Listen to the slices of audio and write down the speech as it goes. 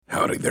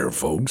Howdy there,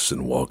 folks,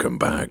 and welcome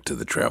back to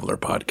the Traveler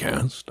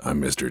Podcast.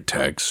 I'm Mr.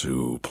 Tex,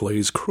 who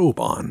plays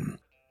Krobon.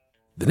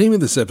 The name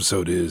of this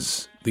episode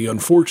is The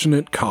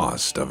Unfortunate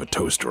Cost of a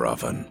Toaster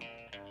Oven.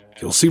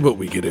 You'll see what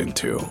we get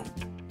into,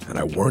 and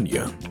I warn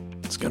you,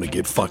 it's gonna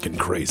get fucking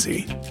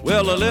crazy.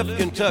 Well, I left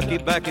Kentucky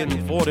back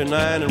in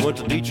 49 and went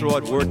to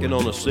Detroit working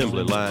on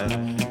assembly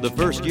line. The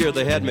first year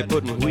they had me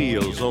putting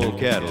wheels on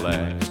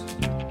Cadillacs.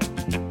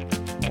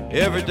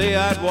 Every day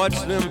I'd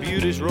watch them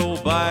beauties roll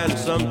by, and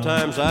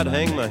sometimes I'd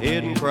hang my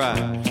head and cry,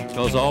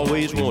 'cause I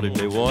always wanted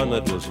me one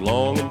that was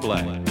long and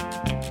black.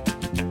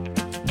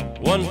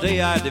 One day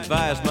I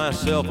devised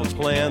myself a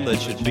plan that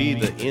should be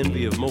the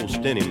envy of most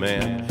any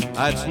man.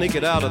 I'd sneak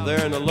it out of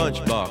there in a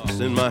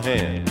lunchbox in my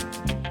hand.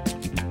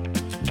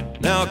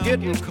 Now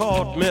getting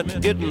caught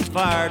meant getting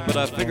fired, but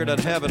I figured I'd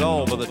have it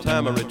all by the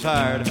time I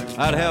retired.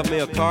 I'd have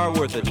me a car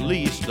worth at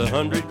least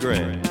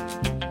 $100,000.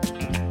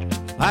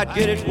 I'd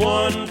get it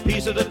one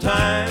piece at a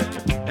time,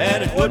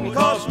 and it wouldn't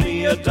cost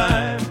me a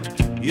dime.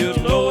 You'll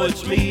know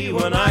it's me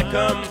when I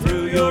come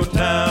through your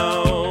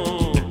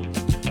town.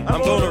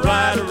 I'm gonna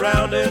ride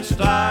around in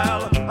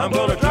style, I'm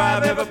gonna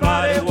drive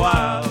everybody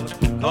wild,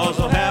 'cause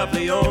I'll have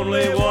the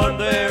only one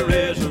there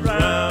is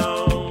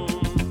around.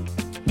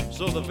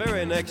 So the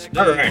very next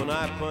day when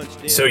I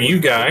punched in... So you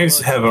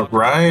guys have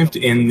arrived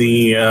in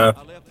the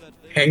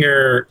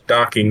hangar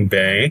docking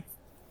bay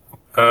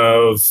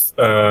of...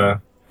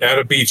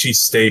 Atabechi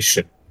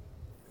Station.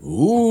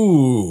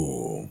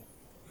 Ooh.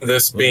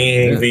 This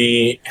being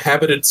the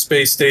habited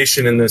space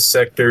station in this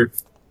sector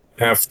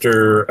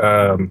after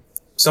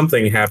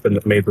something happened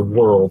that made the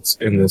world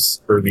in this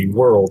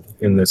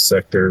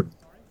sector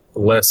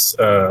less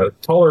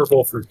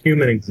tolerable for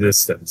human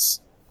existence.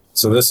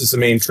 So this is the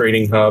main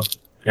trading hub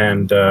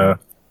and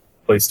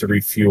place to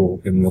refuel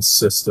in this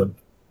system.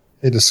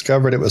 They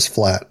discovered it was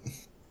flat.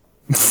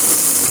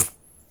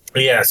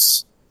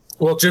 Yes.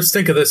 Well, just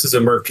think of this as a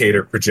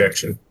Mercator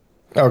projection.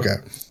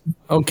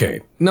 Okay.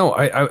 No,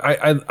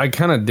 I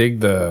kind of dig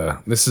the.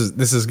 This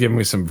is giving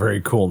me some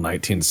very cool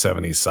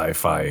 1970s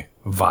sci-fi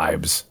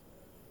vibes.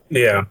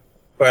 Yeah.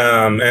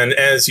 And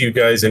as you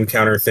guys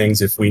encounter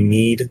things, if we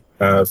need,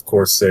 of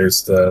course,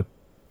 there's the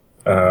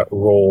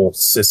roll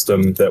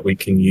system that we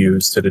can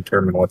use to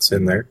determine what's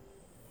in there.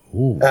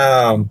 Ooh.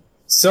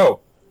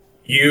 So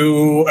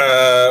you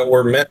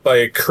were met by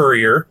a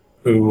courier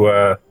who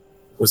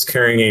was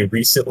carrying a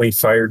recently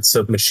fired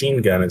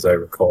submachine gun, as I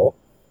recall.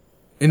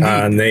 Indeed.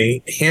 And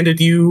they handed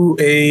you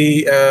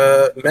a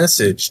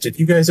message. Did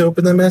you guys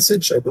open the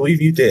message? I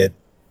believe you did.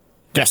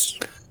 Yes.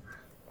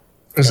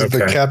 Is it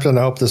the Captain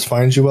I Hope This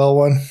Finds You Well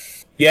one?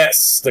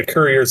 Yes, the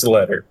courier's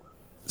letter.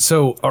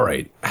 So, all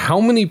right. How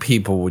many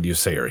people would you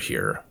say are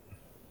here?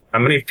 How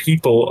many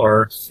people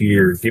are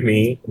here? Give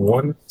me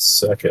 1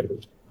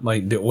 second.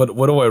 Like,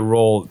 what do I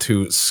roll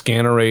to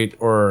scannerate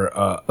or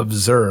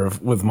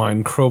observe with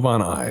mine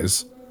Krobon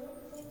eyes?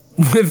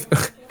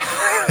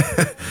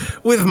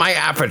 With my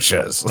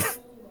apertures.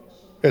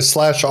 It's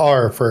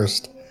 /R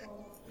first.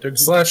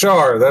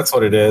 /R, that's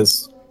what it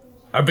is.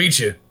 I beat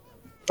you.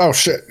 Oh,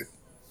 shit.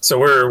 So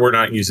we're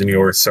not using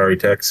yours, sorry,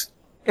 Tex.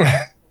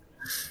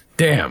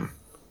 Damn.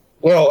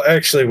 Well,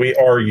 actually, we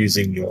are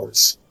using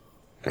yours.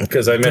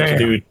 Because I meant to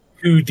do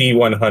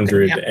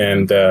 2D100,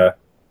 and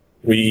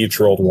we each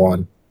rolled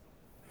 1.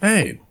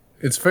 Hey,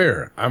 it's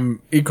fair.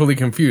 I'm equally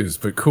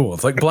confused, but cool.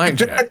 It's like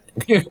blackjack.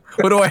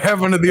 What do I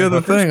have under the other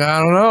thing? I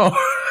don't know.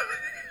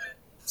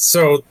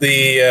 So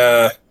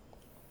the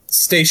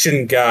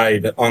station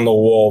guide on the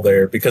wall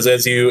there, because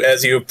as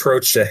you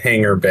approach the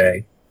hangar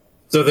bay,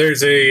 so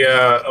there's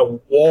a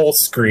wall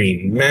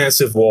screen,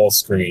 massive wall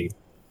screen,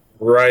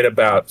 right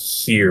about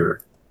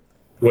here,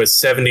 with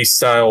 70s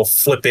style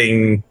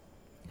flipping,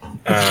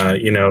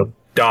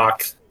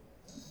 dock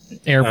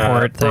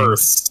airport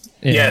berths.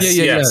 Yeah.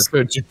 Yes.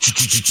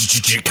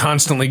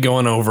 Constantly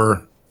going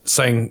over,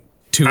 saying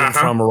to and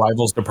from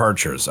arrivals,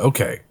 departures.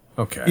 Okay.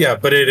 Yeah,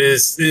 but it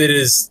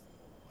is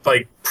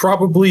like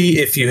probably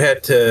if you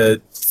had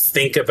to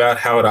think about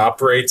how it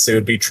operates, it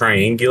would be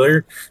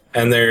triangular,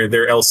 and they're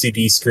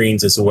LCD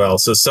screens as well.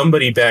 So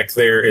somebody back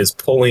there is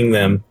pulling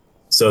them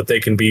so that they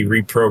can be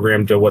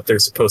reprogrammed to what they're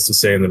supposed to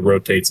say, and then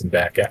rotates and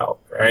back out.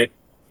 Right?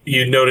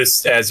 You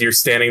notice as you're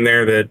standing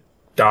there that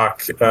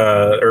dock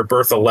or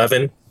berth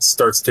 11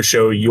 starts to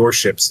show your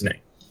ship's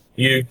name.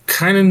 You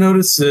kind of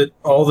notice that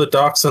all the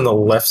docks on the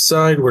left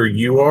side where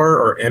you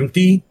are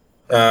empty,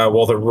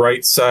 while the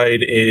right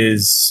side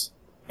is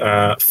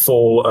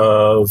full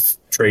of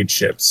trade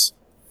ships.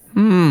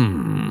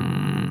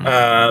 Beneath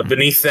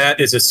that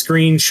is a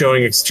screen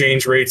showing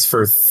exchange rates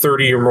for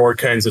 30 or more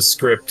kinds of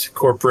script,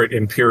 corporate,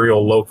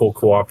 imperial, local,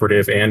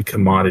 cooperative, and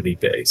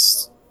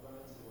commodity-based.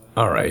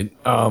 All right.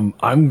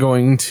 I'm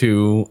going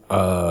to...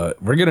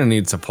 we're going to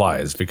need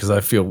supplies because I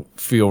feel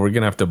we're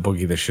going to have to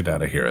boogie the shit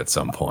out of here at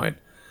some point.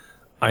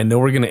 I know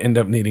we're going to end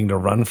up needing to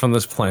run from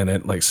this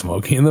planet like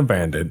Smokey and the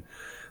Bandit.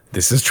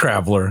 This is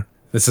Traveler.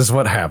 This is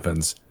what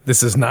happens.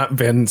 This has not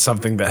been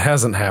something that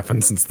hasn't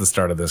happened since the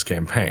start of this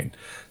campaign.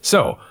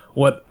 So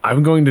what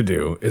I'm going to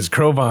do is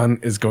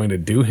Krobon is going to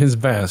do his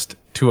best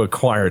to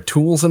acquire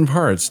tools and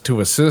parts to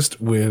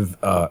assist with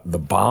the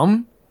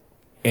bomb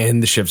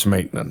and the ship's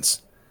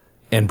maintenance,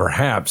 and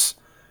perhaps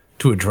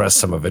to address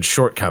some of its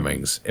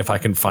shortcomings if I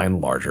can find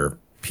larger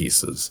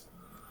pieces.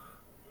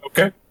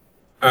 Okay.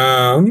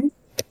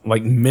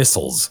 Like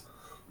missiles.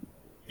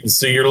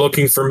 So you're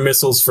looking for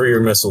missiles for your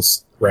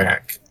missiles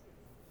rack.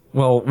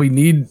 Well,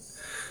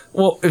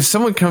 if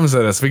someone comes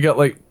at us, we got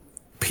like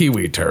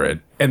Pee-wee turret,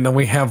 and then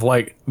we have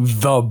like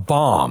the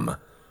bomb.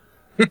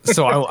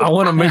 So I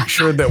want to make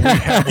sure that we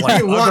have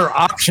like other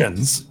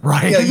options,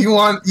 right? Yeah,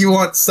 you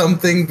want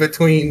something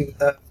between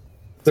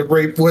the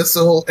rape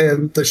whistle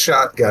and the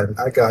shotgun.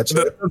 I got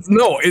you.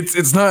 No,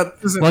 it's not.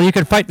 Well, you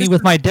could fight me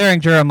with my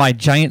Derringer and my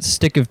giant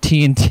stick of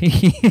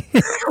TNT.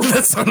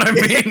 That's what I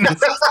mean.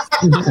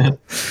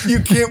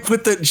 You can't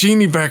put that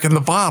genie back in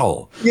the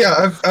bottle.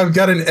 Yeah, I've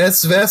got an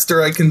S vest,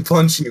 or I can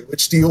punch you.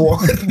 Which do you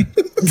want?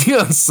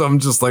 Yes, I'm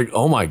just like,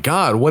 oh my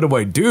god, what do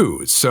I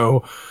do?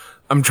 So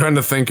I'm trying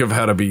to think of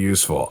how to be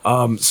useful.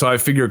 So I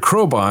figure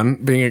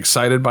Krobon, being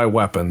excited by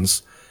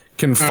weapons,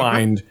 can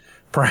find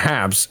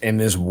perhaps in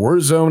this war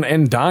zone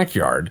and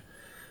dockyard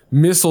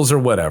missiles or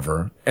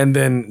whatever, and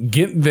then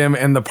get them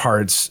and the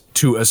parts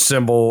to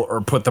assemble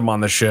or put them on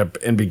the ship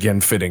and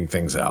begin fitting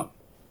things out.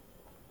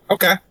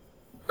 Okay.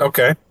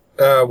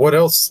 What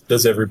else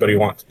does everybody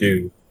want to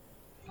do?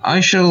 I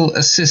shall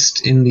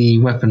assist in the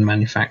weapon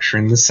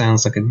manufacturing. This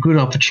sounds like a good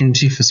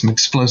opportunity for some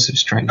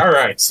explosives training. All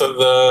right. So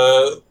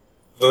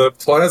the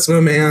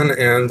Plasma Man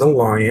and the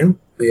Lion,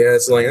 the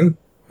Aslan,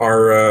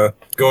 are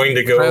going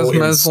to go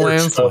in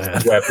search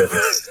of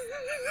weapons.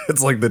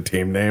 It's like the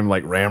team name,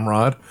 like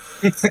Ramrod.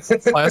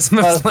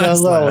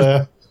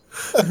 Plasma.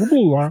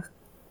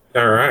 All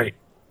right.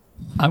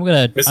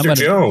 Mr.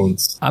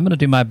 Jones. I'm gonna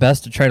do my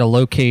best to try to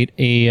locate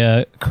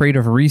a crate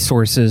of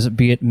resources,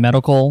 be it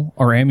medical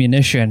or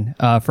ammunition,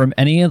 from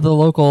any of the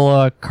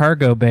local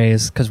cargo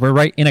bays, because we're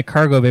right in a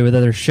cargo bay with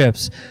other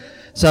ships.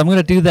 So I'm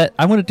gonna do that.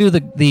 I'm gonna do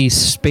the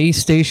space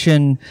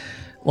station,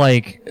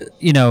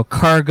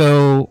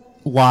 cargo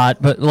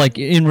lot, but like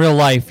in real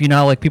life,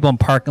 how like people in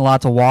parking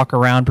lots will walk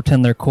around,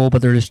 pretend they're cool,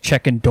 but they're just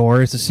checking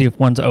doors to see if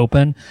one's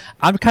open.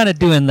 I'm kind of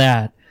doing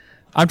that.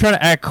 I'm trying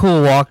to act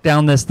cool, walk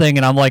down this thing,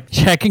 and I'm like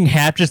checking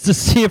hatches to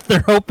see if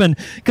they're open,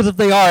 because if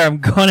they are, I'm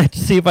going to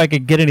see if I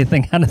can get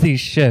anything out of these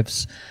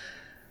ships.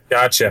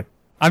 Gotcha.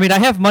 I mean, I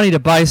have money to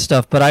buy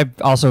stuff, but I'm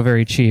also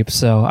very cheap,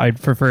 so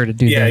I'd prefer to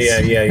do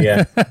this.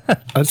 Yeah.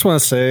 I just want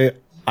to say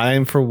I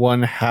am for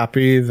one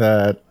happy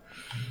that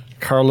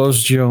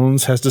Carlos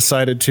Jones has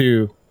decided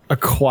to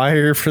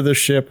acquire for the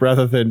ship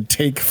rather than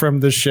take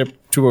from the ship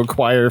to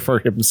acquire for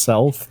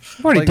himself.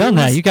 I've already done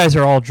that. You guys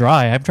are all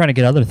dry. I'm trying to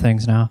get other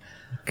things now.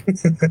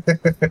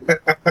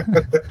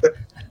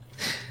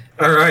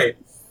 All right.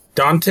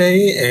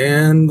 Dante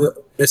and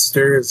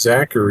Mr.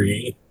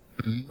 Zachary,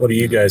 what do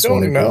you guys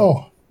want to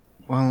do?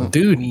 Well,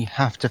 dude, we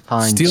have to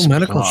find steal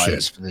medical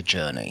supplies shit for the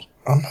journey.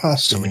 I'm hungry.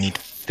 So we need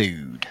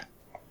food.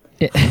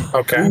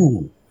 Okay.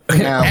 Ooh.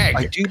 Now, Egg.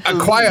 I do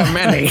believe- Acquire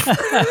many.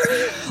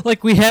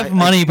 Like, we have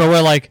money, but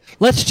we're like,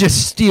 let's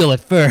just steal it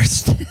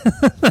first.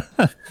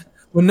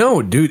 Well,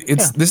 no, dude,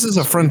 this is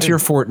a frontier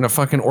fort in a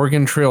fucking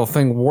Oregon Trail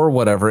thing, war,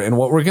 whatever. And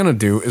what we're gonna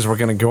do is we're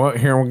gonna go out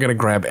here and we're gonna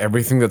grab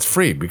everything that's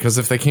free, because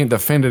if they can't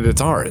defend it, it's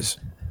ours.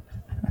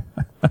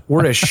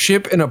 We're a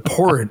ship in a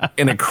port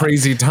in a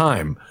crazy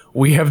time.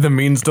 We have the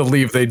means to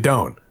leave. They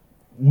don't.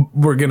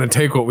 We're gonna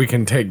take what we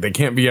can take. They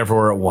can't be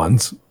everywhere at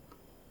once.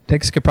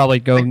 Dix could probably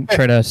go and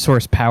try to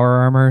source power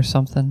armor or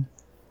something.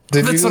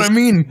 That's what I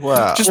mean.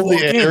 Wow. Just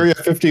the Area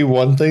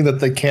 51 thing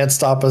that they can't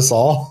stop us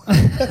all.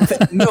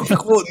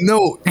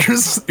 No.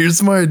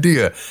 Here's my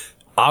idea.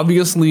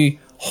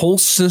 Obviously, whole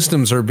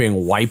systems are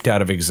being wiped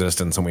out of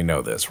existence, and we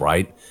know this,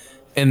 right?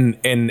 And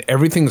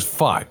everything's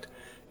fucked.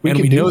 And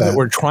we know that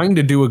we're trying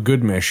to do a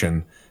good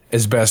mission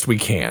as best we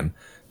can.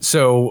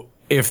 So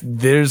if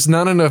there's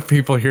not enough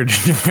people here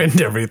to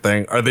defend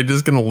everything, are they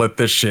just going to let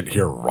this shit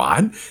here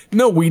rot?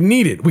 No, we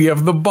need it. We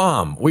have the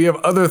bomb. We have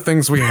other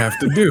things we have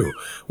to do.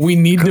 We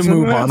need to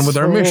move on with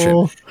our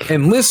mission.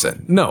 And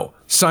listen, no,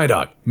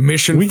 Psyduck,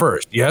 mission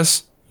first.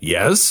 Yes?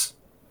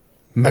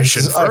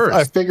 Mission first.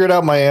 I figured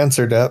out my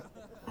answer, Depp.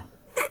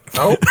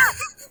 Oh,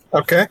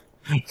 okay.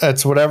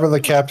 That's whatever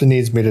the captain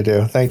needs me to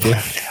do. Thank you.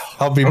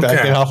 I'll be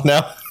backing off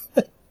now.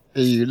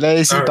 You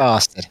lazy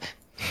bastard.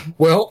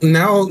 Well,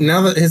 now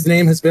that his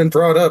name has been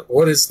brought up,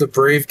 what is the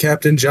brave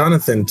Captain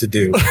Jonathan to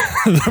do?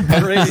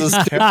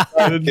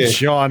 Captain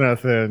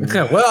Jonathan.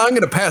 Okay, well, I'm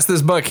going to pass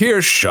this buck here,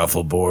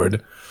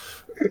 shuffleboard.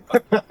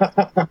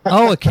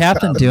 Oh, a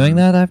captain doing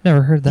that? I've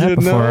never heard that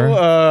before.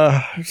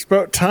 It's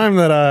about time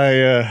that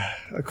I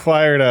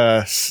acquired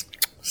a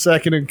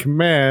second in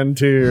command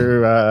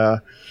to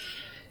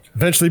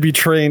eventually be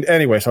trained.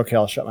 Anyways, okay,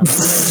 I'll shut my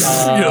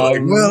mouth. You're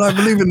like, well, I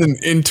believe in an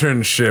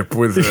internship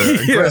with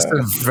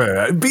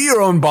aggressive. Be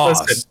your own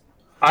boss. Listen,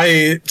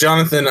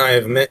 Jonathan, I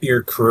have met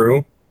your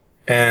crew,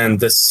 and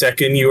the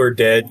second you are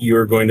dead, you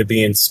are going to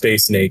be in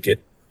space naked.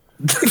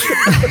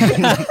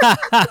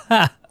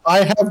 I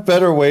have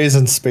better ways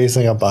than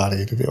spacing a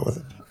body to deal with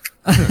it.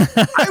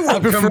 I will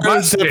prefer the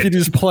combust it.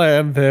 deputy's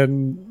plan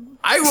than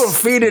I will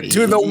feed it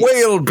to the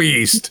whale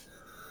beast.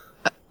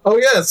 Oh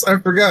yes, I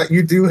forgot.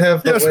 You do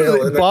have the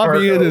whale in the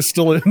Bobby cargo. is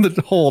still in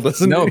the hole,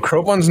 doesn't No, he?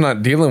 Crowbon's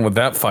not dealing with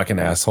that fucking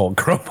asshole.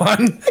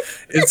 Crowbon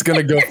is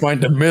gonna go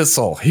find a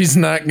missile. He's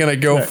not gonna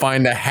go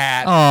find a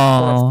hat or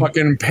Aw. a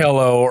fucking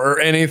pillow or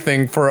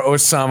anything for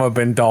Osama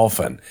bin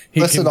Dolphin. He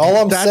Listen, can- all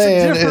I'm that's a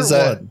saying different is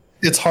that one.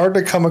 it's hard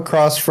to come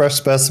across fresh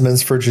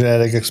specimens for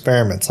genetic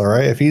experiments. All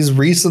right, if he's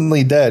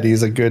recently dead,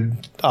 he's a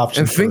good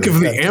option. and think for of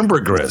the that.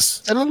 ambergris.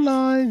 Still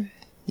alive.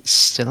 He's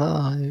still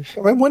alive.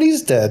 I mean, when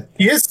he's dead,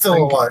 He is still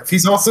alive.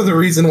 He's also the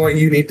reason why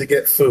you need to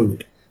get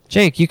food.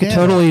 Jake, you could Yeah.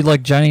 totally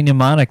like Johnny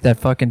Mnemonic that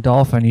fucking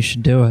dolphin. You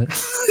should do it.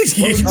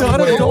 You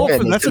Not a Whale.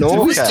 dolphin. That's a An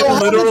different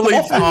orca. literally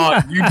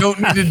thought you don't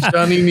need to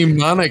Johnny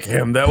Mnemonic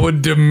him. That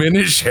would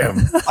diminish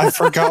him. I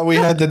forgot we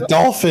had the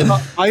dolphin.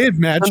 I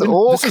imagine An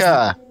this is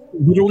orca.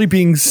 literally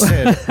being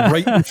said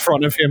right in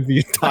front of him the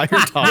entire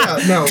time.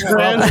 Yeah, no.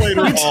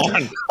 Translator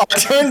on. I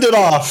turned it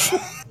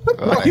off.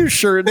 Are you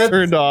sure it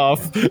turned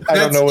off? I don't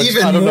That's know.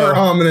 even more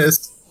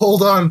ominous.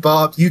 Hold on,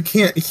 Bob. You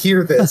can't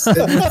hear this. And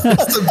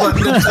press the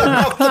button to turn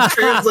off the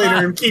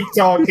translator and keep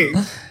talking.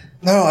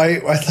 No, I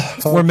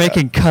thought We're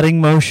making cutting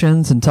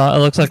motions and it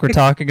looks like we're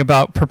talking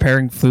about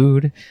preparing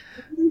food.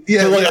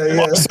 Yeah,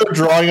 yeah. also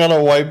drawing on a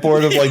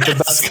whiteboard of like the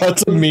best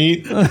cuts of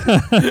meat.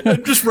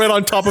 Just right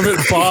on top of it,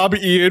 Bob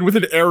Ian with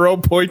an arrow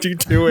pointing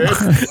to it,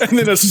 and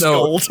then a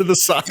skull to the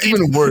side.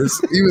 Even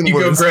worse. Even You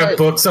go worse. grab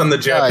books on the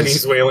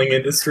Japanese whaling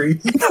industry.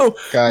 No,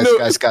 Guys.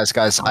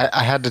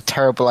 I had a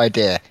terrible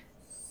idea.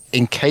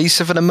 In case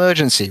of an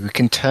emergency, we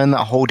can turn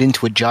that hold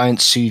into a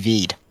giant sous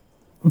vide.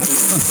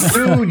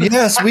 Dude,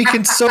 yes, we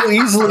can so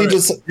easily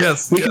just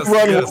we can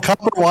run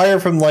copper wire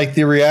from like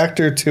the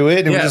reactor to it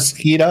and Yeah. we just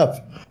heat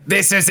up.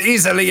 This is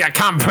easily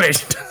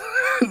accomplished.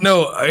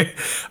 No, I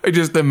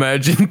just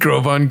imagine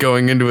Crowbon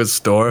going into a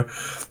store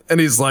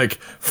and he's like,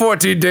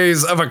 40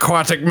 days of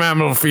aquatic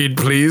mammal feed,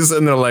 please.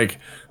 And they're like,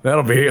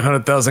 that'll be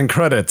 800,000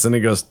 credits. And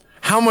he goes,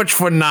 how much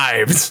for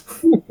knives?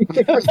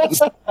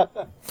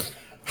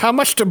 How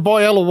much to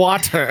boil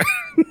water?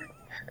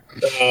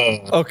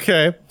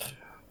 Okay.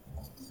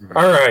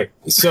 All right,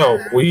 so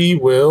we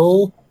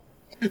will.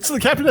 So the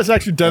captain hasn't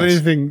actually done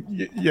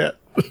anything yet.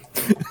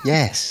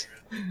 Yes.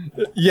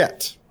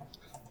 Yet.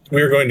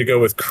 We're going to go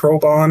with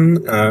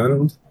Crowbon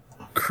and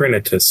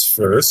Crinitus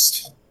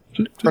first.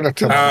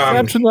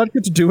 Captain not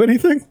get to do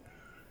anything?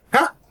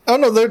 Oh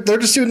no, they're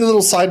just doing a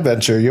little side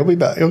venture. You'll be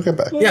back. You'll get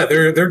back. Yeah,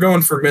 they're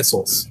going for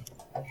missiles.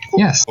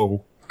 Yes.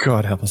 Oh,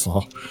 God help us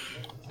all.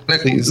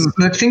 Look,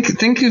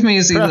 think of me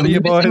as either Proud of you,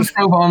 limiting boys.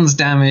 Crowbon's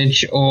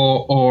damage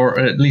or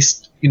at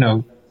least,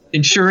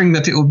 ensuring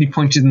that it will be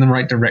pointed in the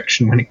right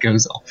direction when it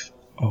goes off.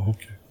 Oh,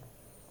 okay.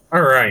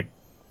 All right.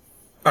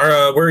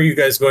 Where are you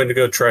guys going to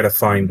go try to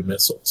find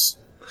missiles?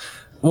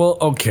 Well,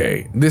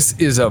 okay, this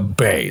is a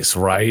base,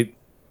 right?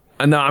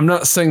 And now, I'm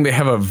not saying they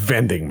have a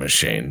vending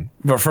machine,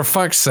 but for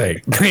fuck's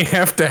sake, they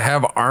have to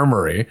have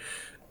armory.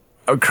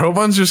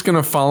 Crowbon's just going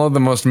to follow the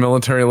most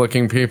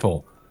military-looking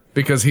people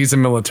because he's a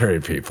military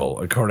people,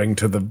 according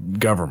to the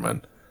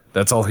government.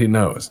 That's all he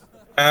knows.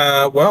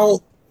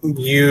 Well,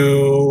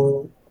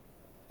 you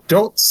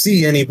don't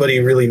see anybody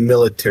really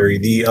military.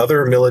 The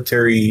other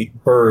military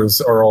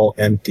berths are all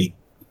empty.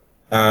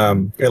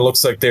 It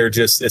looks like they're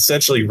just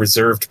essentially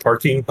reserved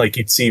parking, like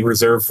you'd see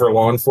reserved for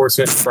law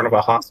enforcement in front of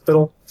a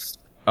hospital.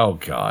 Oh,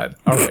 God.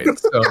 All right,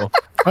 so...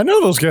 I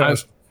know those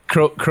guys.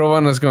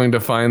 Crowbon is going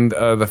to find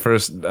the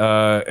first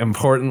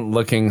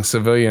important-looking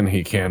civilian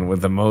he can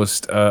with the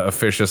most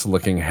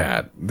officious-looking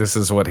hat. This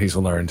is what he's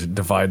learned.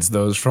 Divides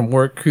those from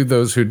work to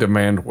those who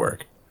demand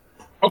work.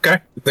 Okay.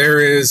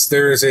 There's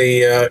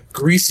a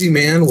greasy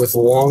man with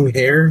long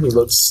hair who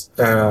looks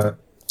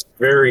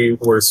very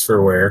worse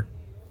for wear,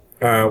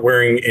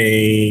 wearing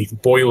a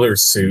boiler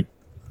suit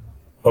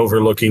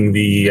overlooking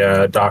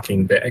the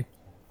docking bay.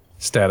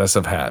 Status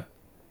of hat.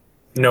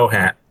 No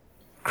hat.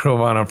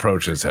 Crowbon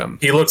approaches him.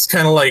 He looks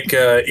kind of like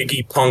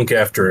Iggy Punk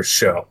after a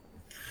show.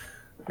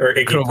 Or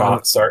Iggy Crowbon.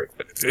 Pop, sorry.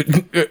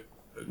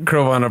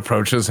 Crowbon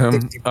approaches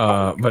him,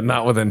 but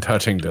not within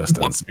touching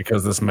distance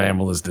because this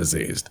mammal is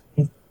diseased.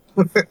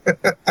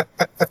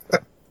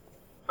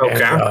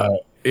 Okay. And,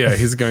 yeah,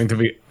 he's going to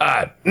be.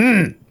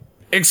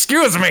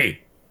 Excuse me.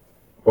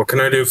 What can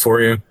I do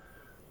for you?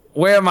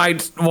 Where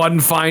might one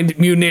find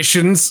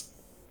munitions?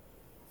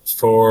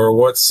 For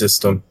what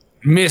system?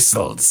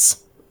 Missiles.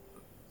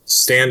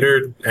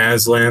 Standard,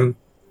 Aslan.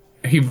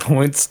 He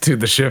points to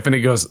the ship and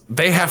he goes,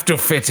 "They have to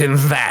fit in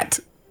that."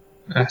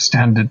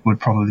 Standard would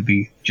probably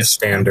be just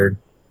Standard.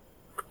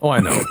 Oh, I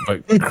know,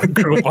 but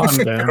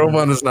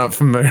Crowbon is not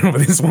familiar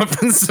with these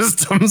weapon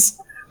systems.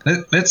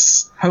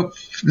 Let's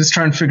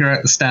try and figure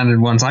out the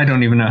standard ones. I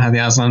don't even know how the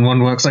Aslan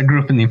one works. I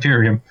grew up in the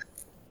Imperium.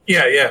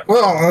 Yeah.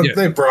 Well, Yeah.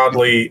 they broad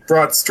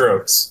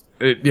strokes.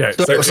 So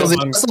the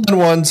Aslan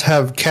ones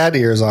have cat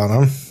ears on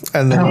them,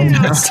 and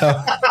then so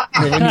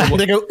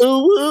They go, ooh,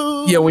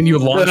 ooh. Yeah, when you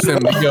launch them,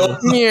 they go,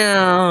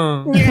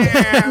 meow.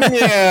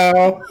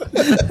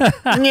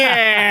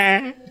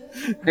 yeah.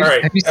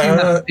 right. Have you seen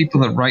that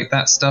people that write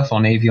that stuff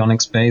on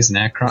avionics bays and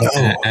aircraft?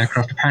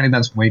 Aircraft. Apparently,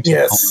 that's way too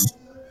common.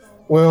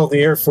 Well,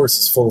 the Air Force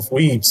is full of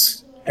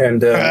weebs, and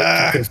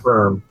to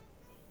confirm.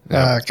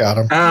 Got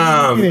him.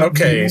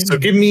 Okay, so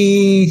give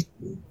me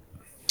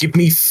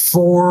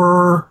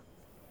 4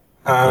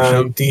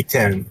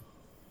 D10.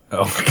 Oh,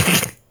 all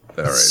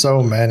right.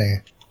 So many.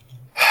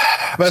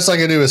 Best I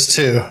can do is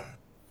 2.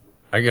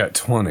 I got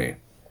 20.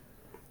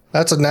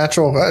 That's a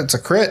natural. It's a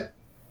crit.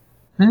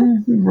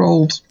 We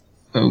rolled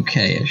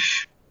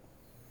okay-ish.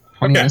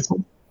 20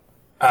 missiles?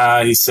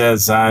 He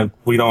says,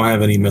 we don't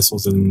have any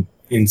missiles in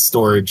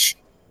storage.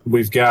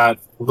 We've got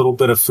a little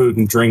bit of food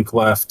and drink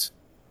left.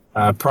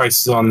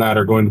 Prices on that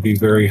are going to be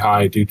very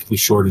high due to the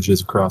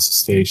shortages across the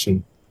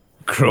station.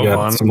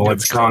 Krovan some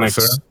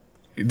electronics.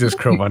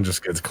 Krovan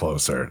just gets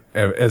closer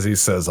as he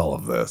says all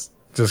of this.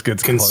 Just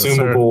gets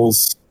consumables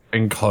closer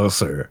and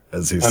closer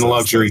as he says. And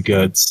luxury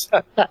goods.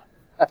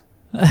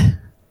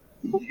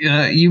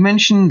 You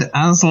mentioned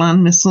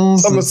Aslan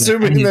missiles. I'm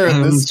assuming they're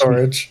in this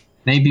storage.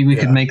 Maybe we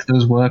could make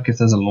those work if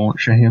there's a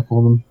launcher here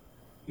for them.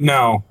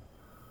 No.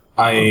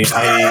 I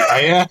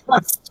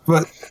asked,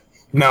 but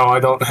no, I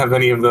don't have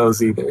any of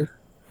those either.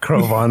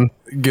 Krovan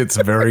gets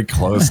very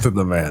close to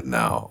the man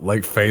now,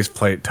 like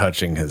faceplate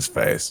touching his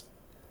face.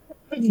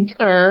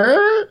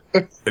 And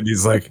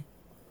he's like,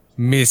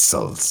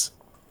 missiles.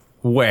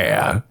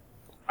 Where?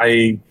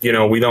 We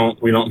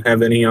don't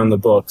have any on the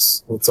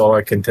books. That's all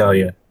I can tell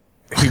you.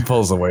 He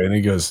pulls away and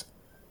he goes,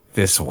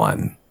 this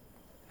one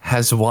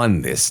has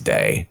won this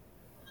day.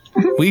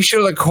 We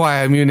shall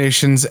acquire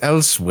munitions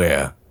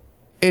elsewhere.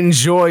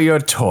 Enjoy your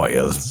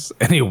toils.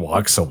 And he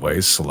walks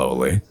away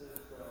slowly.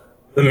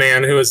 The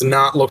man who has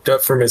not looked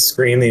up from his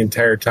screen the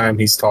entire time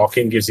he's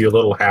talking gives you a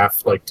little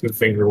half, like,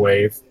 2-finger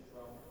wave.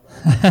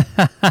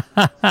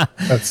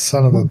 That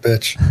son of a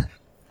bitch.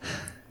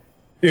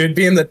 Dude,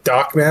 being the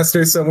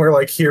dockmaster somewhere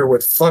like here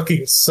would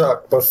fucking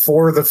suck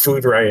before the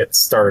food riot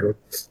started.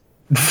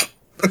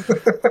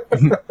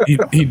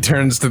 he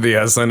turns to the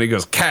Aslan and he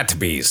goes, Cat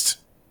Beast,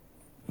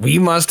 we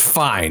must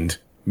find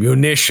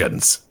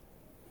munitions.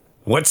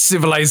 What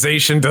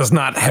civilization does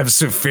not have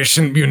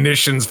sufficient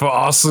munitions for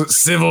all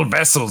civil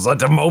vessels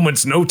at a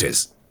moment's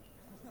notice?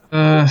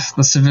 The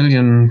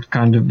civilian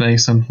kind of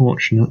base,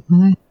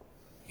 unfortunately.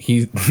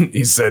 He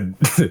said,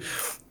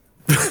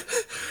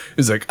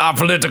 he's like, our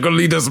political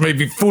leaders may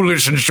be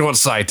foolish and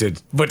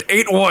short-sighted, but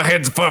 8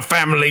 warheads per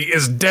family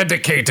is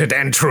dedicated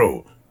and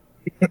true.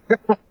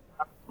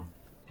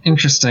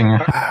 Interesting.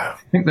 I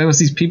think there was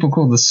these people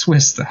called the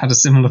Swiss that had a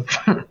similar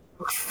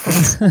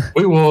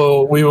we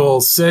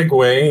will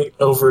segue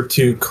over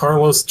to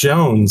Carlos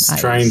Jones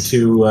trying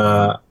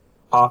to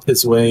pop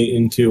his way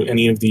into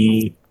any of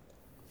the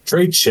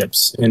trade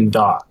ships in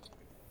dock.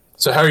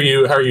 So how are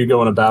you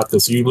going about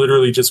this? Are you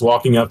literally just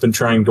walking up and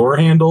trying door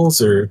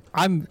handles, or?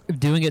 I'm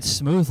doing it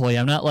smoothly.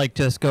 I'm not like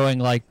just going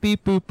like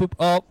beep boop boop.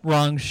 Oh,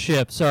 wrong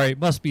ship. Sorry,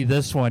 must be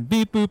this one.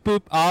 Beep boop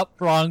boop. Oh,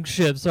 wrong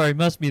ship. Sorry,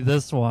 must be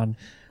this one.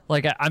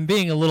 Like I'm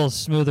being a little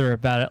smoother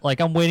about it.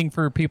 Like I'm waiting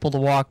for people to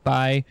walk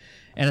by,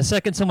 and the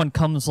second someone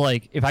comes,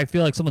 like if I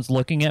feel like someone's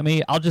looking at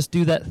me, I'll just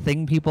do that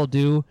thing people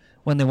do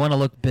when they want to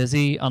look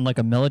busy on like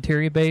a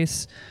military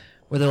base,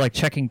 where they're like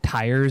checking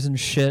tires and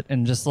shit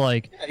and just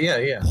like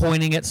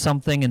pointing at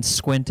something and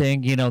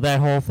squinting, that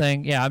whole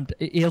thing. Yeah,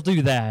 he'll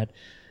do that.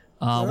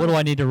 What do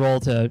I need to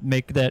roll to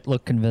make that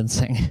look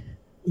convincing?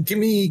 Give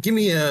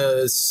me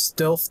a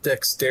stealth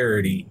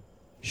dexterity.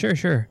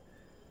 Sure.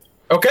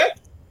 Okay.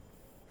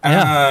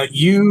 Yeah.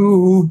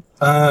 You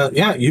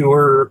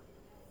were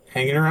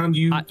hanging around.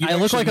 I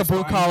look like a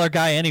blue collar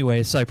guy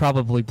anyway, so I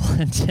probably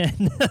blend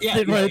in.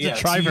 Didn't really have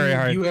to try very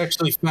hard. You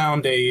actually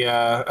found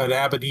an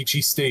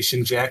Abadici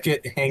station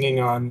jacket hanging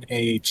on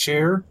a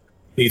chair.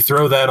 You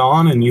throw that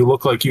on, and you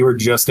look like you were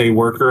just a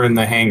worker in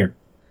the hangar.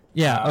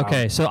 Yeah.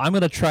 Okay. So I'm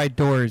gonna try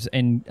doors,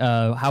 and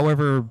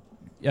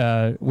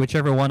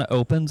whichever one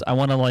opens, I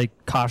want to like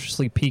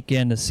cautiously peek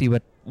in to see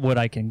what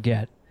I can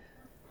get.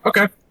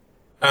 Okay.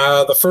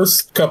 The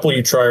first couple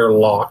you try are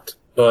locked,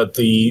 but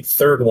the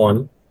third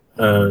one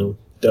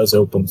does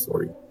open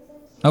for you.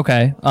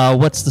 Okay.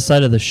 What's the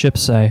side of the ship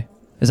say?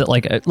 Is it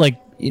like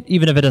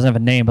even if it doesn't have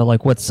a name, but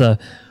like what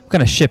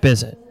kind of ship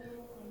is it?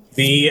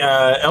 The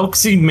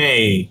Elxie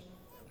May.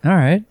 All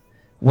right.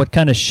 What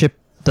kind of ship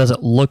does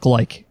it look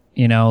like?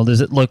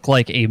 Does it look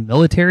like a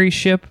military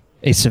ship,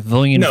 a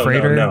civilian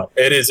freighter? No.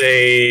 It is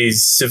a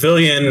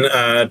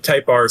civilian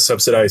Type R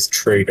subsidized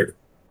trader.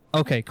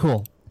 Okay,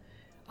 cool.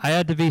 I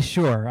had to be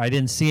sure. I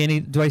didn't see any.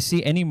 Do I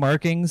see any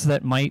markings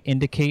that might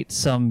indicate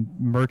some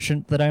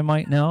merchant that I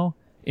might know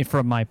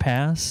from my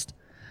past?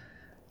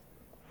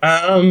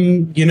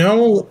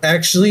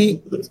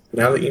 Actually,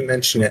 now that you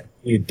mention it,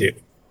 you do.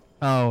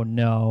 Oh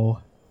no.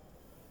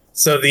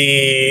 So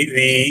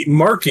the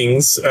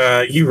markings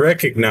you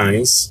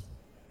recognize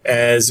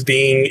as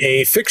being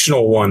a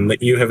fictional one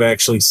that you have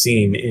actually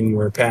seen in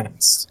your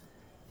past.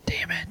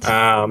 Damn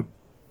it.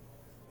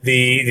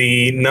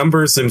 The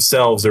numbers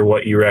themselves are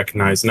what you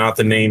recognize, not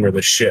the name or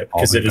the ship,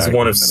 because it is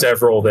one of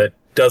several that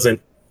doesn't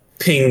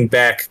ping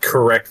back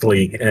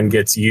correctly and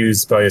gets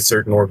used by a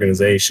certain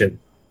organization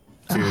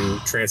to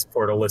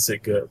transport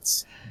illicit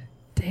goods.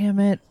 Damn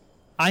it.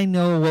 I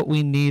know what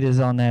we need is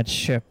on that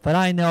ship, but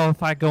I know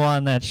if I go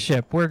on that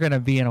ship, we're going to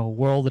be in a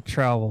world of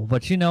trouble.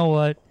 But you know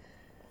what?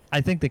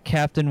 I think the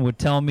captain would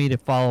tell me to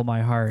follow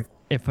my heart.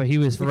 If he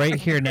was right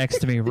here next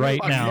to me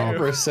right now,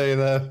 never say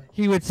that.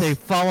 He would say,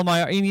 follow my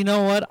heart. And you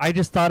know what? I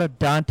just thought of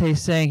Dante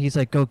saying, he's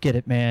like, go get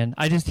it, man.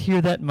 I just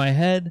hear that in my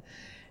head.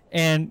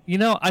 And,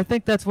 I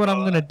think that's what I'm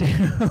going to do.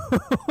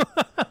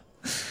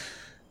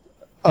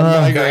 A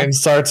migraine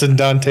starts in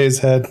Dante's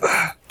head.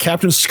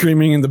 Captain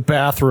screaming in the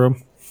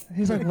bathroom.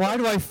 He's like, why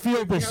do I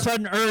feel this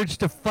sudden urge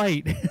to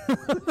fight?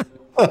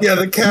 Yeah,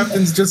 the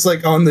captain's just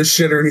like on the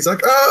shitter, and he's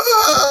like,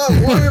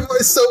 why am I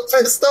so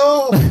pissed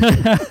off?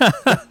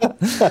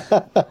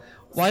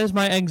 Why is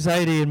my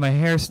anxiety and my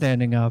hair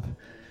standing up?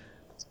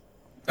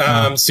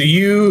 So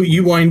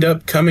you wind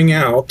up coming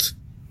out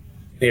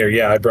here.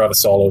 Yeah, I brought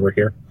us all over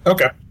here.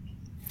 Okay.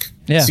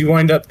 Yeah. So you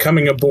wind up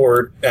coming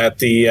aboard at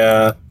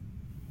the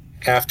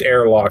aft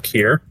airlock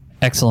here.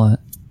 Excellent.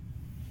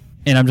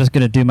 And I'm just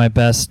going to do my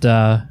best,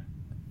 Han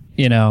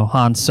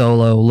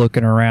Solo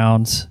looking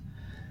around.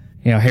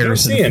 Harrison. You don't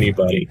see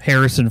anybody.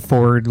 Harrison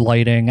Ford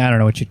lighting. I don't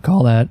know what you'd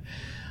call that.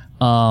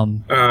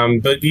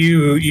 But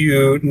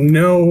you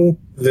know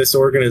this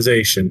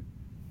organization,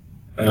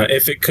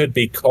 if it could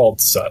be called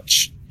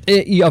such.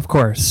 Of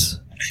course.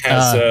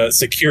 Has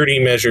security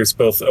measures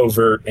both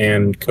overt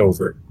and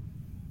covert.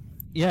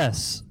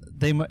 Yes.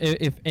 They,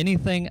 if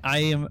anything,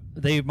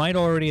 they might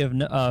already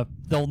have.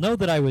 They'll know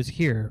that I was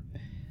here,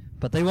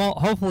 but they won't.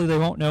 Hopefully, they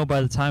won't know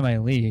by the time I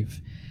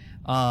leave.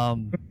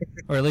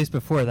 Or at least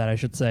before that, I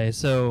should say.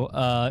 So,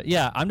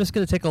 I'm just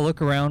going to take a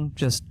look around,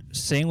 just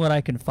seeing what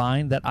I can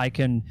find that I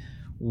can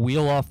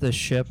wheel off this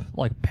ship,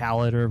 like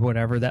pallet or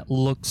whatever, that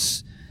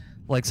looks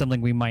like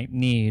something we might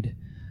need.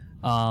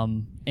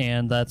 And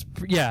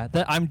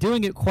that I'm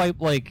doing it quite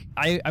like,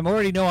 I'm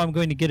already know I'm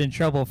going to get in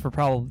trouble for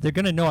they're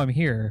going to know I'm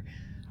here.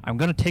 I'm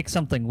going to take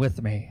something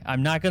with me.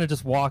 I'm not going to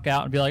just walk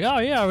out and be like, oh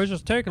yeah, I was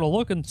just taking a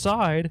look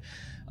inside.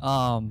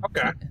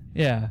 Okay.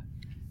 Yeah.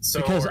 So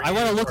because I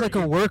want to look like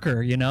a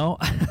worker,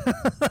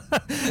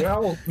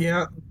 Well,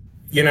 yeah.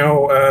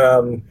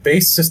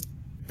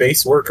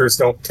 Base workers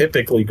don't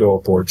typically go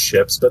aboard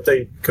ships, but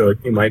they could.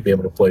 You might be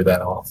able to play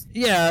that off.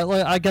 Yeah,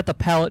 I got the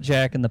pallet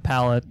jack and the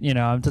pallet.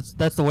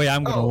 That's the way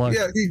I'm going to look.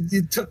 Yeah,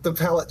 you took the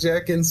pallet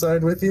jack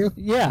inside with you?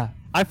 Yeah.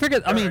 I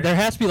figured, there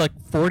has to be like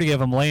 40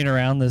 of them laying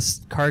around this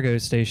cargo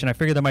station. I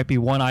figured there might be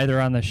one either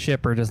on the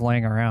ship or just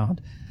laying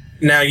around.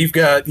 Now you've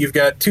got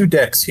two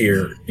decks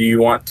here. Do you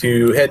want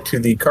to head to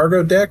the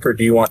cargo deck, or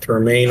do you want to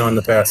remain on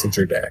the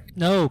passenger deck?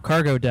 No,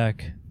 cargo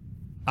deck.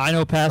 I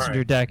know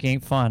passenger deck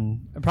ain't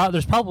fun.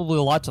 There's probably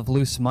lots of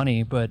loose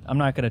money, but I'm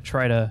not going to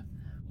try to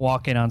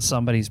walk in on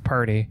somebody's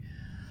party.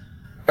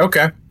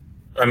 Okay.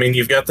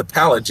 You've got the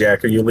pallet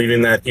jack. Are you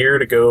leaving that here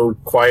to go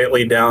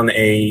quietly down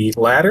a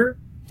ladder?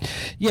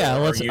 Yeah,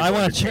 I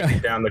want to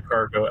check down the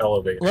cargo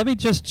elevator. Let me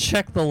just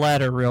check the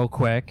ladder real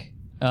quick,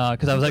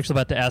 because I was actually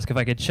about to ask if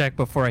I could check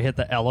before I hit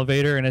the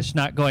elevator, and it's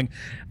not going,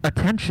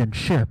 attention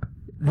ship,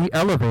 the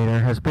elevator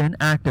has been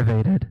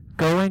activated,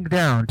 going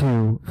down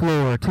to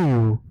floor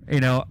 2,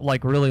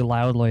 like really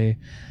loudly,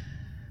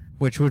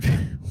 which would be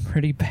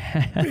pretty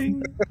bad.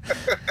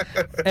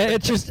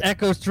 It just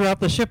echoes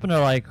throughout the ship, and they're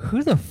like,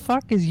 who the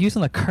fuck is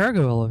using the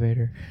cargo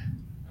elevator?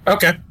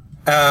 Okay.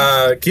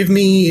 Give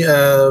me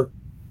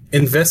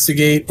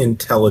investigate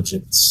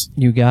intelligence.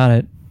 You got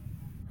it.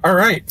 All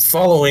right.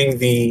 Following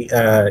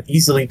the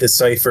easily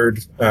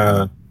deciphered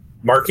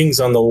markings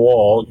on the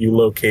wall, you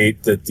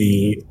locate that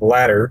the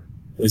ladder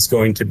is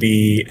going to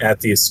be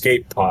at the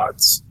escape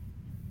pods,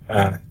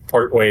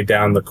 partway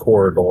down the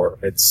corridor.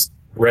 It's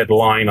red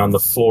line on the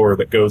floor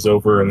that goes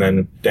over and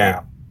then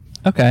down.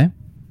 Okay.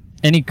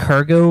 Any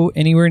cargo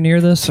anywhere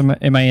near this?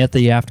 Am I at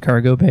the aft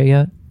cargo bay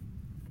yet?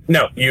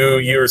 No,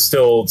 you're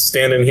still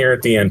standing here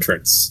at the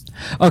entrance.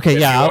 Okay, if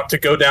you want to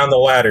go down the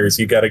ladders,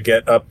 you got to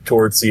get up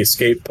towards the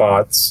escape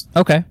pods.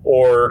 Okay.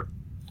 Or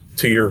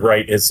to your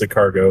right is the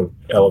cargo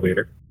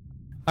elevator.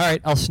 All right,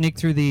 I'll sneak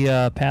through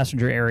the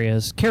passenger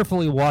areas,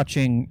 carefully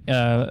watching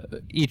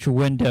each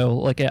window.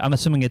 Like I'm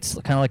assuming it's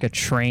kind of like a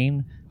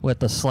train with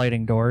the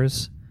sliding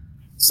doors.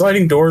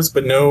 Sliding doors,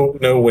 but no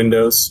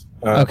windows.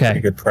 Okay. Pretty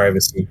good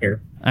privacy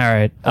here. All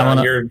right.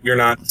 You're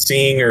not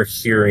seeing or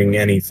hearing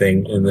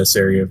anything in this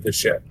area of the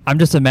ship. I'm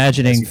just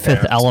imagining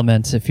Fifth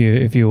Element, if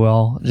you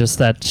will, just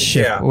that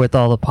ship with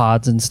all the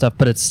pods and stuff,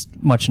 but it's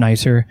much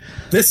nicer.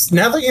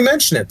 Now that you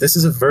mention it, this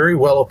is a very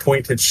well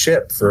appointed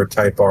ship for a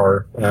Type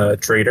R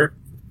trader.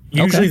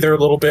 Usually they're a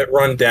little bit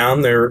run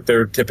down.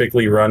 They're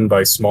typically run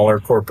by smaller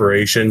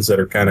corporations that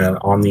are kind of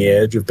on the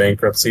edge of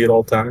bankruptcy at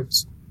all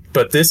times.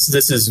 But this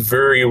is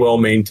very well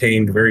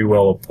maintained, very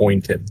well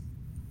appointed.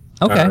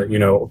 Okay.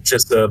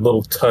 Just a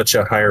little touch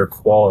of higher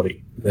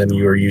quality than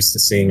you are used to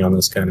seeing on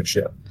this kind of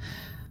ship.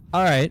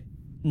 All right.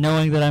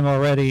 knowing that I'm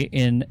already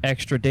in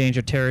extra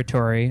danger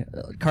territory,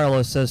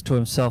 Carlos says to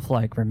himself,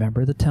 like,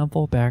 remember the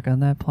temple back on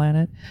that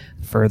planet?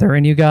 The further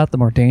in you got, the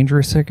more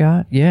dangerous it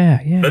got.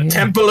 Yeah. The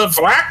Temple of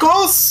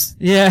Vlakos?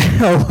 Yeah.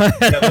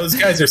 Yeah, those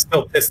guys are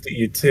still pissed at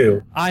you,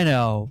 too. I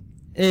know.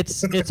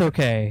 It's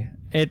okay.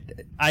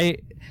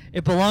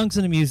 It belongs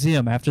in a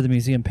museum after the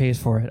museum pays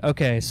for it.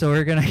 Okay, so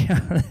we're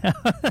gonna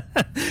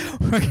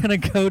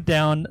go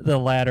down the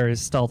ladder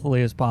as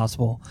stealthily as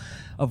possible,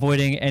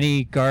 avoiding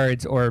any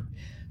guards or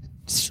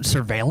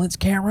surveillance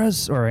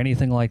cameras or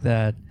anything like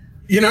that.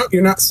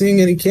 You're not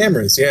seeing any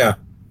cameras. Yeah.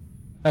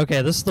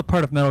 Okay, this is the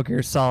part of Metal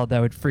Gear Solid that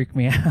would freak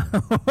me out.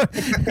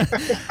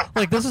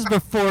 Like, this is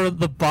before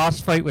the boss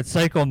fight with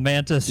Psycho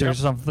Mantis or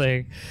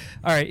something.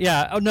 All right,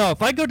 yeah. Oh, no,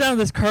 if I go down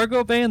this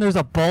cargo bay and there's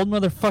a bald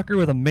motherfucker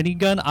with a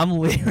minigun, I'm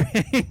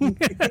leaving.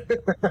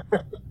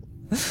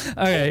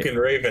 All right. Fucking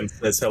Raven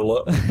says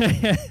hello.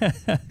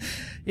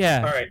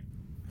 Yeah. All right.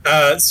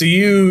 So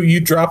you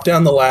drop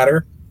down the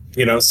ladder,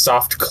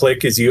 soft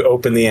click as you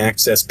open the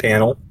access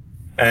panel,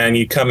 and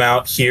you come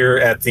out here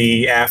at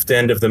the aft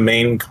end of the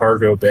main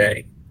cargo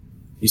bay.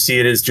 You see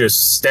it is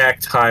just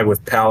stacked high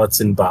with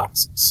pallets and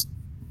boxes.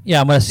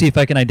 Yeah, I'm going to see if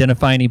I can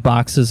identify any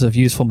boxes of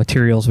useful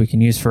materials we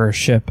can use for our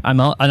ship. I'm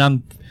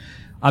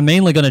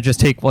mainly going to just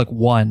take like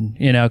one,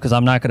 because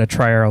I'm not going to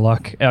try our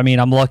luck. I mean,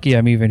 I'm lucky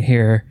I'm even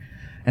here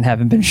and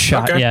haven't been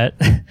shot yet.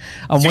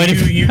 I'm waiting.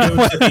 You go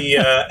to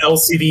the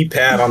LCD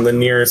pad on the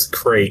nearest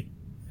crate,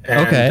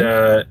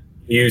 and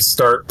you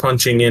start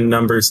punching in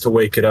numbers to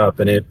wake it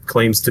up, and it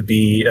claims to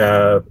be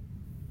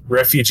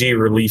refugee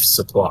relief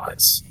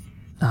supplies.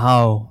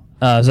 Oh,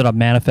 is it a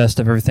manifest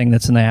of everything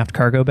that's in the aft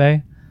cargo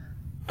bay?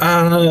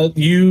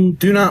 You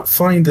do not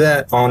find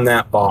that on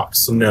that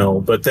box,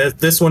 no. But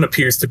this one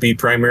appears to be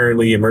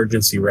primarily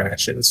emergency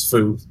rations,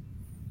 food.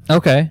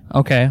 Okay.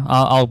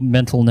 I'll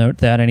mental note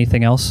that.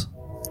 Anything else?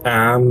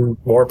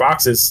 More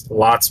boxes.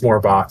 Lots more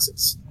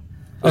boxes.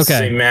 This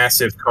is a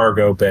massive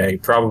cargo bay,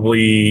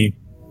 probably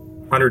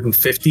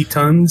 150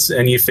 tons,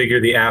 and you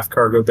figure the aft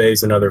cargo bay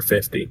is another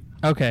 50.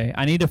 Okay,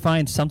 I need to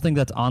find something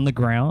that's on the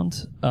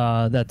ground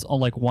that's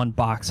on like one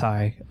box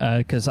high,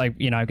 because I've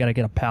got to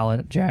get a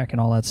pallet jack and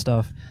all that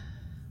stuff.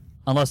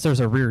 Unless there's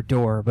a rear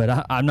door,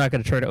 but I'm not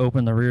going to try to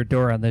open the rear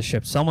door on this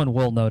ship. Someone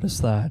will notice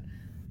that.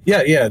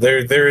 Yeah.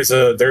 There is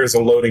a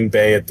loading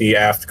bay at the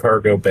aft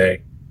cargo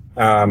bay,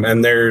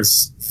 and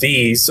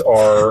these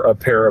are a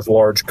pair of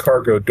large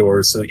cargo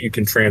doors so that you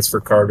can transfer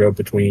cargo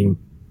between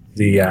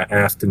the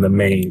aft and the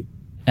main.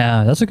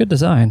 That's a good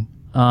design.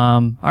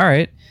 All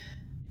right.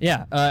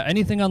 Yeah,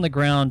 anything on the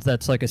ground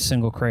that's like a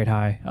single crate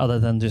high, other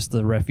than just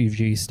the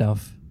refugee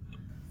stuff.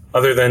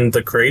 Other than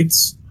the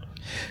crates?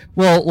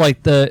 Well,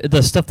 like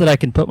the stuff that I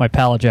can put my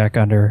pallet jack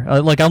under.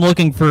 Like, I'm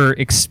looking for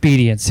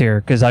expedience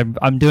here, because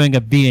I'm doing a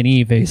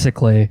B&E,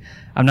 basically.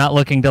 I'm not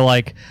looking to,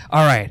 like,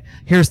 all right,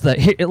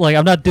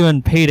 I'm not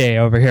doing payday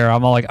over here.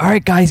 I'm all like, all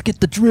right, guys,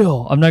 get the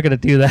drill. I'm not going to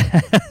do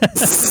that.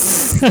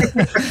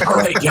 All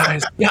right,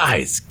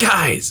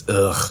 guys.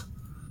 Ugh.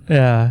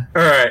 Yeah.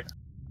 All right.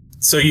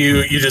 So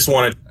you just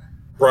want to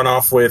run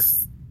off with...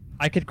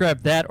 I could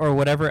grab that or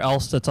whatever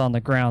else that's on the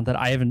ground that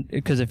I haven't...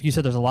 Because if you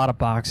said there's a lot of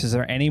boxes, are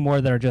there any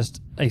more that are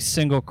just a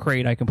single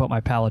crate I can put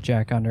my pallet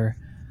jack under?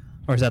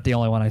 Or is that the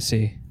only one I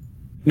see?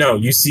 No,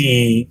 you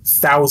see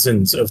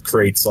thousands of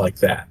crates like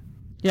that.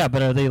 Yeah,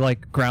 but are they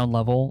like ground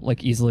level,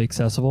 like easily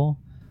accessible?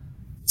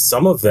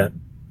 Some of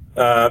them.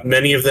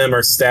 Many of them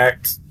are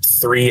stacked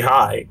 3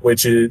 high,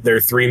 which is they're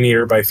 3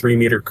 meter by 3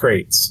 meter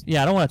crates.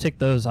 Yeah, I don't want to take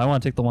those. I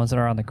want to take the ones that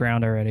are on the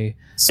ground already.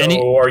 So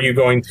are you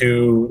going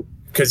to...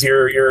 Because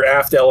your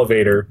aft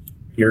elevator,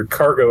 your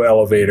cargo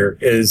elevator,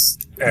 is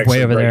actually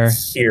way over right there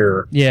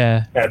here.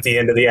 Yeah. At the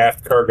end of the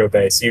aft cargo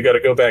bay. So you got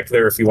to go back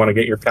there if you want to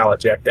get your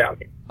pallet jack down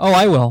here. Oh,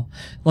 I will.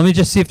 Let me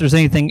just see if there's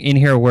anything in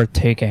here worth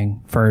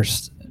taking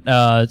first.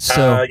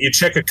 You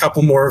check a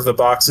couple more of the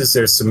boxes.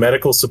 There's some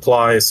medical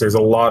supplies. There's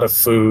a lot of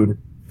food.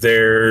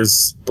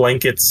 There's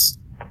blankets,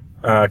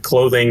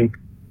 clothing.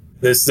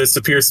 This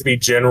appears to be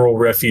general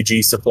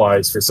refugee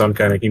supplies for some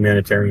kind of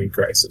humanitarian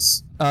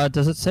crisis.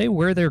 Does it say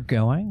where they're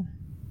going?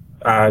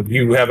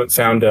 You haven't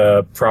found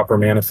a proper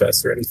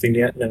manifest or anything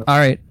yet? No. All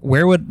right.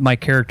 Where would my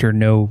character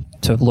know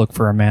to look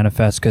for a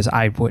manifest? Because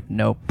I wouldn't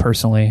know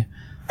personally.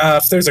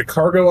 If there's a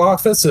cargo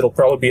office, it'll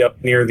probably be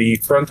up near the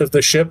front of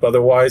the ship.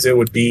 Otherwise, it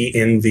would be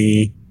in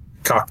the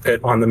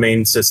cockpit on the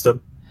main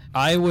system.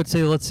 I would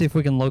say let's see if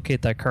we can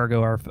locate that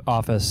cargo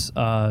office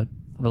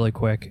really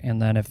quick. And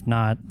then if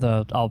not,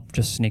 I'll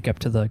just sneak up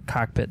to the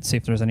cockpit and see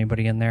if there's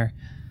anybody in there.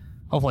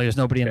 Hopefully there's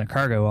nobody in the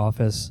cargo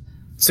office.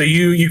 So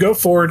you go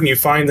forward and you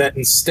find that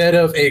instead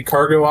of a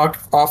cargo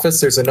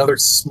office, there's another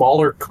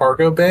smaller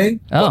cargo bay.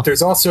 Oh. But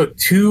there's also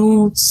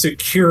 2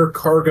 secure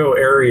cargo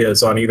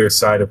areas on either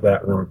side of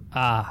that room.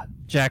 Ah,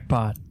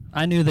 jackpot.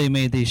 I knew they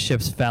made these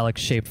ships phallic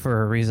shaped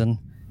for a reason.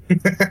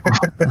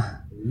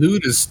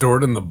 Loot is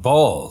stored in the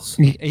balls.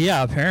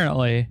 Yeah,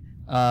 apparently.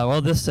 Well,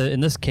 in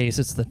this case,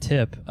 it's the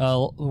tip.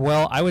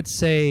 Well, I would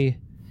say...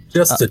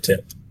 Just the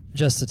tip.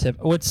 Just the tip.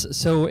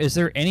 So? Is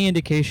there any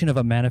indication of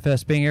a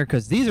manifest being here?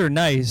 Because these are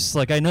nice.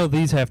 Like I know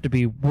these have to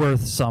be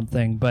worth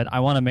something, but I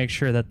want to make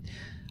sure that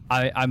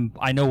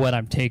I know what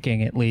I'm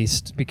taking at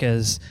least.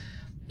 Because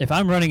if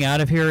I'm running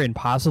out of here and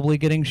possibly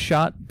getting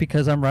shot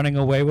because I'm running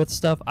away with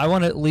stuff, I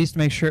want to at least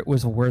make sure it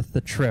was worth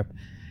the trip.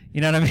 You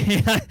know what I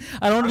mean?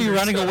 I don't want to be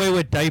running away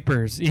with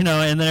diapers. And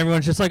then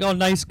everyone's just like, "Oh,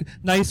 nice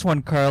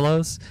one,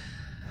 Carlos."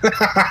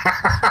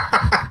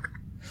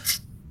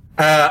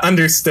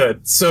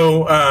 Understood.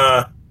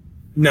 So,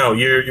 no,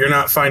 you're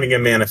not finding a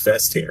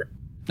manifest here.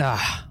 All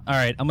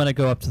right. I'm going to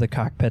go up to the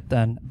cockpit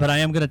then. But I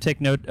am going to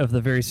take note of the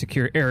very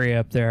secure area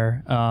up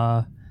there.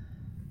 And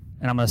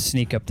I'm going to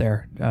sneak up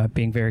there,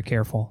 being very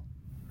careful.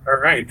 All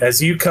right.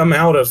 As you come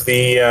out of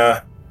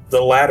the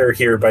ladder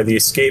here by the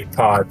escape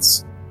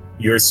pods,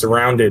 you're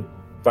surrounded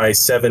by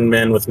 7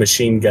 men with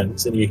machine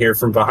guns, and you hear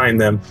from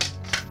behind them,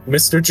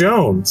 "Mr.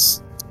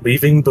 Jones,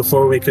 leaving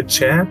before we could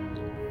chat?"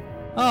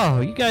 "Oh,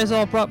 you guys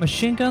all brought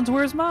machine guns?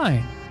 Where's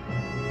mine?"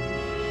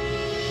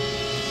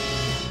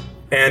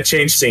 And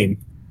change scene.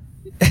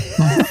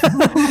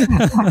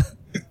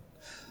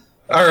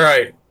 All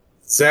right.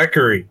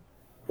 Zachary,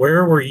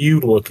 where were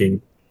you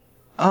looking?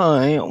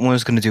 I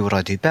was going to do what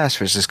I do best,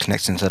 which is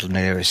connecting to the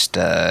nearest,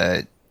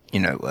 data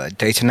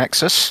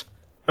nexus.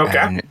 Okay.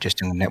 And just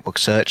doing a network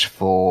search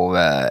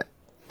for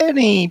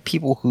any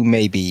people who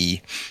may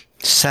be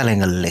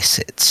selling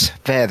illicits.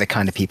 They're the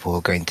kind of people who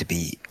are going to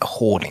be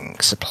hoarding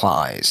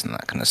supplies and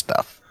that kind of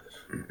stuff.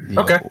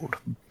 Okay.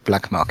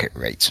 Black market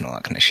rates and all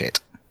that kind of shit.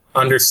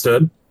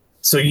 Understood.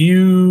 So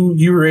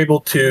you were able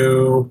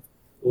to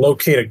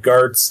locate a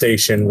guard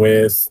station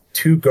with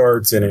 2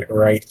 guards in it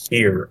right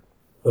here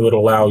that would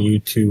allow you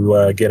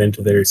to get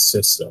into their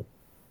system.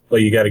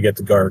 But you got to get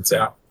the guards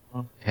out.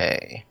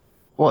 Okay.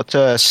 What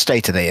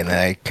state are they in?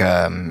 Like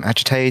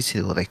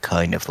agitated, or are they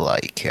kind of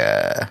like?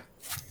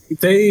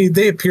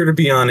 They appear to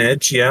be on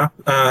edge. Yeah.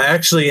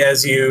 Actually,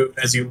 as you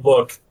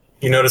look,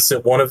 you notice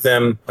that one of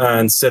them,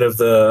 instead of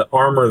the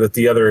armor that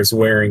the other is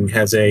wearing,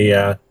 has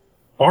a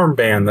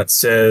armband that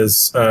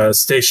says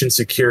Station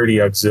Security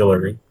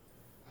Auxiliary.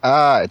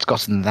 It's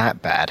gotten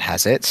that bad,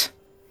 has it?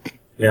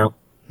 Yeah.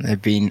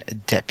 They've been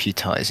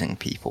deputizing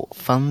people.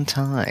 Fun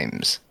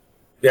times.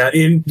 Yeah,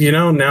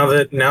 now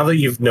that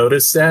you've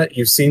noticed that,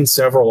 you've seen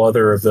several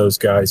other of those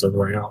guys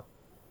around.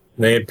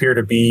 They appear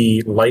to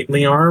be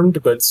lightly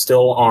armed, but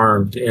still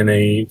armed in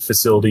a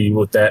facility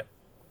that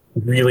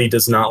really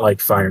does not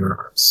like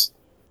firearms.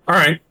 All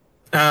right.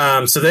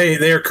 So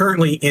they are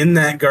currently in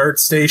that guard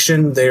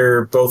station.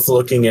 They're both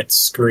looking at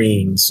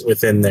screens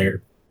within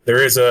there.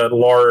 There is a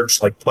large,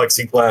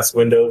 plexiglass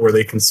window where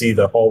they can see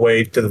the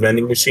hallway to the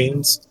vending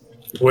machines,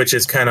 which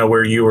is kind of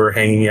where you were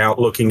hanging out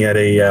looking at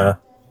a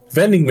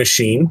vending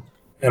machine.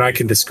 And I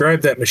can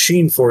describe that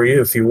machine for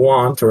you if you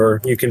want,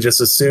 or you can just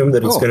assume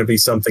that it's going to be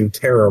something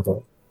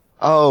terrible.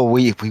 Oh,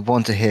 we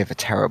want to hear the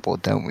terrible,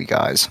 don't we,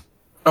 guys?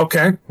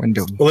 Okay.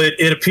 Well,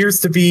 it appears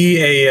to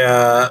be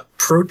a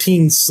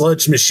protein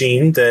sludge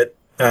machine that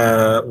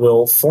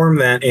will form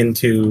that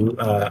into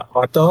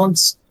hot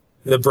dogs.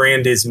 The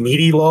brand is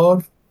Meaty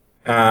Log,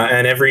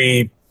 and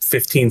every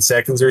 15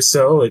 seconds or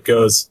so, it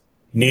goes,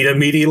 "Need a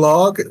meaty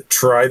log?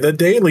 Try the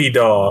Daily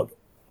Dog.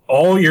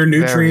 All your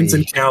nutrients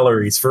and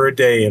calories for a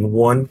day in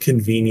one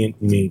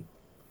convenient meal."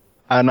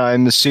 And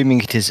I'm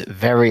assuming it is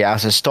very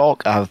out of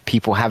stock.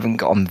 People haven't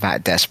gotten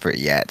that desperate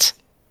yet.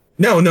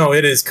 No,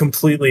 it is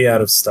completely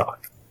out of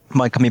stock.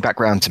 Mind coming back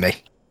round to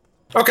me?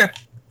 Okay,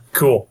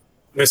 cool.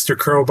 Mr.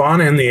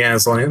 Kroban and the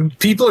Aslan.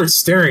 People are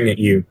staring at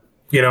you.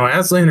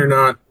 Aslan are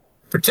not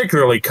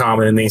particularly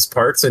common in these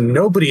parts, and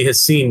nobody has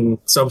seen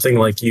something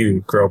like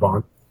you,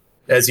 Kroban.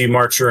 As you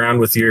march around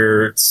with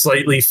your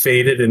slightly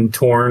faded and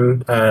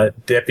torn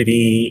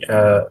deputy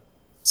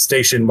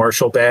station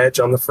marshal badge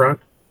on the front,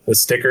 the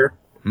sticker.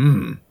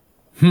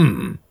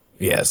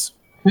 Yes.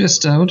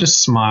 We'll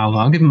just smile.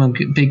 I'll give him a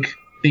big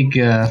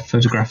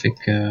photographic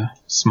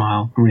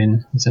smile,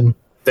 grin.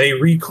 They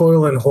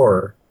recoil in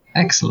horror.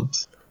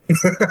 Excellent.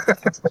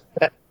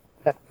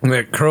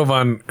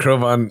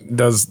 Krovan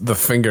does the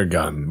finger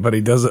gun, but he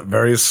does it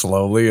very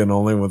slowly and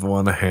only with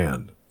one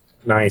hand.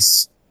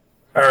 Nice.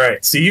 All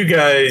right, so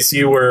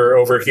you were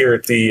over here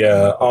at the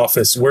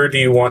office. Where do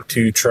you want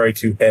to try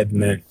to head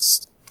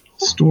next?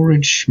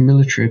 Storage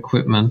military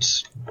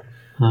equipment.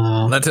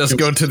 Let us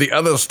go to the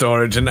other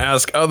storage and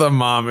ask other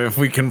mom if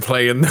we can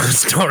play in the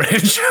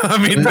storage. I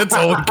mean, that's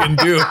all we can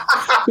do.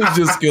 We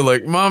just go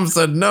like, Mom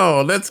said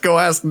no, let's go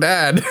ask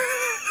Dad.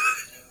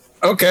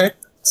 Okay,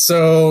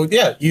 so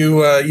yeah,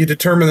 you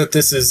determine that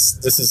this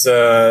is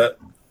a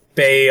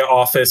bay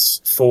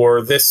office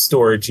for this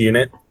storage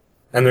unit.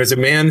 And there's a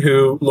man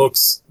who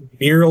looks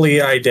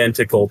nearly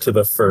identical to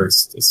the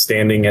first,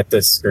 standing at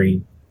this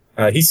screen.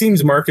 He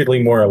seems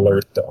markedly more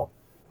alert, though.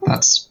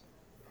 That's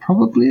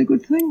probably a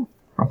good thing.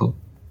 Probably.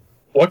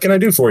 What can I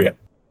do for you?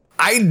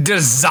 I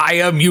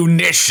desire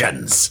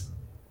munitions.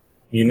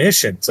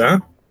 Munitions, huh?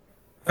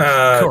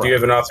 Do you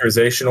have an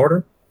authorization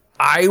order?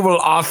 I will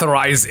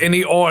authorize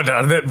any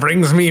order that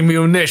brings me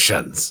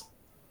munitions.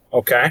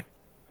 Okay.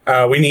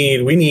 We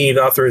need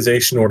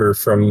authorization order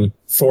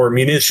for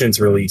munitions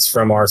release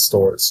from our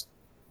stores.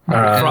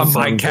 From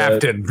my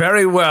captain.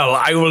 Very well.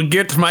 I will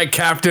get my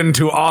captain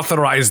to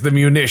authorize the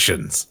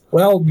munitions.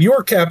 Well,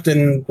 your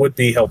captain would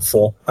be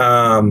helpful,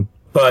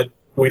 but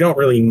we don't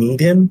really need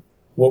him.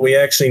 What we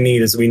actually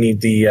need is we need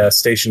the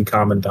station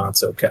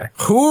commandant's okay.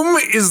 Whom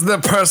is the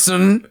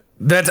person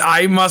that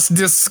I must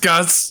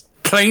discuss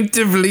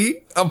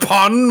plaintively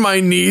upon my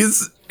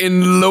knees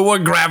in lower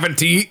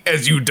gravity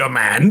as you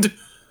demand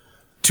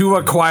to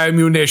acquire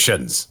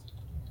munitions?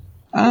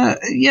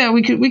 Yeah,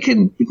 we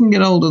can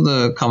get hold of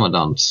the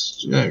commandant.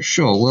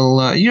 Sure. Well,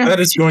 that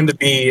is going to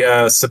be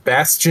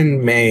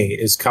Sebastian May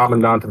is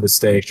commandant of the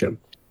station.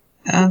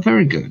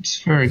 Very good.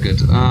 Very good.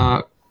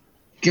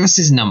 Give us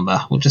his number.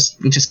 We'll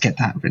just get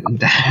that written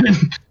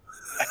down.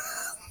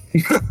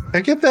 Can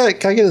I get that?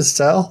 Can I get his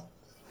cell?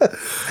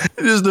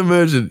 Just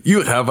imagine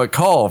you have a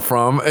call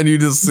from, and you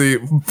just see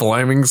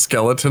flaming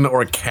skeleton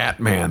or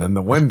Catman in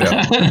the window.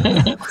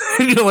 And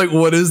you're like,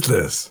 what is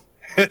this?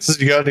 So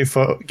you got any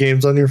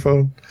games on your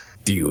phone?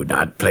 Do you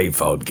not play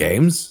phone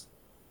games?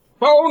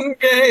 Phone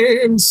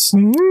games.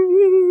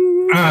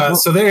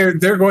 So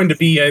they're going to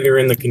be either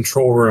in the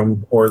control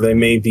room or they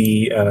may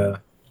be.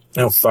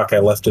 Oh fuck! I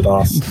left it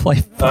off.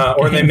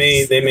 Or they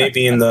may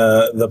be in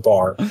the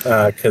bar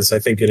because I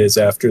think it is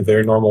after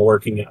their normal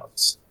working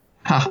hours.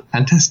 Ah,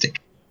 fantastic.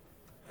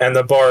 And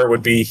the bar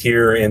would be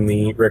here in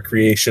the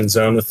recreation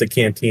zone with the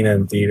cantina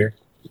and theater.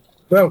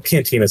 Well,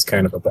 cantina's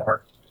kind of a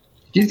bar.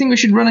 Do you think we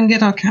should run and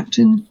get our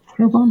captain,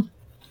 Crowbon?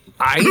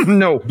 I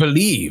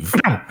believe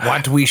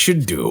what we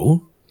should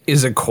do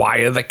is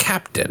acquire the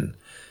captain.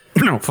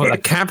 For the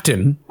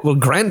captain will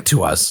grant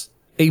to us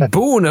a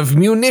boon of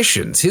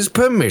munitions. His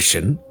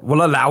permission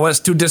will allow us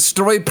to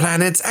destroy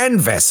planets and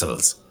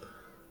vessels.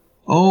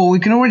 Oh, we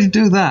can already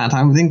do that.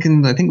 I think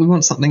we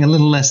want something a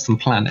little less than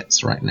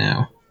planets right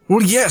now.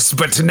 Well, yes,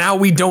 but now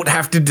we don't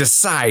have to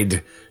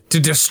decide to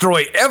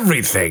destroy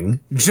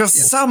everything, just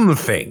some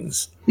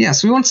things.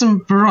 Yes, we want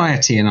some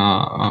variety in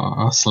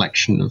our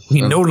selection of...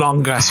 We no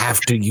longer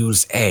have to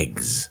use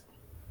eggs.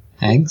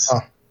 Eggs?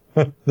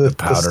 Oh,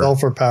 the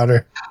sulfur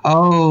powder.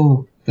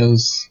 Oh,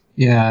 those...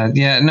 Yeah,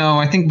 no,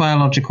 I think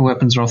biological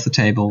weapons are off the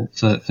table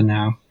for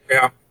now.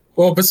 Yeah.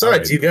 Well,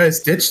 besides, you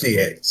guys ditched the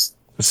eggs.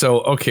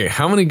 So, okay,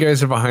 how many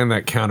guys are behind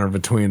that counter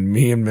between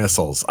me and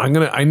missiles? I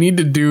need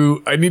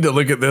to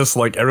look at this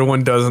like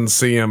everyone doesn't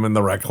see him in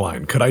the rec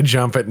line. Could I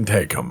jump it and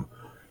take him?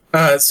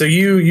 So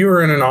you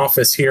were in an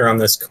office here on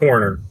this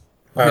corner.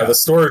 The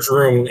storage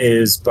room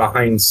is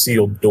behind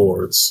sealed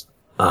doors.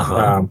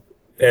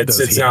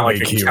 It's not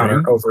like a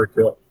counter over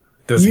to it.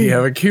 Does he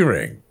have a key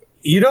ring?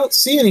 You don't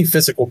see any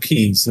physical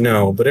keys,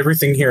 no, but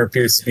everything here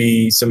appears to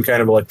be some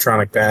kind of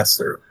electronic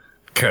pass-through.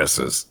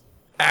 Curses.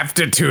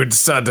 Aptitude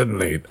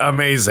suddenly.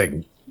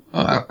 Amazing.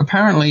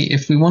 Apparently,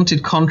 if we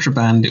wanted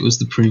contraband, it was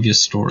the previous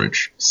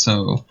storage,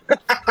 so...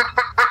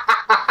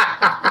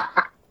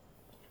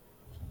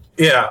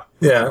 Yeah.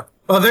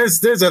 Well,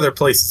 there's other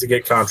places to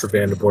get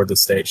contraband aboard the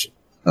station.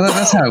 Well,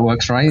 that's how it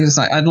works, right? It's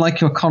like, I'd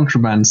like your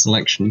contraband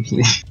selection,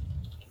 please.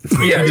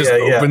 He just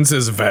opens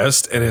his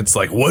vest, and it's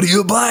like, what are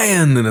you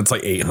buying? And it's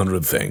like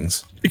 800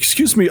 things.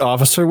 Excuse me,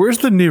 officer, where's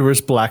the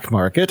nearest black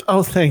market?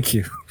 Oh, thank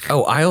you.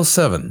 Oh, aisle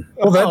 7.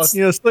 Oh,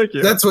 yes, thank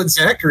you. That's what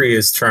Zachary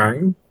is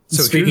trying.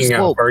 So speaking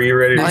of, are you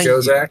ready to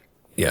go, Zach?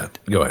 Yeah,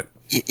 go ahead.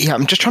 Yeah,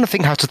 I'm just trying to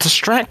think how to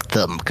distract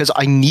them, because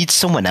I need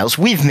someone else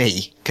with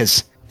me,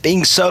 because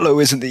being solo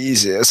isn't the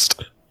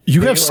easiest.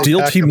 You have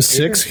Steel Team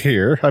 6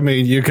 here. I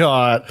mean, you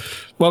got...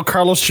 Well,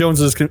 Carlos Jones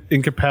is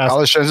incapacitated.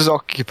 Carlos Jones is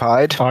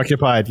occupied.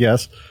 Occupied,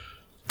 yes.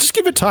 Just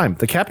give it time.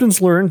 The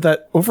captain's learned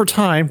that over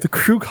time, the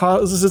crew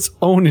causes its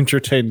own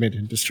entertainment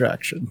and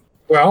distraction.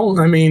 Well,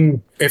 I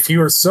mean, if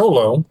you are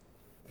solo,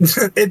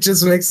 it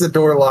just makes the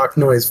door lock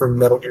noise from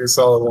Metal Gear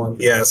Solid 1.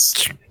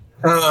 Yes.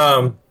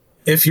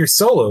 If you're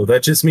solo,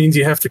 that just means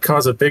you have to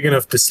cause a big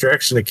enough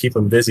distraction to keep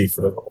them busy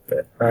for a little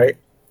bit, right?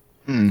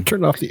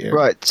 Turn off the air.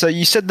 Right, so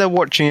you said they're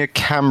watching a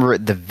camera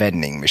at the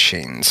vending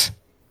machines.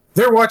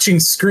 They're watching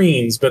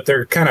screens, but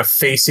they're kind of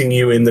facing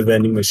you in the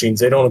vending machines.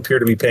 They don't appear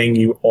to be paying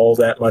you all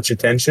that much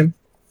attention.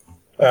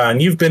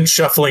 And you've been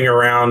shuffling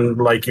around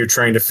like you're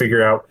trying to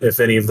figure out if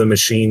any of the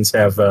machines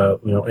have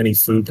any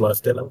food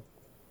left in them.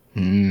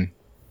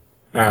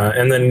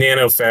 And the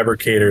nano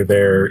fabricator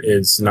there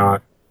is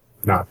not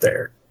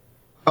there.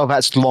 Oh,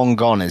 that's long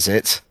gone, is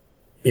it?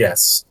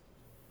 Yes.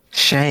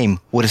 Shame.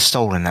 Would have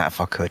stolen that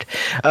if I could.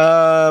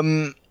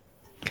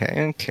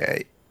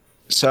 Okay.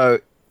 So,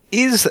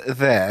 is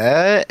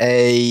there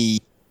a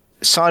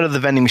side of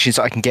the vending machines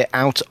that I can get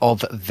out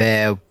of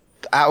their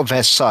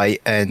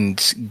sight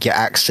and get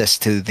access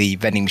to the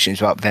vending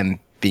machines without them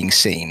being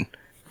seen?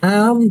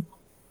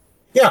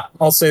 Yeah,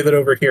 I'll say that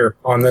over here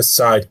on this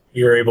side,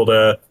 you're able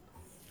to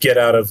get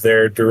out of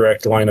their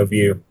direct line of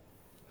view.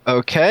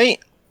 Okay.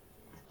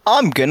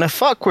 I'm gonna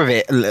fuck with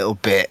it a little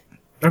bit,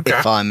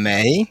 if I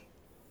may.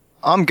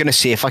 I'm gonna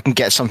see if I can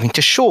get something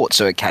to short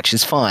so it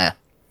catches fire.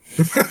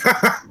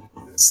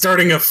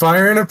 Starting a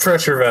fire in a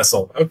pressure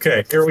vessel.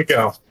 Okay, here we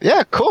go. Yeah,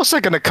 of course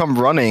they're gonna come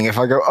running if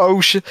I go,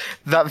 oh shit,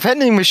 that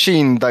vending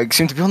machine like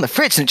seemed to be on the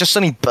fridge and it just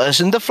suddenly burst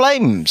into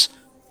flames.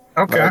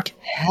 Okay. Like,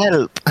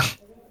 help.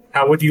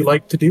 How would you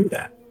like to do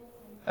that?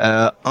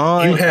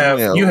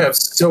 You have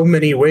so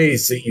many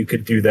ways that you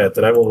could do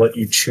that I will let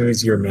you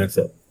choose your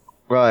method.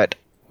 Right.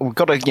 We've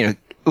got to,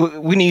 we're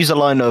going to use a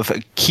line of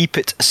keep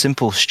it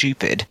simple,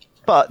 stupid.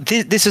 But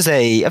this is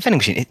a vending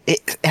machine.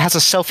 It has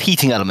a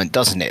self-heating element,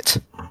 doesn't it?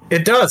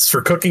 It does,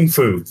 for cooking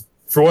food.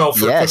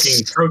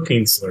 Cooking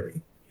protein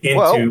slurry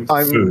into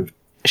food.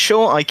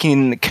 Sure, I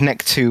can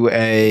connect to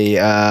a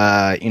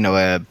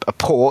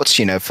port,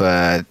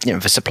 for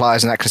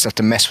supplies and that kind of stuff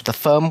to mess with the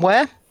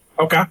firmware.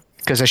 Okay.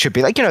 Because there should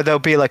be there'll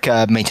be like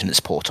a maintenance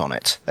port on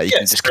it that you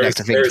can just connect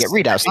to things to get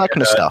readouts, that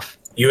kind of stuff.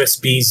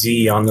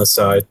 USB-Z on the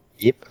side.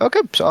 Yep. Okay,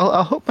 so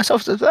I'll hook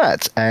myself to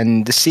that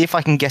and see if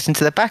I can get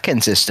into the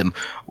back-end system,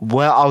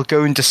 where I'll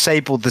go and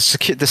disable the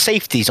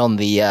safeties on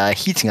the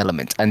heating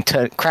element and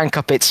crank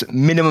up its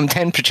minimum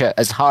temperature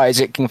as high as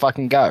it can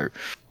fucking go.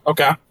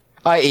 Okay.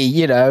 I.e.,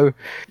 you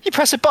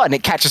press a button,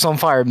 it catches on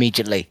fire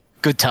immediately.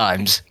 Good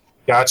times.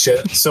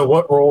 Gotcha. So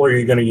what role are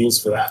you going to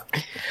use for that?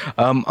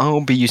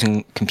 I'll be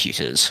using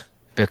computers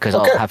because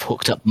I'll have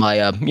hooked up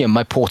my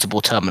my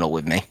portable terminal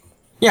with me.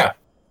 Yeah.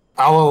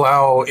 I'll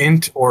allow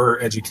int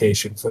or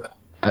education for that.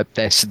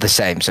 They're the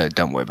same, so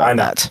don't worry about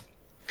that.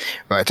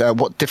 Right,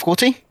 what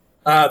difficulty?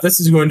 This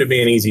is going to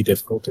be an easy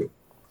difficulty.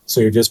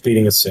 So you're just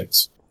beating a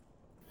 6.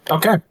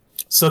 Okay.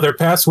 So their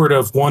password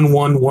of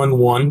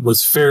 1111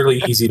 was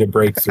fairly easy to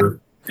break through.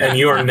 And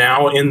you are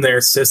now in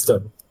their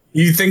system.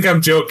 You think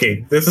I'm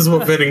joking. This is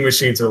what vending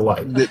machines are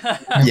like.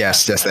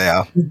 Yes, they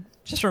are.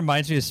 Just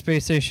reminds me of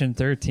Space Station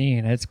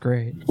 13. It's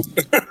great.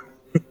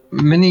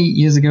 Many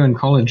years ago in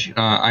college,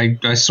 I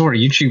saw a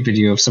YouTube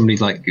video of somebody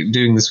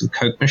doing this with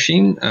Coke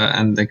machine,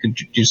 and they could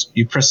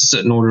you press a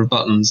certain order of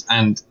buttons,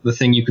 and the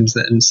thing you can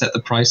set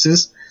the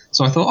prices.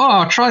 So I thought,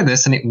 I'll try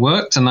this, and it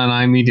worked. And then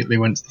I immediately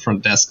went to the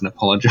front desk and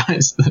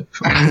apologized.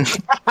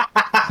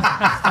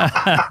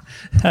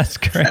 That's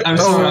great.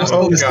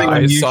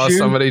 I saw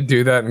somebody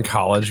do that in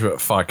college,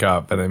 but fuck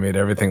up, and they made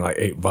everything like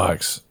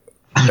 $8.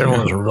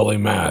 Everyone was really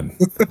mad.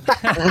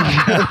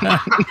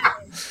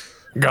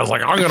 The guy's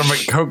like, I'm gonna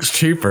make Cokes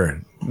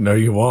cheaper. No,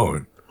 you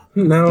won't.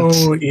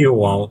 No, you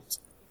won't.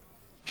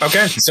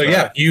 Okay, so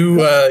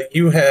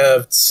you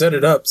have set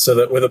it up so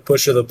that with a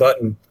push of the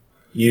button,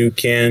 you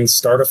can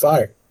start a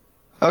fire.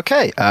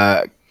 Okay,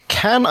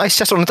 can I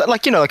set on that,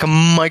 like a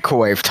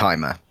microwave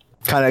timer?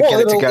 Kind of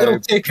get it to go. It'll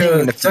take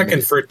a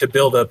second for it to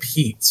build up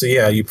heat. So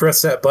yeah, you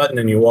press that button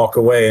and you walk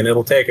away, and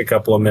it'll take a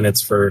couple of minutes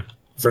for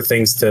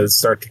things to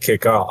start to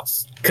kick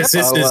off. Because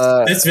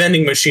this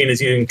vending machine is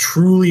using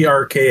truly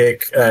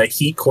archaic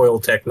heat coil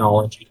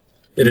technology.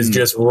 It is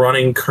just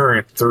running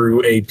current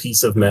through a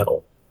piece of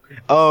metal.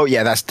 Oh,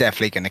 yeah, that's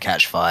definitely going to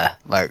catch fire.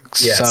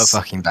 So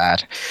fucking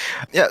bad.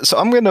 Yeah, so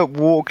I'm going to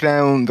walk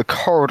down the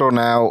corridor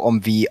now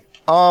on the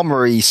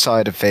armory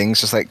side of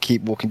things. Just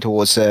keep walking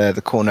towards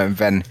the corner and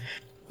then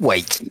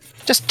wait.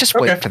 Just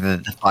wait for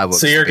the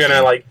fireworks. So you're going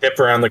to dip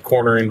around the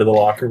corner into the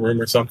locker room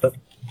or something?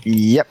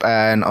 Yep,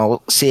 and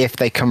I'll see if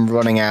they come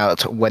running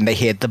out when they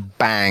hear the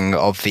bang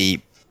of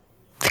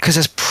because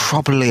there's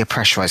probably a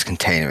pressurized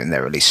container in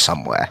there at least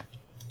somewhere.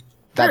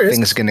 That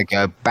thing's going to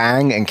go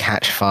bang and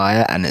catch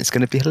fire, and it's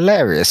going to be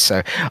hilarious.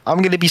 So I'm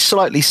going to be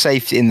slightly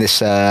safe in this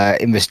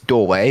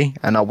doorway,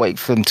 and I'll wait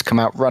for them to come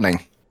out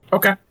running.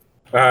 Okay.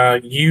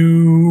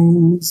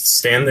 You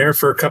stand there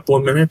for a couple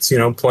of minutes,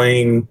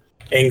 playing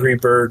Angry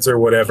Birds or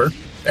whatever,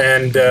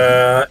 and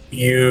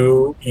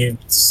you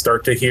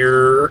start to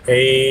hear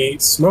a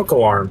smoke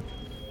alarm,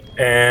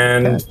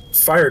 and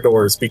fire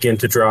doors begin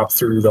to drop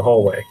through the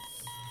hallway.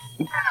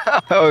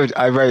 Oh,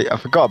 I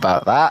forgot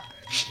about that.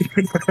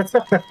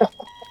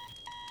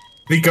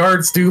 The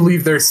guards do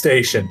leave their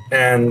station,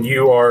 and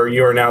you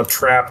are now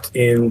trapped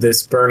in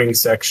this burning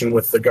section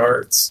with the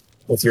guards,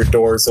 with your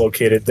doors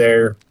located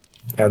there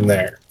and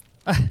there.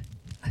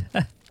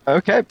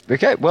 Okay.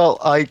 Well,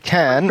 I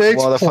can,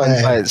 while the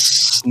fun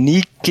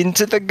sneak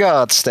into the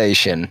guard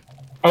station.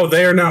 Oh,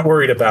 they are not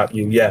worried about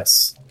you.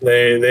 Yes,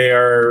 they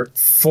are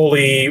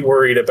fully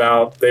worried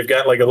about. They've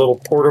got a little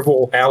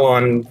portable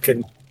halon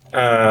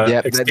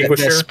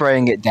extinguisher. They're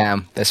spraying it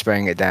down.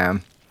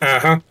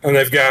 And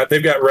they've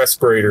got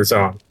respirators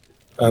on.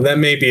 That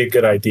may be a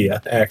good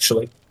idea,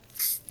 actually.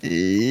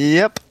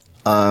 Yep.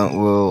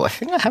 Well, I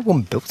think I have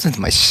one built into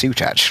my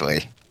suit,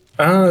 actually.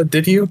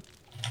 Did you?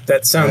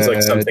 That sounds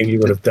like something you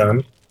would have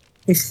done.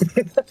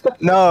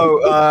 No,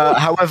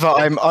 however,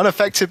 I'm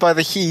unaffected by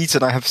the heat,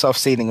 and I have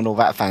self-sealing and all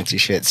that fancy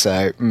shit,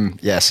 so,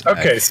 yes.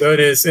 Okay, so it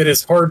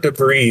is hard to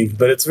breathe,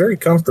 but it's very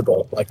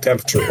comfortable,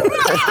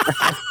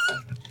 temperature-wise.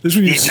 This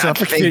when you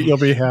suffocate, you'll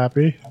be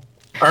happy.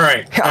 All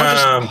right.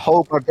 I'll just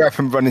hold my breath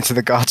and run into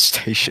the guard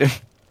station.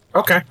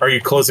 Okay. Are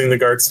you closing the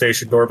guard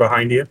station door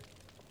behind you?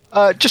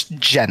 Just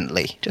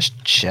gently.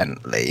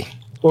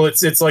 Well,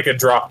 it's like a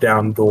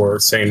drop-down door,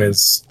 same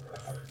as...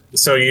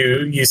 So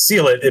you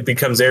seal it, it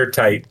becomes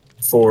airtight,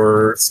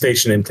 for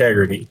station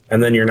integrity,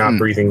 and then you're not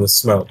breathing the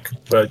smoke,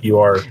 but you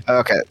are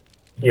Okay.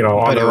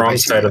 On the wrong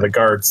side of the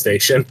guard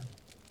station.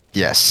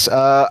 Yes.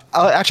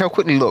 I'll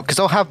quickly look because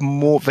I'll have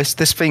more.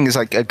 This thing is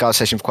like a guard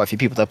station for quite a few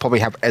people. They'll probably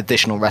have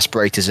additional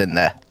respirators in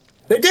there.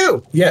 They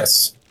do.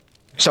 Yes.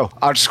 So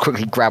I'll just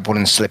quickly grab one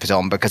and slip it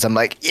on because I'm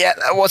like, yeah,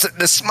 that wasn't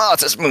the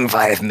smartest move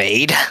I have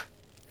made.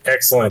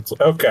 Excellent.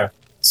 Okay.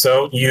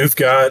 So you've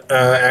got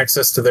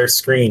access to their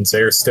screens.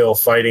 They're still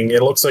fighting.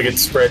 It looks like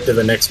it's spread to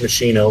the next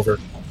machine over.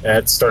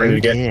 It's starting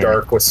to get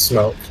dark with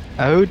smoke.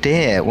 Oh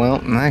dear.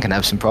 Well, I can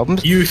have some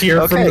problems. You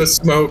hear from the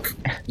smoke,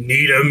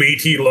 need a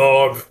meaty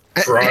log.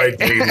 Try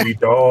baby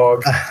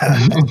dog.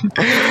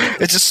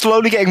 It's just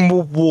slowly getting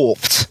more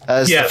warped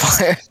as the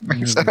fire.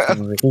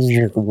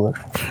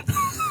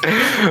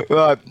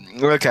 Right.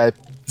 Okay.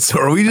 So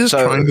are we just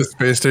trying to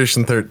Space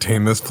Station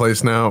 13 this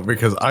place now?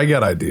 Because I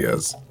got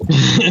ideas.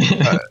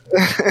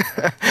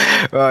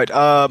 Right.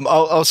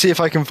 I'll see if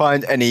I can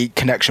find any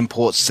connection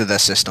ports to their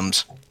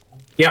systems.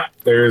 Yeah.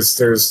 There's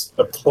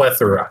a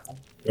plethora.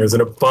 There's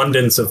an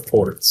abundance of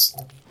ports.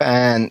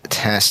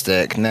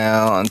 Fantastic.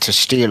 Now, to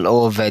steal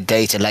all of their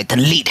data like the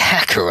lead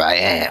hacker I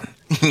am.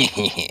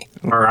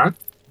 All right.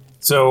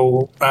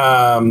 So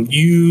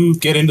you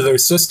get into their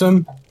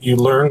system. You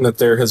learn that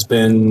there has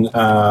been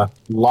a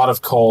lot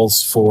of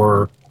calls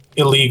for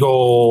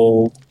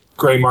illegal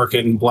gray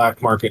market and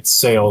black market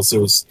sales.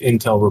 There was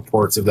intel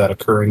reports of that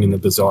occurring in the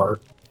bazaar.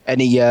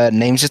 Any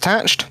names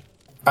attached?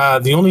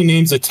 The only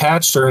names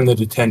attached are in the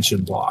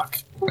detention block.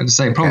 I'd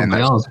say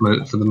probably ours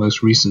for the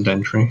most recent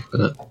entry,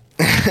 but...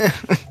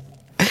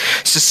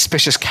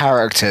 Suspicious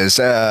characters.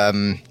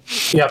 Attempting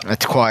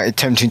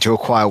to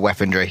acquire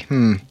weaponry.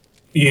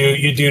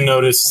 You do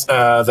notice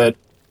that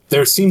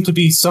there seem to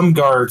be some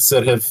guards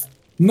that have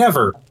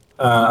never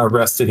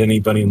arrested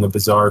anybody in the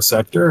bazaar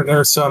sector, and there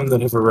are some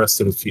that have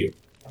arrested a few.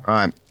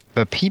 Right.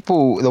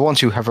 The ones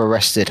who have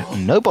arrested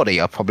nobody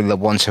are probably the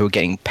ones who are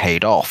getting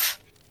paid off,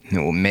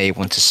 who we may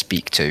want to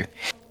speak to.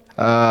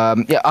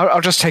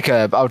 I'll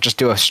just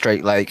do a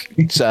straight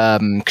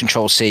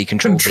Control C,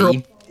 Control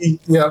V.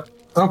 Yeah.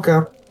 Okay.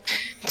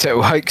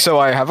 So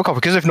I have a copy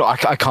because if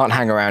not, I can't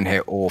hang around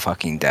here all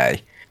fucking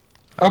day.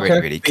 I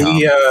really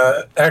can't.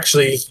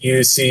 Actually,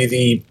 you see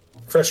the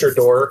pressure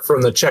door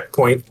from the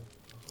checkpoint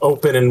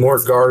open and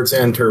more guards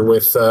enter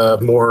with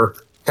more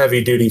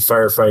heavy-duty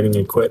firefighting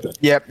equipment.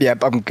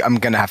 Yep. I'm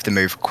gonna have to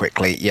move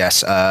quickly.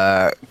 Yes.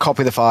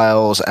 Copy the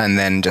files and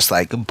then just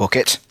book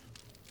it.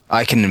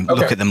 I can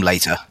look at them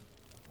later.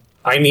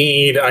 I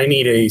need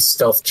a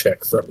stealth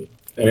check from you,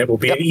 and it will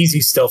be an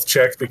easy stealth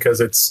check because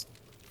it's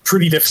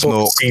pretty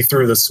difficult to see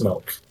through the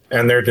smoke,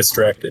 and they're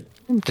distracted.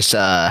 Just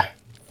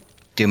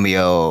do me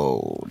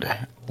old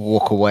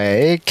walk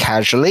away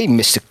casually,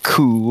 Mr.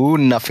 Cool.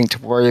 Nothing to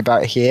worry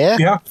about here.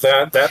 Yeah,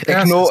 that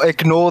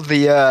ignore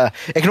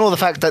the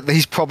fact that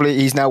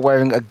he's now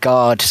wearing a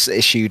guard's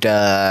issued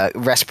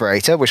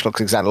respirator, which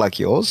looks exactly like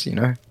yours.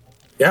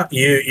 Yeah,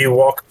 you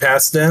walk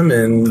past them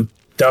and.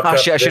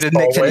 Actually, I should have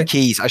nicked any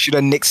keys. I should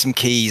have nicked some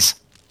keys.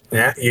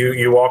 Yeah,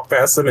 you walk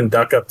past them and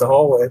duck up the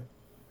hallway.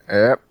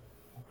 Yep.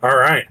 All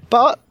right.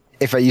 But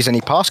if I use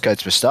any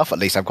passcodes for stuff, at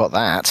least I've got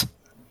that.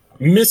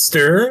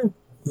 Mr.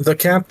 the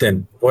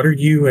Captain, what are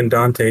you and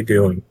Dante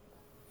doing?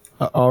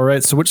 All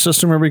right, so which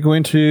system are we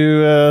going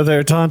to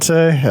there,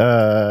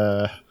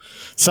 Dante?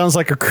 Sounds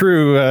like a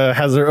crew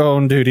has their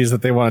own duties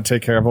that they want to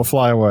take care of. We'll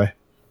fly away.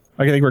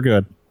 I think we're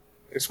good.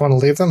 You just want to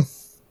leave them?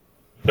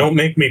 Don't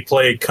make me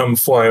play Come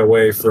Fly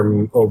Away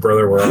from Oh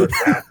Brother, Where Art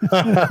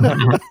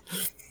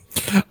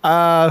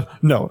Thou?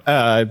 No,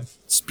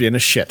 it's being a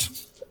shit.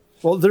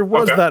 Well, there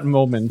was that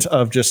moment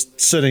of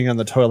just sitting on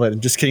the toilet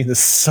and just getting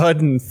this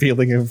sudden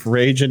feeling of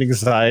rage and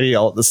anxiety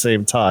all at the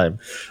same time.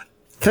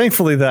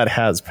 Thankfully, that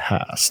has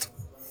passed.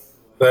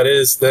 That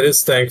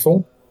is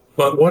thankful.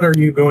 But what are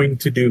you going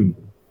to do?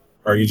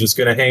 Are you just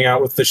going to hang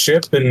out with the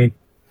ship and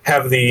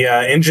have the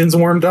engines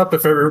warmed up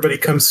if everybody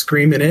comes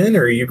screaming in?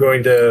 Or are you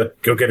going to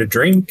go get a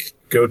drink?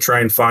 Go try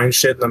and find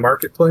shit in the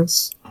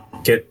marketplace?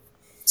 Get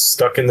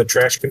stuck in the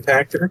trash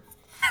compactor?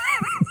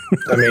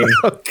 I mean,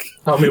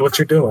 tell me what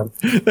you're doing.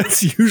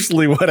 That's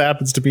usually what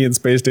happens to me in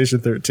Space Station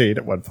 13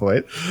 at one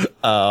point.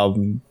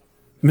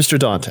 Mr.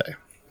 Dante.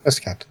 Yes,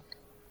 Captain.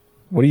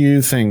 What do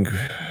you think,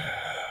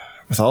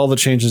 with all the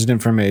changes in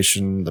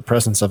information, the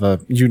presence of a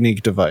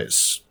unique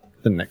device,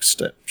 the next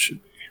step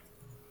should be?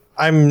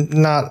 I'm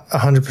not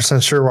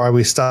 100% sure why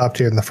we stopped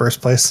here in the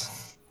first place.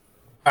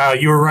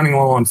 You were running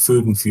low on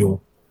food and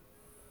fuel.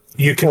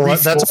 You can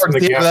that's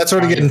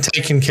already getting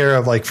taken care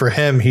of. Like for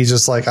him, he's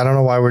just like, I don't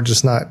know why we're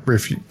just not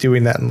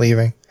doing that and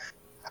leaving.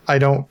 I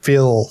don't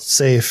feel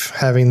safe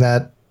having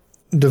that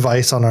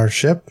device on our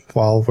ship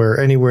while we're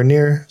anywhere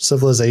near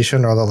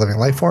civilization or other living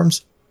life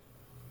forms.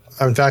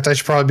 In fact, I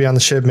should probably be on the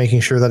ship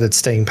making sure that it's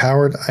staying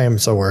powered. I am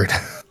so worried.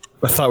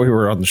 I thought we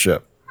were on the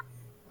ship.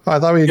 Oh, I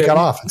thought we got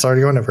off. It's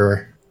already going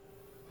everywhere.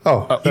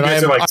 Oh, you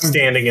guys are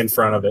standing in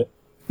front of it.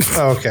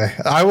 Okay,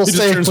 I will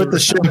stay with the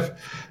ship.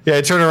 Yeah,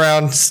 I turn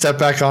around, step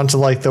back onto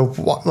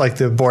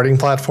the boarding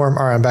platform.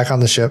 All right, I'm back on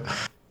the ship.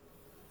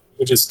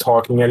 We're just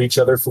talking at each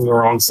other from the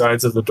wrong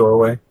sides of the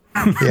doorway.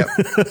 Yep.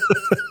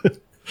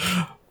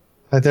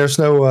 There's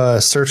no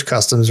search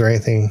customs or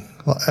anything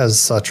as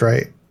such,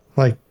 right?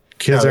 Like,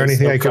 is there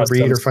anything I could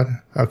read or find?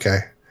 Okay.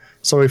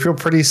 So we feel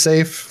pretty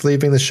safe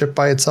leaving the ship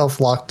by itself.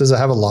 Locked? Does it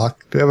have a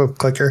lock? Do we have a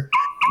clicker?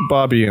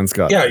 Bob Ian's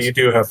got Yeah, this. you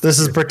do have. This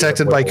is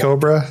protected by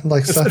Cobra,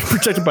 like stuff.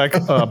 Protected by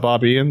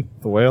Bob Ian,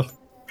 the whale.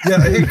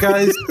 Yeah, hey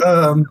guys,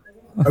 I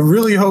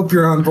really hope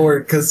you're on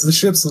board because the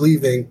ship's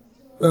leaving.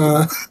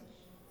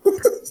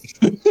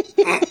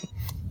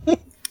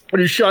 When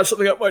you shot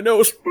something up my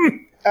nose.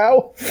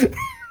 Ow.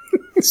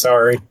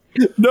 Sorry.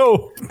 No.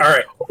 All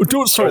right.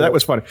 Don't. Sorry, that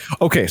was funny.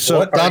 Okay,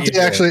 so Dante,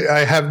 actually,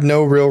 I have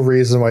no real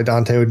reason why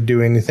Dante would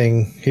do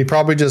anything. He'd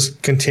probably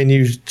just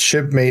continue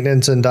ship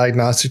maintenance and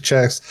diagnostic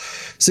checks,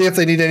 see if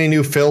they need any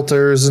new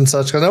filters and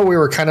such. I know we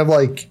were kind of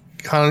like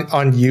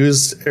on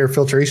used air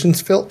filtration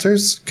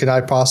filters. Can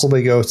I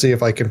possibly go see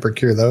if I can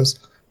procure those?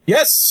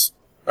 Yes.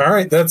 All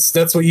right. That's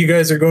what you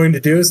guys are going to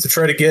do, is to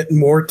try to get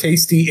more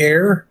tasty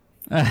air.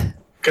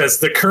 Because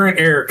the current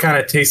air kind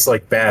of tastes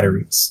like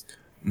batteries.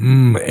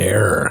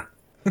 Air.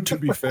 to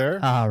be fair.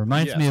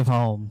 Reminds me of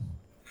home.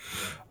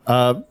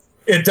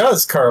 It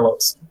does,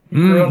 Carlos.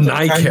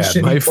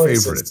 NICAD, my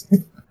favorite.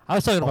 I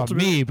was talking about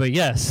me, but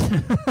yes.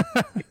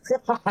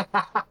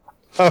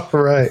 Oh,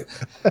 right.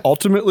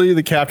 Ultimately,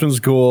 the captain's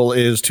goal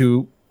is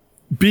to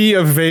be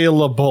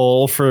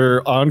available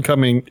for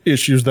oncoming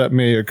issues that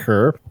may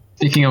occur.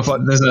 Speaking of,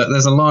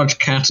 there's a large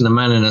cat and a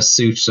man in a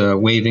suit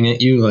waving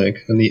at you, like,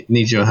 I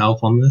need your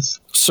help on this.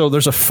 So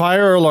there's a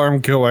fire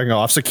alarm going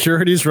off.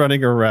 Security's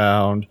running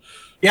around.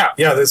 Yeah,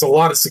 there's a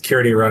lot of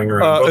security running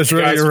around. It's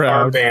running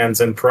around. Armbands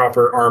and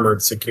proper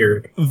armored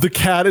security. The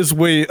cat is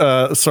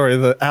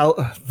the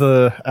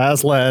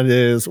Aslan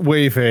is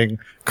waving.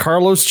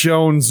 Carlos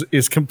Jones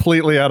is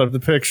completely out of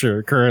the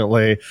picture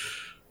currently,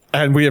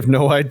 and we have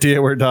no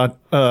idea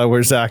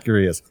where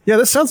Zachary is. Yeah,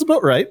 that sounds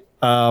about right.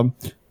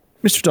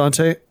 Mr.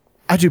 Dante,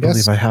 I do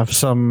believe I have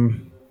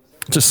some.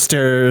 Just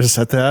stares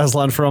at the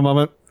Aslan for a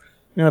moment.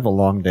 I have a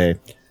long day.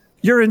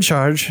 You're in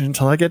charge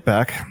until I get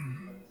back.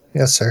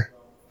 Yes, sir.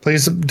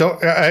 Please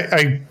don't.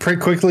 I pretty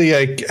quickly.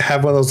 I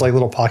have one of those like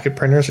little pocket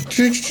printers,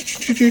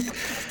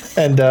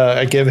 and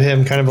I give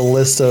him kind of a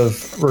list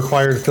of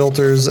required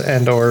filters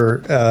and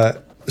or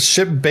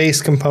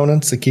ship-based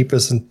components to keep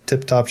us in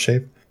tip-top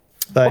shape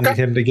that I need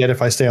him to get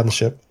if I stay on the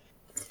ship.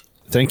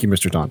 Thank you,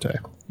 Mr. Dante.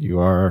 You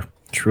are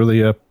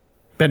truly a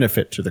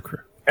benefit to the crew.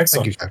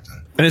 Excellent. Thank you,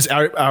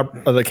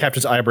 Captain. And the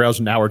captain's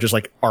eyebrows now are just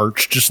like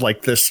arched, just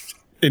like this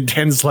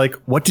intense. Like,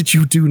 what did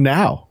you do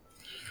now?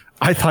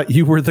 I thought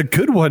you were the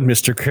good one,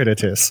 Mr.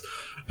 Creditus.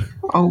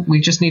 Oh,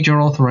 we just need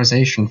your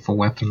authorization for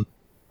weapon.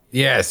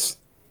 Yes.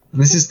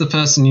 This is the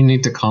person you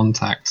need to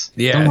contact.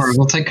 Yes. Don't worry,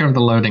 we'll take care of the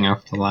loading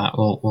after that.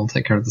 We'll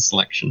take care of the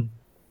selection.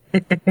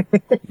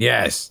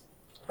 Yes.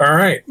 All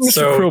right. Mr.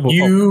 So Krobel.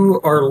 you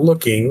are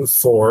looking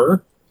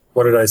for,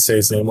 what did I say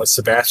his name was?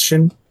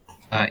 Sebastian?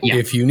 Yeah.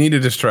 If you need a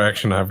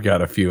distraction, I've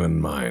got a few in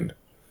mind.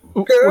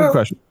 One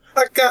question.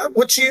 I got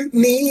what you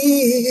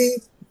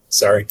need.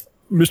 Sorry.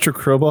 Mr.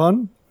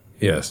 Krobon,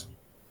 Yes.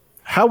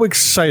 how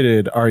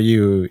excited are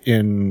you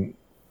in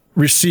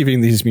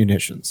receiving these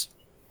munitions?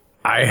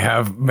 I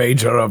have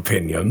major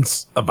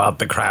opinions about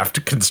the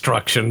craft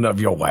construction of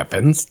your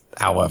weapons.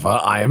 However,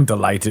 I am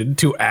delighted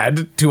to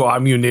add to our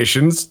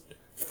munitions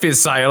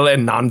fissile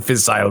and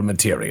non-fissile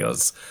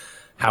materials.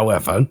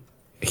 However,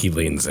 he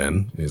leans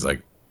in. He's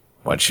like,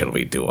 what shall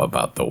we do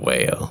about the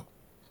whale?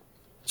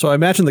 So I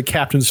imagine the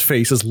captain's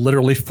face is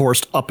literally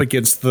forced up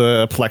against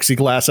the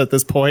plexiglass at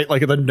this point,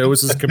 like the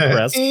nose is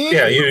compressed.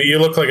 Yeah, you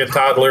look like a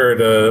toddler at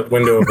a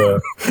window of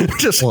a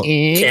Just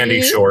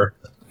candy store.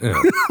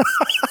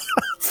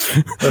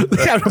 the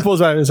captain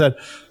pulls out his head.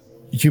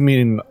 You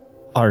mean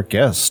our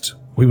guest?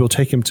 We will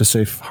take him to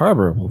safe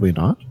harbor, will we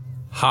not?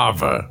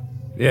 Harbor.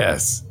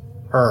 Yes.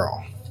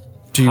 Earl.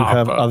 Do you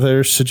have Harbor.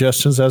 other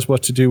suggestions as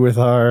what to do with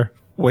our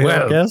whale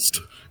Well- guest?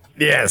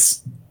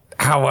 Yes.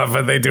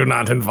 However, they do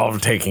not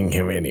involve taking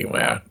him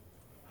anywhere.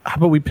 How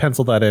about we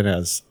pencil that in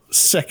as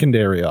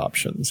secondary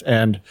options?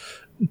 And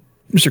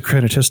Mr.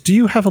 Creditus, do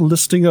you have a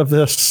listing of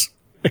this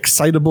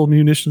excitable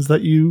munitions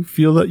that you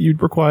feel that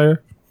you'd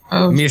require?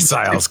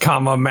 Missiles,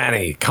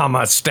 many,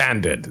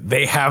 standard.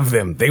 They have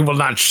them. They will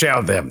not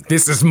share them.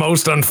 This is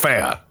most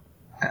unfair.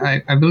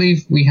 I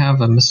believe we have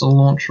a missile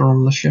launcher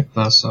on the ship,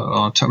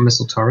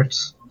 missile turret,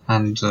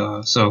 and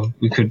so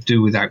we could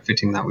do with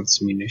outfitting that with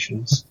some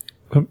munitions.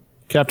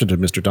 Captain to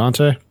Mr.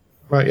 Dante,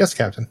 Right. Yes,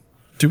 Captain.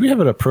 do we have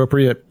an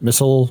appropriate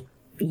missile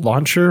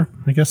launcher?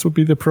 I guess would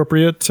be the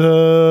appropriate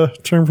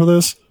term for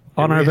this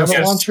on our We have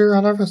vessel. a launcher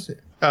on our vessel.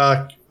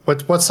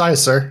 What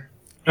size, sir?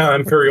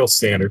 Imperial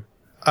standard.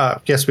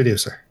 Yes, we do,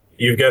 sir.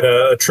 You've got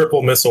a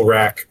triple missile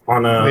rack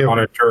on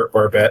a turret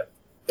barbette.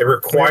 It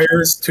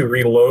requires to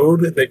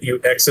reload that you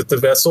exit the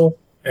vessel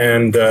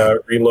and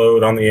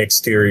reload on the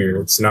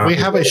exterior. It's not. We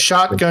have a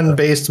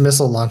shotgun-based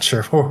missile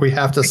launcher where we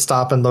have to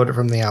stop and load it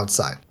from the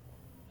outside.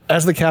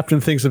 As the captain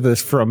thinks of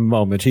this for a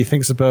moment, he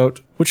thinks about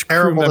which crew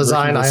Terrible member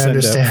design, he will I send out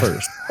understand.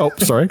 first. Oh,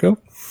 sorry, go.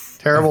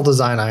 Terrible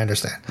design, I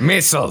understand.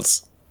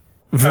 Missiles.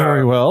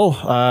 Very well.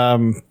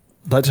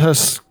 Let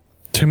us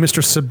to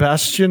Mr.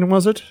 Sebastian,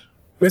 was it?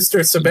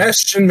 Mr.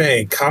 Sebastian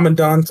May,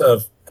 Commandant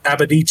of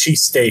Abadici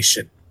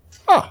Station.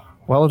 Oh,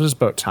 well, it is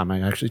about time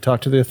I actually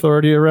talked to the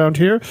authority around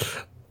here.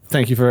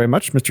 Thank you very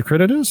much, Mr.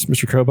 Creditus.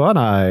 Mr. Krobon,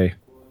 I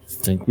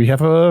think we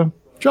have a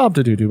job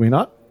to do we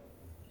not?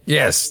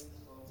 Yes.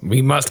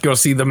 We must go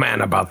see the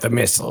man about the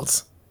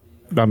missiles.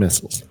 The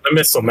missiles. The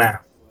missile man.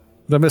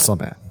 The missile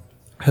man.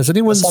 Has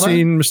anyone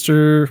seen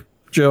Mr.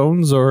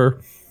 Jones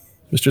or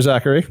Mr.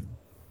 Zachary?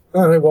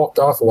 Oh, they walked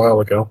off a while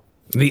ago.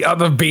 The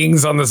other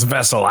beings on this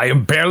vessel, I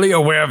am barely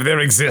aware of their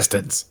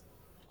existence.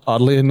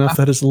 Oddly enough,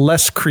 that is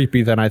less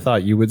creepy than I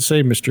thought you would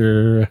say,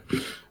 Mr.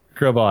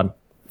 Krobon.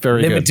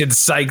 Very Limited good.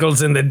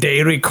 cycles in the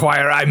day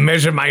require I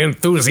measure my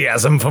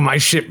enthusiasm for my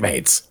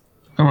shipmates.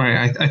 Don't worry,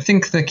 I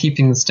think they're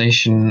keeping the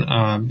station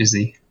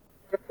busy.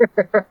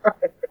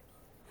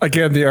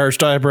 Again, the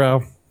arched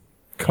eyebrow.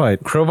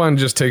 Quite. Krobon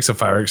just takes a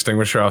fire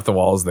extinguisher off the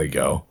wall as they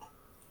go.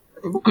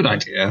 Good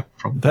idea,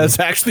 probably. That's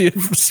actually a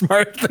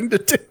smart thing to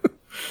do.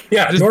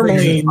 Yeah,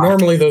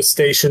 normally those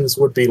stations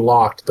would be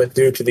locked, but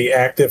due to the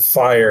active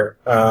fire,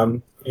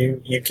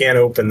 you can't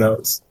open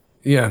those.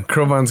 Yeah,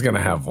 Krobon's going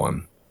to have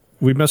one.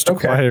 We must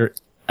acquire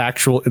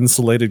actual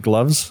insulated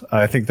gloves.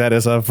 I think that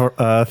is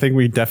a thing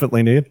we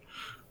definitely need.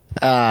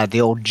 The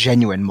old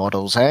genuine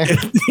models, eh?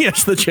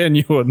 Yes, the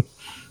genuine.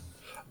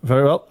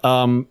 Very well.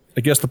 I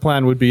guess the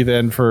plan would be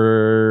then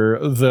for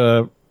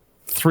the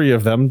three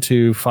of them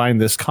to find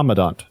this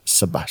Commandant,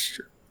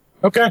 Sebastian.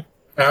 Okay.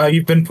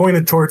 You've been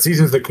pointed towards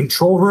either the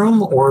control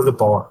room or the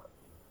bar.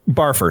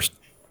 Bar first.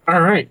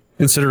 All right.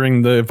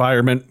 Considering the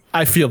environment,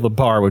 I feel the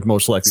bar would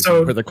most likely be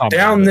where the Commandant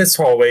down is. this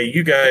hallway,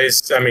 you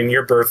guys,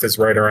 your berth is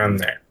right around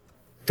there.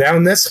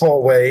 Down this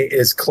hallway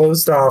is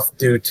closed off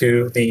due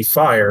to the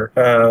fire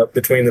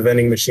between the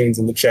vending machines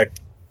and the check.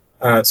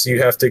 So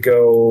you have to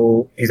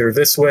go either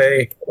this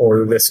way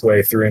or this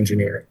way through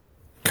engineering.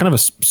 Kind of a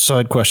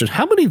side question.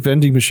 How many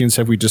vending machines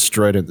have we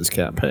destroyed in this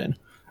campaign?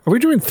 Are we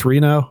doing 3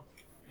 now?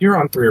 You're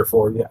on 3 or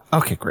 4, yeah.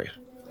 Okay, great.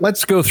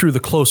 Let's go through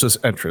the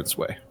closest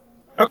entranceway.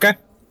 Okay.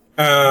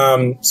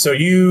 So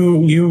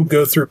you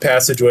go through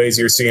passageways.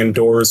 You're seeing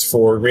doors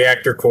for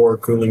reactor core,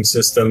 cooling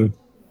system,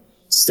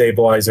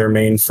 stabilizer,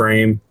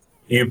 mainframe.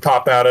 You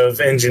pop out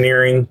of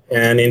engineering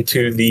and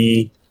into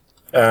the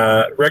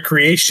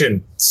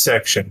recreation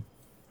section.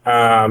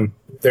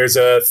 There's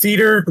a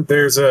theater.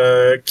 There's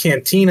a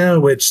cantina,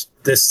 which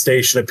this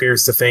station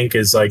appears to think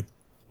is like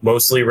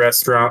mostly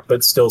restaurant,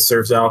 but still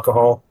serves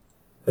alcohol.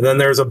 And then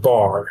there's a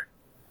bar.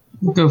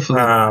 We'll go for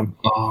the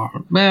bar.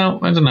 Well,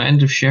 I don't know.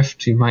 End of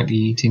shift, you might be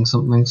eating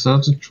something,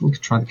 so we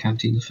could try the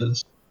cantina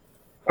first.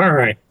 All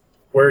right.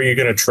 Where are you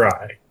going to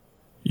try?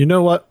 You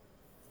know what?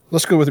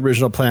 Let's go with the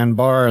original plan,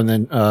 bar, and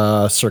then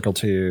circle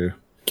to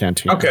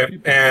canteen. Okay.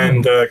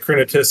 And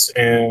Crinitus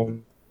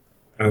and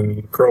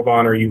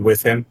Krobon, are you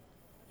with him?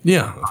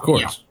 Yeah, of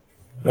course.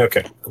 Yeah.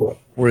 Okay, cool.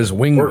 Where's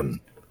Wingman?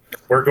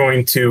 We're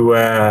going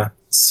to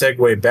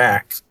segue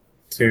back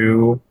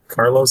to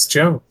Carlos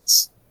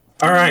Jones.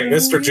 All right,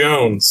 Mr.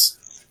 Jones,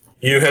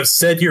 you have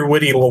said your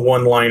witty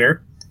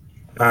one-liner.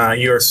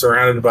 You are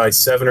surrounded by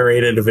 7 or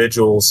 8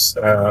 individuals,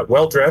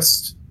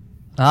 well-dressed.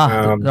 They're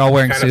all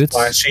wearing suits?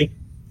 Flashy.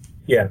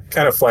 Yeah,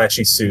 kind of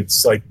flashy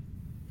suits, like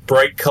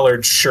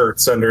bright-colored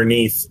shirts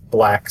underneath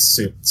black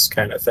suits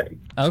kind of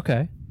thing.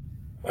 Okay.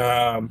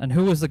 And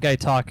who was the guy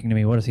talking to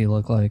me? What does he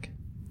look like?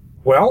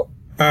 Well,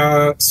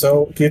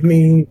 so give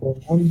me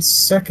 1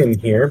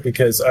 second here,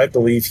 because I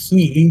believe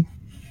he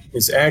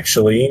is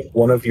actually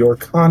one of your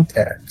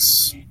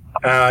contacts.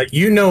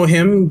 You know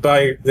him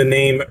by the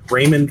name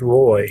Raymond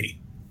Roy.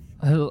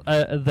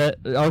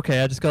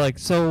 Okay, I just go like,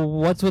 so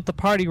what's with the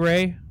party,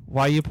 Ray?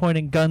 Why are you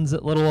pointing guns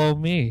at little old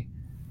me?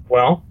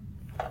 Well,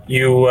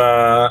 you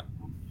have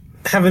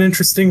an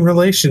interesting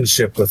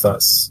relationship with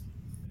us.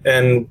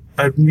 And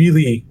I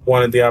really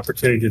wanted the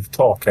opportunity to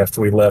talk after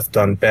we left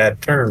on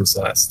bad terms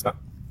last time.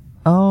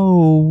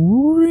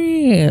 Oh,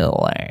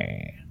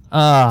 really?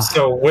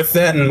 So with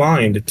that in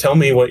mind, tell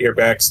me what your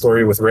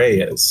backstory with Ray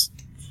is.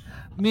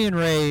 Me and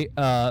Ray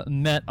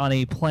met on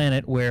a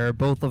planet where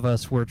both of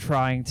us were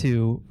trying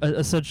to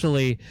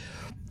essentially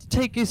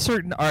take a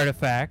certain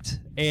artifact,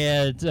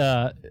 and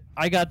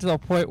I got to a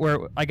point where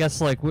I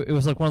guess like it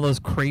was like one of those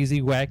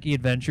crazy wacky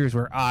adventures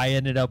where I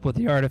ended up with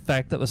the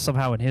artifact that was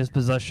somehow in his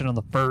possession in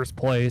the first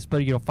place,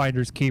 but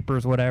finders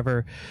keepers,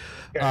 whatever.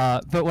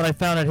 But when I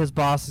found out his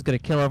boss was going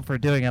to kill him for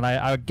doing it,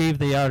 I gave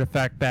the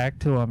artifact back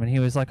to him, and he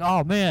was like,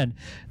 oh man,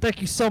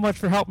 thank you so much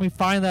for helping me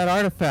find that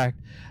artifact.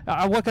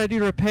 What can I do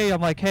to repay you?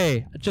 I'm like,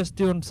 hey, just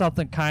doing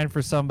something kind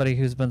for somebody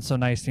who's been so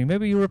nice to me.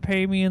 Maybe you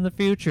repay me in the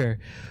future.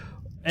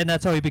 And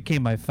that's how he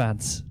became my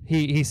fence.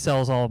 He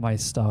sells all of my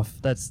stuff.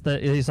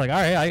 He's like,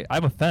 all right,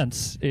 I'm a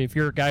fence. If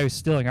you're a guy who's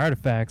stealing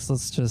artifacts,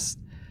 let's just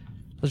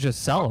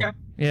sell them.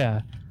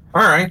 Yeah.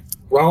 All right.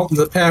 Well,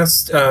 the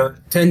past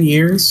 10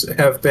 years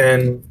have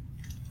been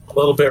a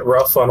little bit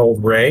rough on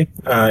old Ray.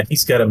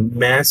 He's got a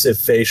massive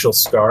facial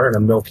scar and a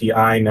milky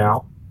eye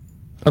now.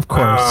 Of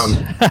course.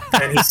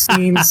 And he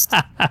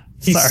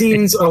He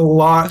seems a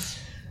lot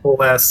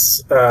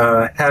less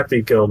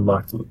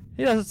happy-go-lucky.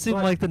 He doesn't seem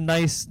like the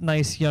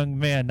nice young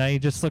man. Now he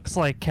just looks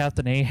like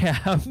Captain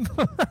Ahab.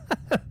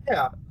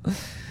 Yeah.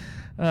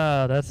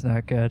 Oh, that's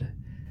not good.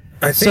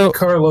 I think,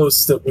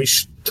 Carlos, that we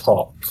should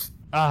talk.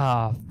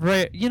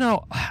 Right. You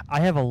know,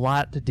 I have a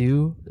lot to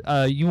do.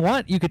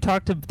 You could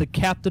talk to the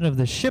captain of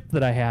the ship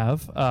that I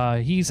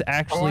have. He's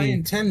actually... Oh, I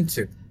intend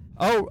to.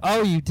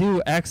 Oh, you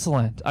do?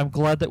 Excellent. I'm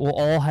glad that we'll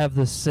all have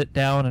this sit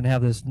down and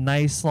have this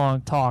nice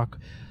long talk.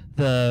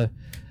 The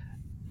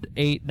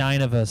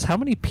 8-9 of us. How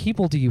many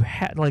people do you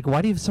have? Like,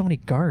 why do you have so many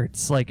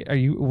guards? Like,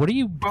 what do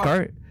you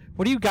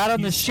got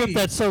on this ship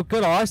that's so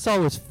good? All I saw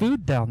was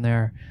food down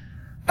there.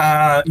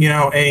 A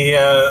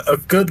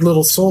good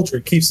little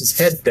soldier keeps his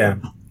head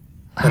down.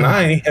 And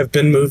I have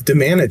been moved to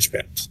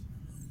management.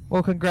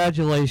 Well,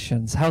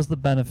 congratulations. How's the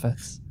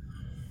benefits?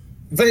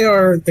 They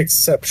are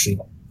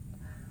exceptional.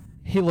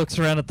 He looks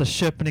around at the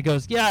ship and he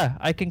goes, yeah,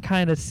 I can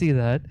kind of see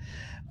that.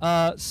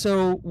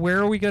 So where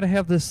are we going to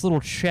have this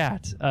little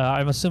chat?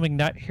 I'm assuming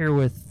not here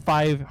with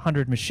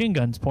 500 machine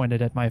guns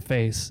pointed at my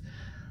face.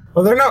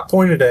 Well, they're not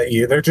pointed at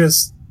you. They're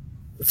just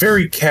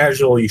very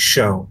casually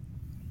shown.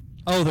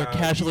 Oh, they're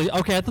casually...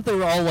 Okay, I thought they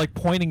were all, like,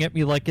 pointing at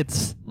me like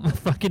it's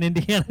fucking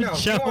Indiana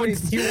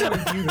Jones. He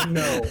wanted you to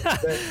know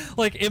that...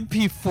 Like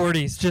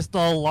MP40s just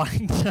all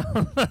lined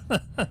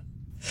up.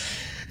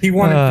 He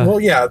wanted... well,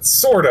 yeah,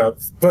 sort of,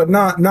 but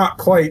not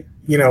quite,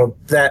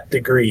 that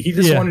degree. He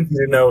just wanted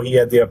you to know he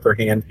had the upper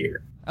hand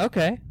here.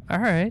 Okay, all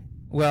right.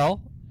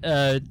 Well,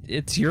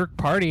 it's your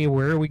party.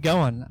 Where are we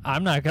going?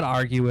 I'm not going to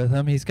argue with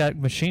him. He's got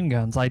machine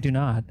guns. I do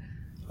not.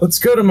 Let's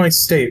go to my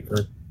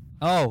stateroom.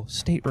 Oh,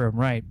 stateroom,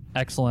 right.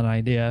 Excellent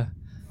idea.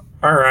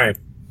 All right.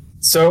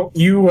 So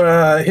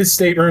his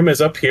stateroom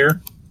is up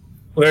here.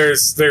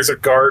 There's a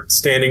guard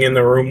standing in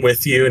the room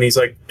with you, and he's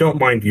like, don't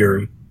mind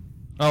Yuri.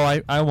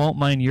 Oh, I won't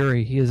mind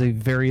Yuri. He is a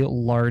very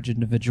large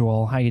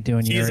individual. How you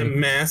doing, Yuri? He's a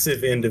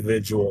massive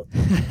individual.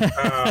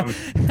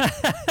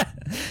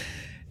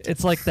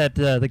 It's like that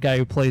the guy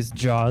who plays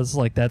Jaws,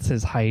 like that's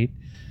his height.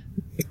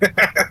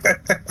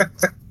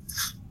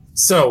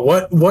 So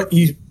what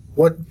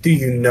do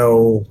you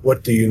know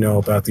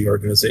about the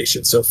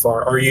organization so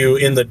far? Are you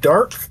in the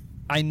dark?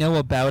 I know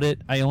about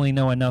it. I only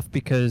know enough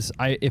because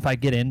if I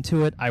get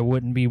into it, I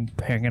wouldn't be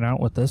hanging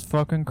out with this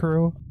fucking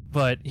crew.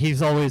 But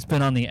he's always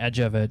been on the edge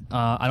of it.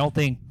 I don't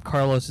think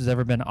Carlos has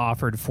ever been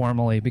offered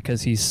formally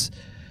because he's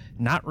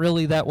not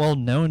really that well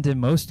known to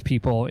most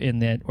people in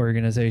that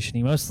organization.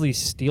 He mostly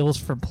steals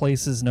from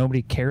places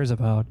nobody cares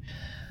about.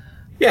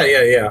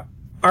 Yeah.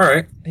 All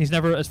right. He's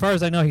never, as far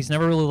as I know, he's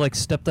never really like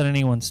stepped on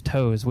anyone's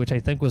toes, which I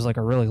think was like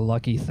a really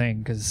lucky thing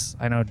because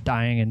I know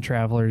dying in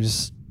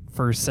Traveler's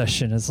first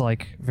session is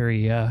like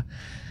very,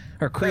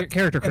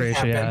 character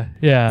creation. Yeah.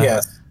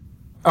 Yes.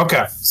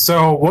 Okay.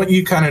 So what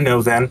you kind of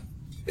know then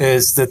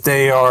is that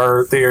they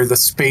are the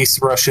space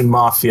Russian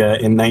mafia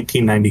in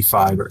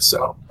 1995 or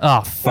so.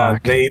 Oh,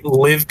 fuck. They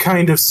live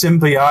kind of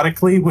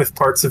symbiotically with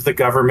parts of the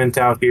government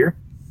out here.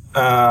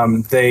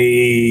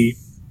 They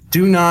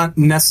do not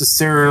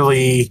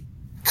necessarily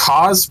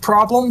cause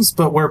problems,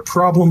 but where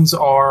problems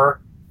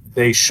are,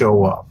 they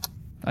show up.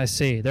 I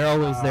see. They're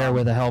always there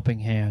with a helping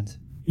hand.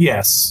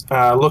 Yes,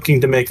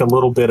 looking to make a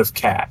little bit of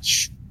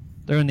cash.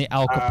 They're in the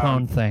Al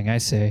Capone thing, I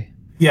see.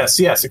 Yes,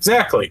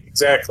 exactly.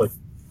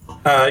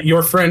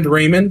 Your friend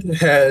Raymond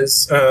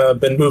has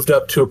been moved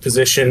up to a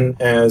position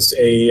as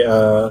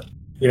a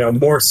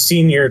more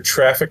senior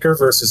trafficker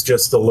versus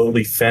just the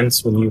lowly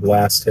fence when you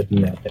last had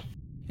met him.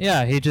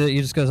 Yeah, he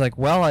just goes like,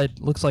 well, it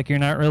looks like you're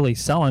not really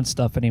selling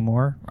stuff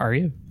anymore, are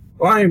you?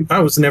 Well, I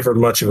was never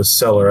much of a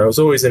seller. I was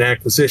always in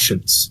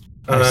acquisitions.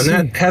 And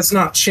that has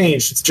not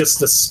changed. It's just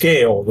the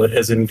scale that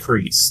has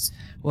increased.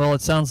 Well,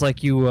 it sounds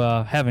like you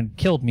haven't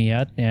killed me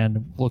yet,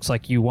 and looks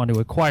like you want to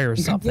acquire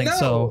something, No.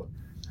 So...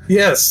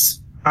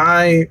 Yes,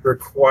 I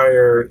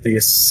require the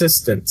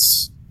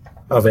assistance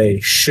of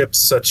a ship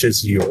such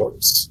as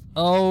yours.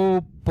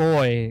 Oh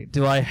boy,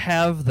 do I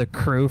have the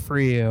crew for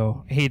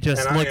you. He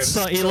just And looks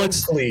I am he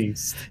looks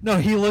pleased. No,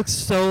 he looks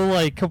so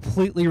like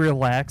completely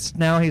relaxed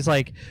now. He's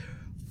like,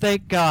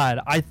 thank God,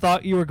 I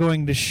thought you were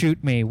going to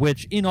shoot me,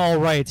 which in all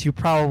rights you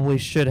probably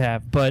should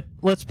have, but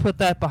let's put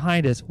that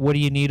behind us. What do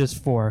you need us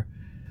for?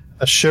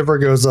 A shiver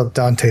goes up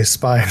Dante's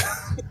spine.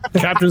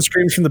 Captain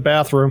screams from the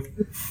bathroom.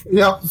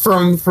 Yep,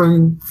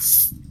 from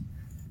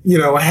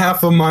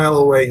half a mile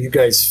away, you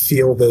guys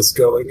feel this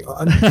going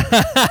on.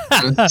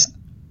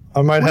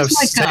 I might have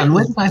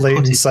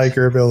latent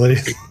psyker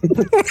ability.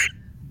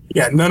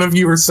 Yeah, none of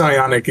you are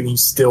psionic, and you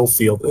still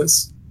feel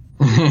this.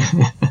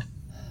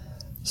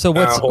 So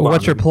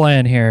what's your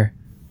plan here?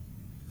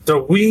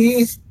 So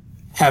we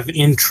have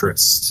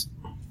interest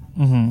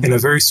in a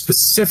very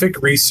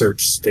specific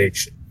research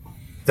station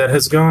that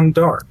has gone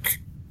dark,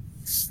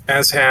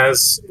 as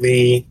has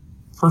the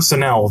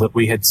personnel that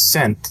we had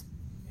sent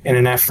in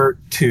an effort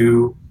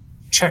to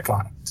check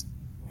on it.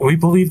 We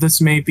believe this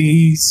may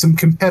be some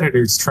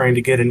competitors trying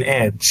to get an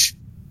edge.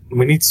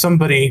 We need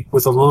somebody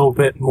with a little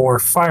bit more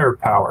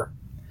firepower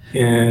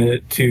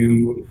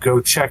to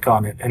go check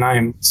on it, and I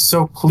am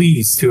so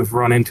pleased to have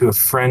run into a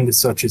friend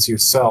such as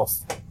yourself.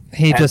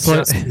 He just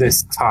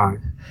this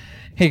time.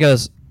 He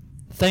goes,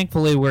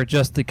 thankfully, we're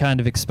just the kind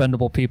of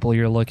expendable people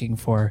you're looking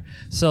for.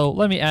 So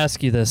let me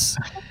ask you this.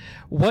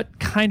 What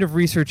kind of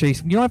research, you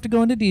don't have to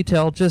go into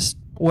detail, just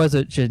was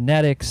it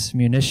genetics,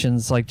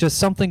 munitions, like just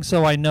something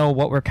so I know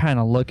what we're kind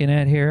of looking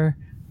at here?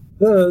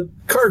 The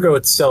cargo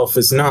itself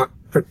is not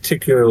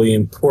particularly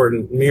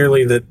important,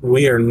 merely that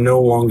we are no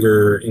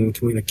longer in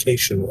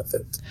communication with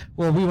it.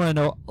 Well,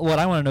 what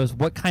I want to know is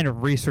what kind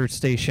of research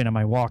station am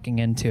I walking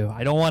into?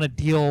 I don't want to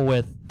deal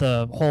with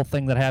the whole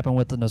thing that happened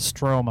with the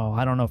Nostromo.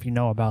 I don't know if you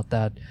know about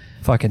that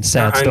fucking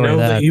sad story. I know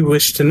that you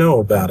wish to know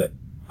about it.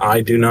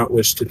 I do not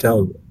wish to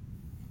tell you.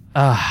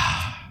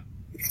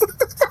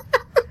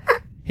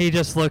 He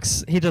just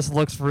has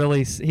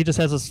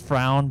this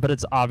frown, but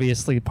it's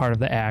obviously part of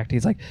the act.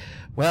 He's like,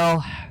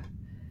 well,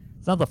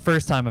 it's not the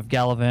first time I've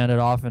gallivanted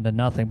off into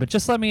nothing, but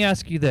just let me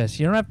ask you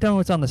this. You don't have to tell me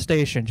what's on the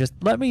station. Just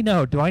let me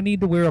know. Do I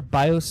need to wear a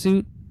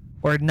biosuit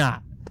or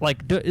not?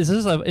 Like, is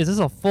this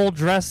a full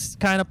dress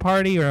kind of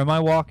party, or I'm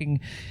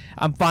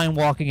fine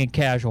walking in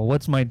casual?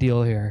 What's my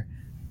deal here?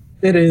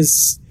 It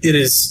is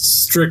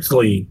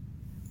strictly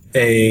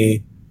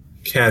a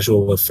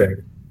casual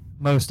affair.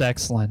 Most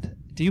excellent.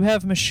 Do you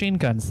have machine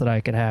guns that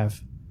I could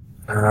have?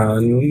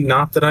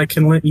 Not that I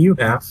can let you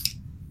have.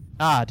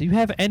 Do you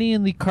have any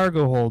in the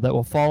cargo hold that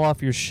will fall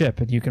off your ship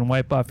and you can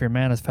wipe off your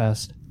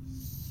manifest?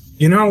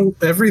 You know,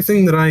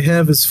 everything that I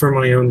have is for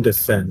my own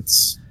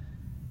defense.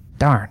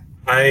 Darn.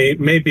 I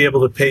may be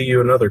able to pay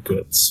you in other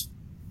goods.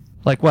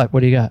 Like what?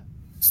 What do you got?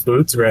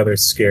 Food's rather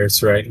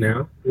scarce right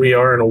now. We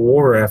are in a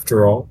war,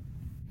 after all.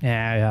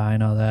 Yeah, I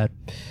know that.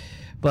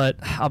 But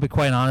I'll be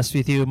quite honest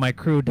with you, my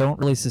crew don't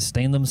really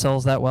sustain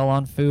themselves that well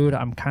on food.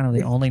 I'm kind of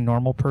the only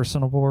normal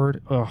person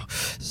aboard. Ugh.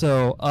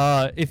 So,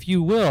 if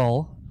you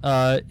will...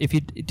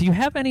 do you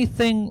have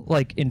anything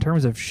like in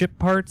terms of ship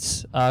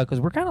parts? Because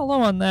we're kind of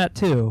low on that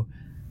too.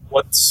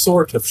 What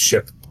sort of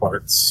ship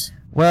parts?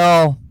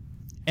 Well,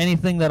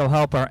 anything that'll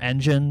help our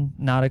engine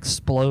not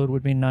explode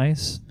would be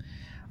nice.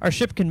 Our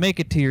ship can make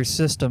it to your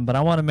system, but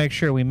I want to make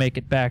sure we make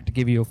it back to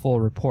give you a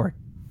full report.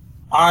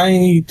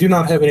 I do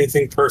not have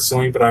anything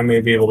personally, but I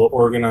may be able to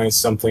organize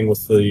something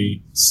with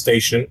the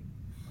station.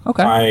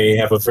 Okay. I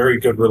have a very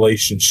good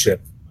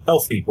relationship,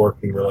 healthy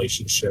working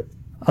relationship.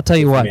 I'll tell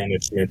you what.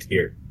 Management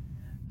here.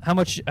 How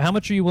much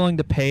are you willing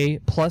to pay,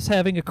 plus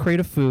having a crate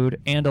of food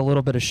and a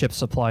little bit of ship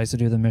supplies to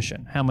do the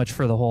mission? How much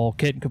for the whole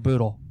kit and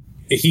caboodle?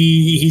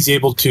 He's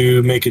able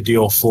to make a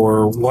deal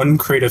for one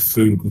crate of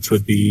food, which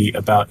would be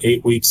about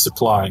 8 weeks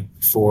supply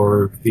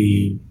for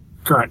the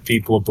current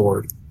people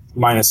aboard,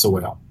 minus a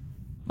whale.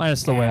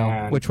 Minus the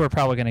whale, which we're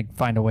probably going to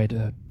find a way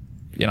to,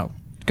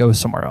 go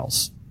somewhere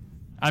else.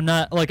 I'm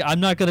not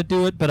going to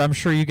do it, but I'm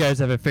sure you guys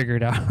have it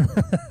figured out.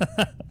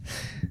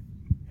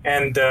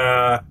 And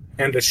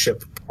a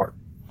ship part.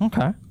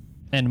 Okay.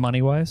 And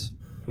money-wise?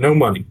 No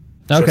money.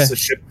 Okay. Just the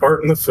ship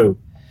part and the food.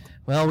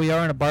 Well, we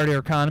are in a barter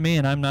economy,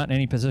 and I'm not in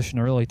any position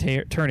to really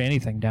turn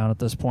anything down at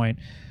this point.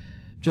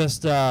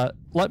 Just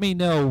let me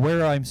know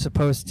where I'm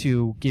supposed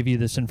to give you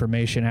this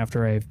information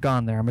after I've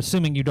gone there. I'm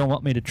assuming you don't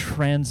want me to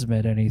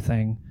transmit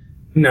anything.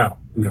 No.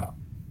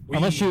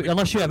 Unless you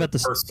have at the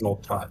personal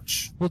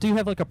touch. Well, do you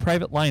have like a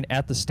private line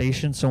at the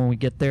station, so when we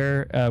get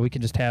there, we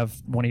can just have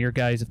one of your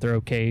guys, if they're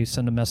okay,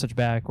 send a message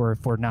back, or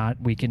if we're not,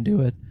 we can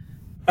do it.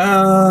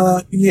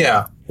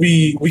 Yeah,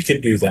 we can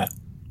do that.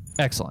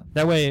 Excellent.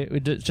 That way,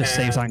 it just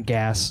saves on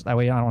gas. That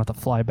way, I don't have to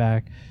fly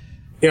back.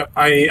 Yeah,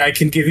 I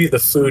can give you the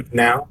food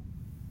now.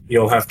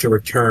 You'll have to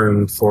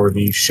return for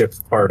the ship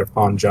part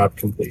upon job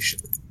completion.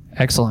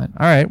 Excellent.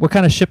 All right. What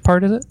kind of ship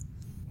part is it?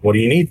 What do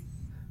you need?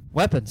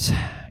 Weapons.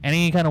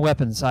 Any kind of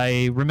weapons.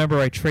 I remember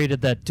I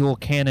traded that dual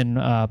cannon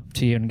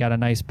to you and got a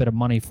nice bit of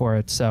money for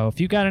it. So if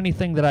you got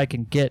anything that I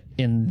can get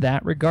in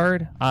that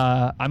regard,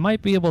 I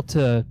might be able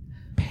to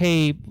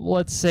pay,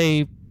 let's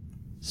say,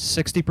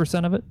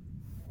 60% of it.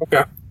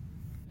 Okay.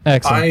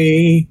 Excellent.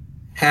 I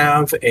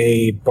have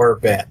a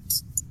barbette.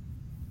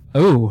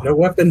 Ooh. No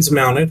weapons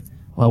mounted.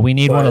 Well, we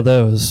need one of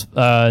those.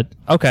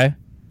 Okay.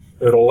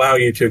 It'll allow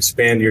you to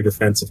expand your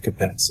defensive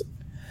capacity.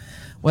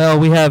 Well,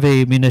 we have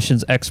a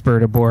munitions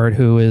expert aboard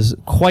who is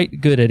quite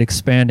good at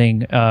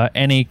expanding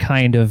any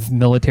kind of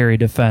military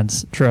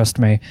defense, trust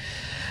me.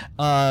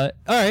 All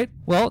right.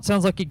 Well, it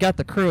sounds like you got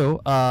the crew.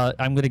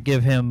 I'm going to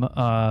give him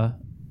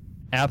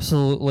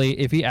absolutely,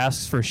 if he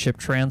asks for ship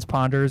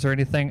transponders or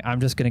anything, I'm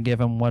just going to give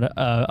him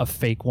a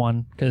fake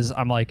one, because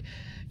I'm like,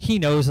 he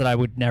knows that I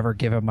would never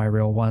give him my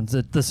real ones.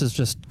 This is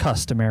just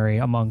customary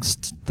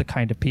amongst the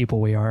kind of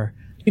people we are.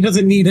 He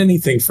doesn't need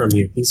anything from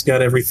you. He's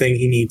got everything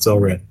he needs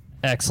already.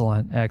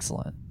 Excellent.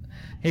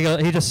 He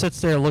just sits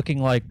there looking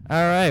like, all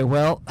right,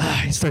 well,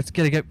 he starts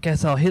getting up,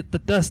 guess I'll hit the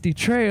dusty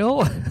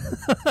trail.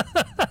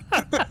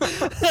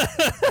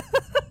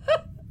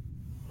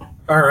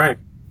 All right.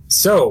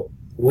 So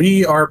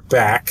we are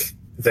back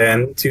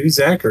then to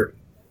Zachary.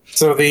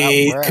 So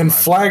the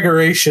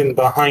conflagration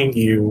behind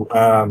you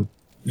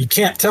You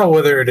can't tell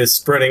whether it is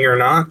spreading or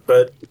not,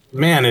 but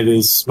man, it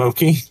is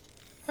smoky.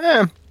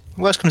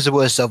 Worst comes to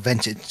worst, they'll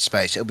vent it in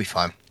space. It'll be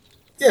fine.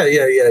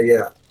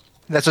 Yeah.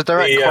 There's a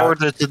direct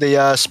corridor to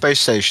the space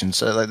station,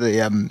 so like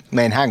the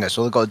main hangar.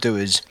 So all they've got to do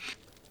is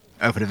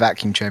open a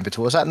vacuum chamber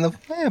towards that, and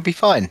it'll be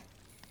fine.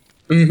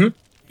 Mm-hmm.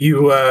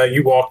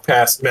 You walk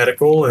past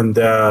medical and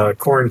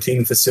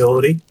quarantine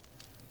facility.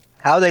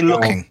 How are they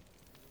looking?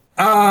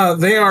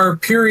 They are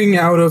peering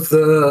out of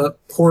the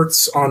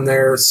ports on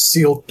their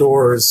sealed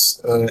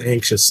doors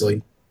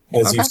anxiously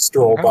as you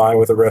stroll by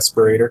with a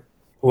respirator,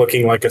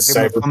 looking like a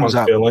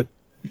cyberpunk villain.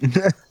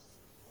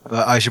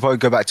 I should probably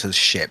go back to the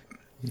ship.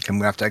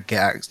 And we have to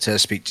get to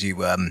speak to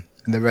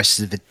the rest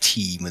of the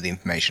team with the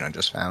information I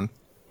just found.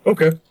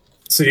 Okay.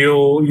 So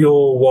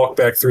you'll walk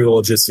back through the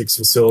logistics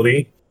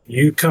facility.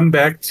 You come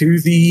back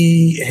to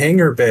the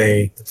hangar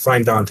bay to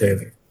find Dante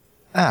there.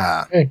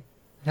 Hey.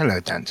 Hello,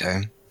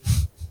 Dante.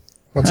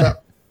 What's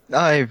up?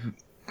 I've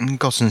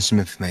gotten some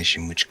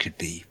information which could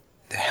be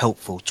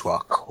helpful to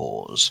our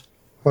cause.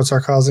 What's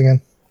our cause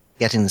again?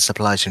 Getting the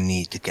supplies we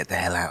need to get the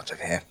hell out of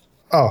here.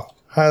 Oh,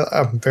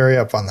 I'm very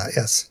up on that,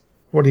 yes.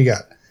 What do you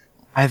got?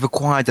 I've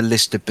acquired a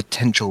list of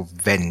potential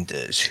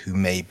vendors who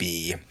may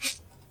be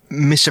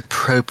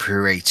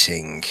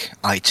misappropriating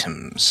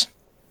items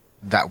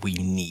that we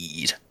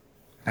need.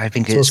 I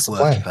think it's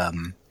worth,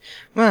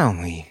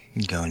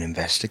 we go and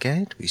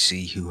investigate. We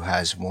see who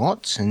has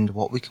what and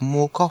what we can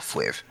walk off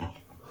with.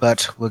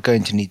 But we're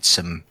going to need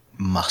some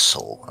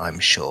muscle, I'm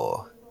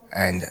sure.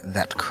 And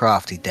that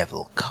crafty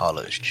devil,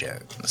 Carlos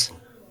Jones.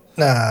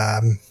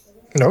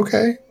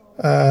 Okay.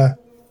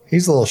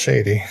 He's a little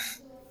shady.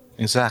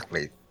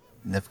 Exactly.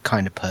 The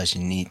kind of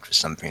person you need for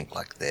something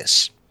like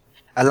this.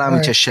 Allow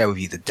me to share with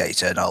you the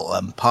data, and I'll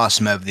pass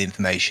them over the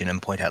information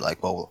and point out,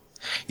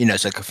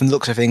 so from the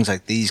looks of things,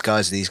 like these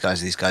guys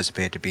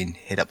appear to be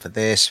hit up for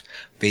this.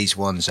 These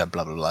ones are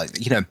blah, blah, blah.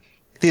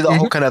 The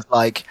whole kind of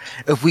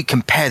if we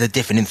compare the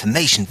different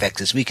information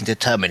vectors, we can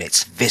determine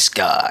it's this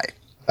guy.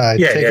 I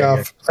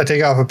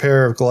take off a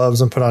pair of gloves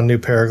and put on a new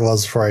pair of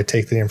gloves before I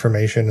take the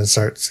information and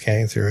start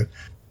scanning through it.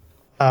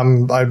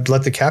 I'd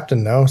let the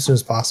captain know as soon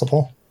as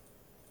possible.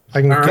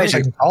 I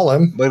can call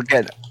him. We're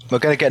going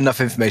to get enough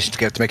information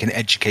to make an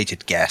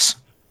educated guess.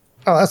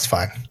 Oh, that's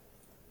fine.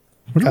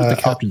 I wonder what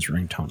the captain's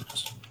ringtone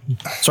is.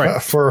 Sorry.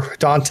 For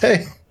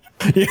Dante?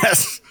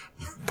 Yes.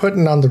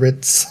 Putting on the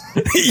Ritz.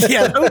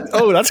 Yeah.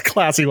 Oh, that's a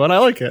classy one. I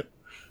like it.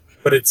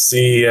 But it's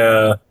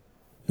the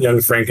Young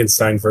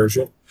Frankenstein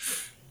version.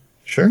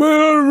 Sure.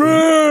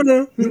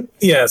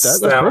 Yes, that's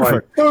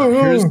perfect.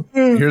 One.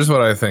 Here's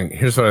what I think.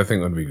 Here's what I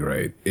think would be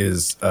great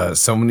is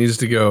someone needs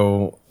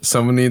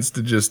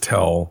to just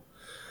tell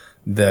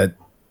that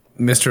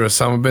Mr.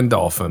 Osama bin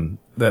Dolphin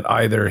that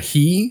either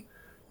he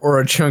or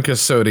a chunk of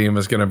sodium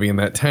is going to be in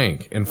that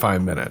tank in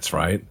 5 minutes,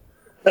 right?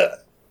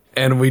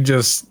 And we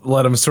just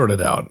let him sort it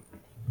out.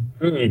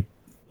 Mm-hmm.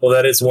 Well,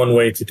 that is one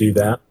way to do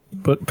that.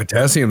 But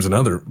potassium's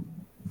another.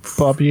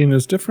 Bobbying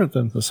is different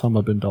than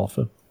Osama bin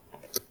Dolphin.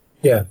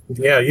 Yeah.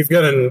 You've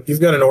got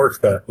an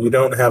orca. You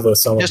don't have a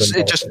Osama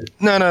bin Dolphin.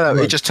 No.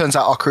 It just turns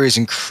out Ocker is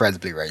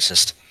incredibly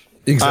racist.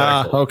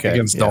 Exactly. Okay.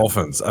 Against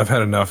dolphins. I've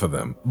had enough of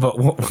them. But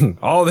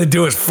all they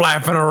do is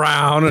flapping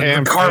around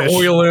and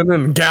cartwheeling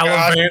and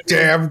gallivanting.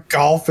 Damn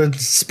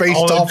dolphins. Space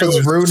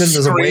dolphins ruining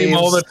the waves.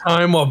 All the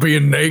time while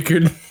being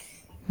naked.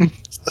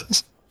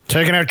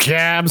 Taking our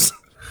jobs.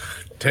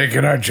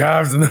 Taking our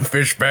jobs in the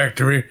fish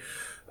factory.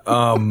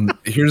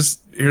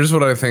 Here's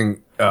what I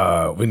think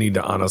we need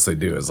to honestly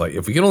do is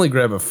if we can only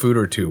grab a food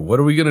or two, what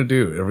are we gonna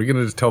do? Are we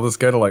gonna just tell this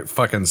guy to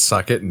fucking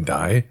suck it and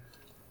die?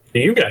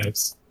 You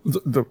guys.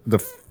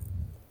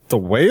 The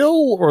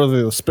whale or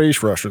the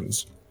space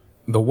Russians?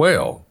 The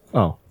whale.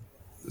 Oh.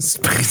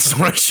 Space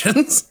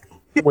Russians?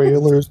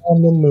 Whalers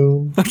on the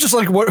moon. I'm just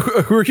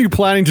who are you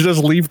planning to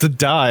just leave to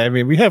die? I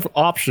mean, we have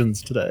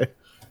options today.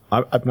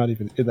 I'm not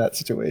even in that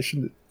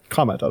situation to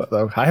comment on it,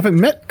 though. I haven't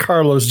met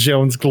Carlos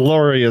Jones'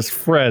 glorious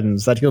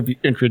friends that he'll be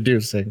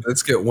introducing.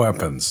 Let's get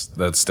weapons.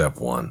 That's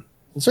step one.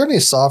 Is there any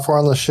software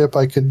on the ship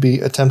I could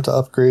attempt to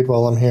upgrade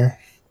while I'm here?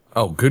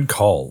 Oh, good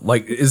call.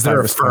 Is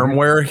there a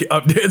firmware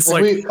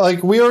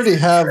update? We already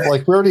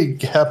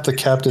have the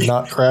captain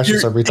not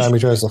crashes every time he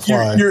tries to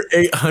fly. You're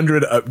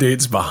 800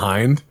 updates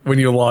behind when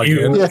you log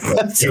in. Yeah, it's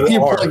what's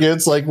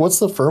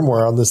the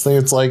firmware on this thing?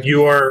 It's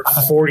you are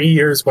 40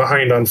 years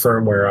behind on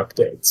firmware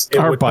updates.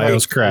 Our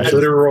BIOS crashes.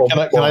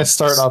 Can I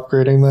start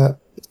upgrading that?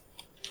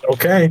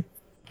 Okay.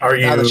 Are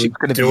you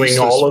doing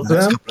all of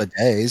them? Couple of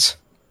days.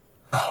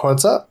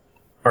 What's up?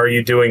 Are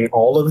you doing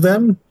all of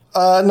them?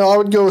 No,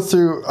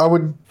 I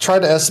would try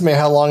to estimate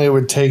how long it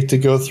would take to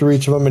go through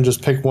each of them and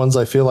just pick ones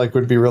I feel like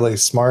would be really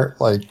smart,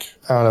 I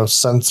don't know,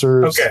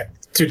 sensors. Okay.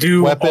 To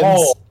do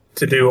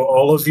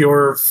all of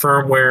your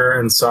firmware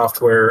and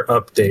software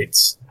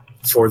updates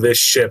for this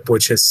ship,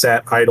 which has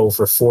sat idle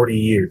for 40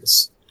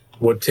 years,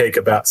 would take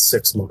about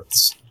 6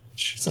 months.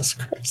 Jesus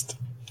Christ.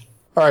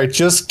 All right,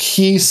 just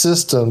key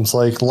systems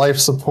like life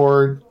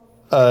support,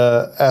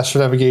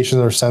 astronavigation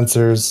or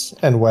sensors,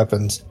 and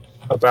weapons.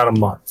 about a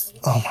month.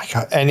 Oh my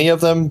god! Any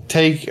of them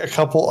take a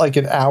couple, like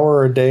an hour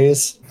or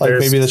days? Like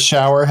maybe the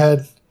shower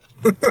head.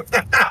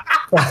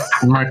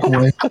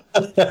 Microwave.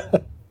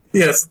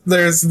 Yes,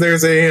 there's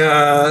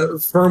a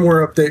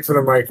firmware update for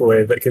the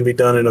microwave that can be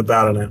done in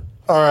about an hour.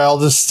 All right, I'll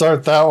just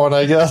start that one,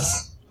 I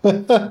guess.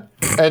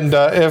 And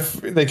if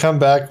they come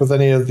back with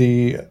any of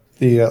the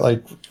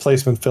like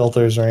placement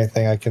filters or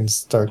anything, I can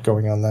start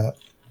going on that.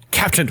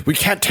 Captain, we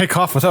can't take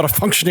off without a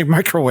functioning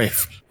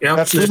microwave. Yeah,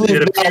 That's really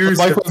it appears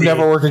the microwave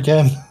never work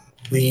again.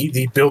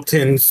 The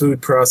built-in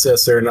food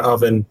processor and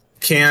oven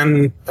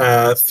can,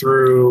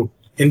 through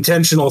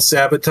intentional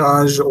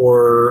sabotage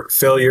or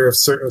failure of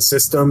certain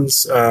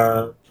systems,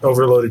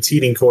 overload its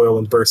heating coil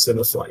and burst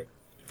into flame.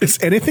 Is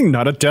anything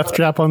not a death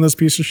trap on this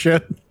piece of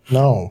shit?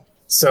 No.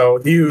 So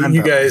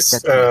you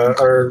guys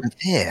are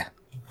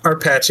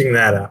patching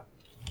that out.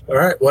 All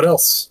right, what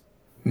else?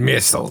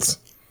 Missiles.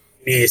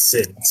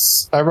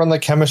 I run the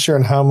chemistry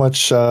on how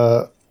much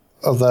of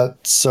that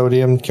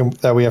sodium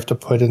that we have to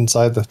put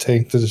inside the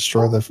tank to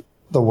destroy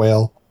the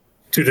whale.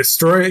 To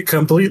destroy it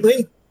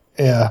completely?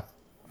 Yeah.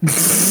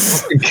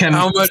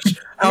 How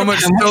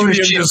much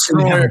sodium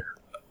destroy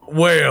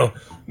whale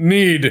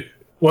need?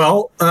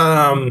 Well,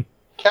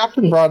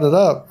 Captain brought it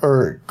up,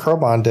 or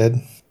Krobon did.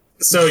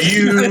 So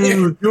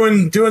you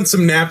doing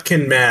some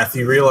napkin math,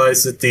 you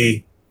realize that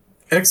the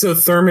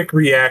exothermic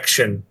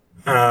reaction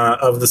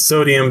of the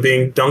sodium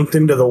being dunked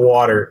into the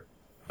water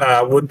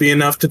would be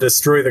enough to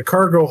destroy the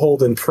cargo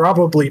hold and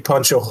probably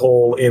punch a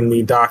hole in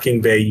the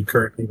docking bay you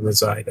currently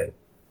reside in.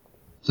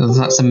 So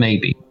that's a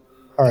maybe.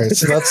 All right,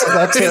 so that's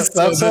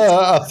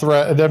a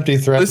threat, an empty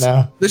threat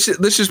now. Let's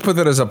just put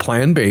that as a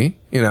plan B,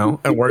 and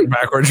work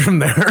backwards from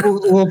there.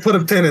 We'll put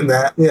a pin in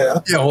that. Yeah.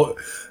 Yeah.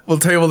 We'll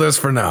table this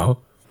for now.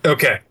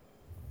 Okay.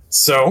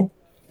 So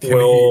can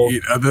he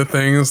eat other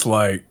things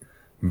like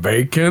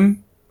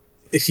bacon?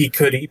 He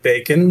could eat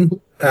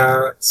bacon,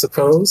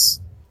 suppose.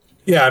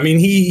 Yeah, I mean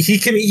he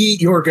can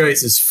eat your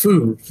guys'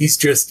 food. He's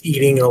just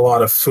eating a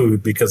lot of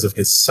food because of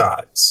his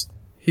size.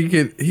 He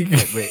could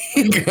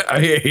I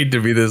hate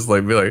to be this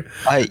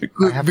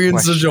being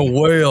such a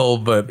whale,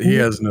 but he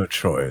has no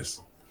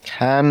choice.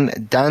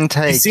 Can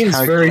Dante He seems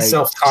very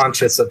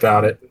self-conscious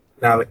about it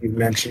now that you've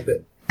mentioned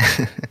it.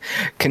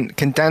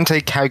 Can Dante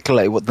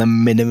calculate what the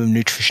minimum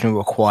nutritional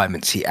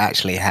requirements he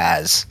actually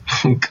has?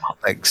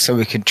 So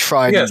we can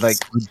try and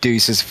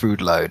reduce his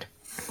food load.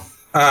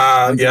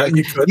 Yeah,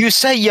 you could. You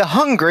say you're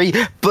hungry,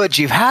 but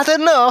you've had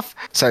enough.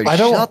 So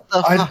shut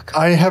the fuck up.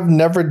 I have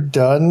never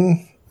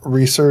done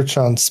research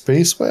on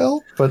space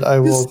whale, but I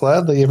will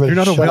gladly give it. You're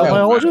not a whale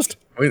biologist?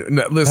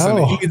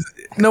 Listen,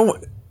 no.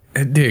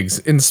 Diggs,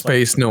 in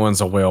space, no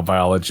one's a whale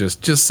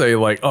biologist. Just say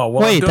wait,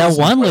 that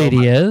one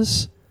lady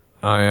is.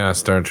 Oh yeah,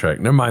 Star Trek.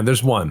 Never mind.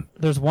 There's one.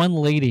 There's one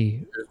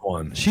lady. There's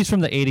one. She's from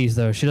the 80s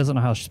though. She doesn't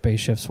know how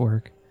spaceships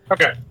work.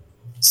 Okay.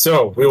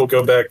 So we will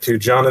go back to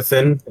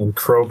Jonathan and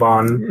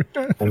Krobon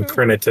and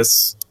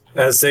Krinitus.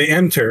 As they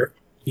enter,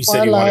 you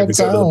said you wanted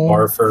to go to the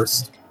bar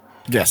first.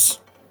 Yes.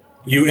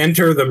 You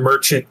enter the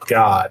Merchant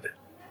God,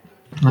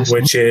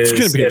 which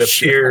is, it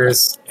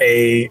appears,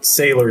 a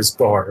sailor's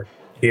bar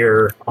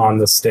here on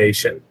the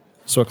station.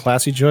 So a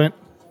classy joint?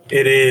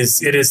 It is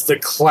the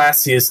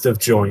classiest of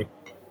joint.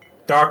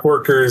 Dock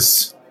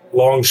workers,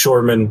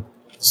 longshoremen,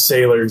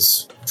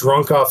 sailors,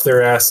 drunk off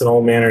their ass in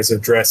all manners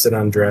of dress and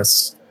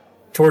undress.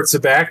 Towards the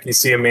back, you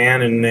see a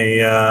man in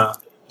a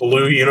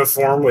blue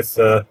uniform with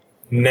the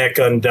neck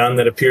undone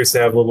that appears to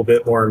have a little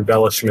bit more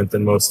embellishment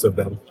than most of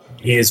them.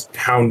 He is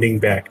pounding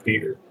back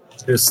beer.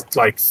 There's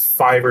like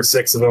 5 or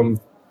 6 of them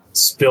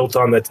spilt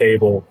on the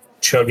table,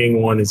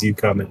 chugging one as you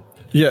come in.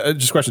 Yeah,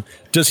 just a question.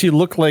 Does he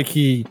look like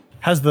he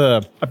has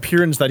the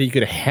appearance that he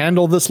could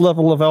handle this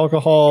level of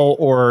alcohol,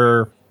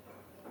 or...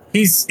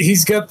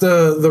 He's got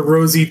the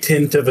rosy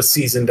tint of a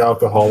seasoned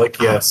alcoholic,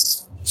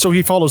 yes. So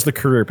he follows the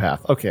career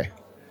path. Okay.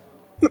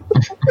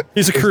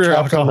 He's a career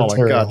alcoholic.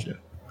 Gotcha.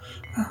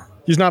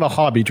 He's not a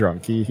hobby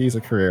drunk. He's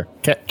a career.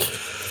 Okay.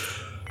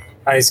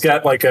 He's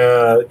got like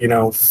a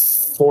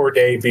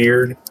 4-day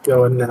beard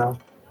going now.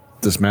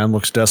 This man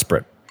looks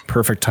desperate.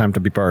 Perfect time to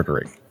be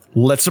bartering.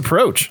 Let's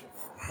approach.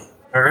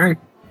 All right.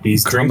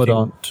 He's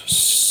Commandant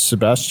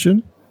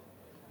Sebastian?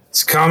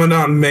 It's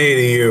Commandant May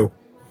to you.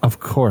 Of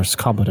course,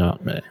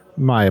 Commandant May.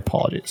 My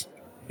apologies.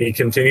 He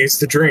continues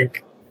to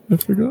drink. I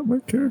forgot my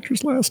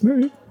character's last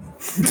name.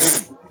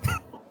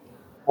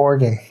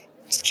 Morgan.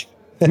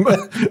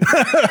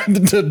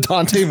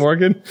 Dante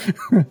Morgan?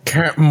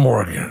 Captain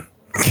Morgan.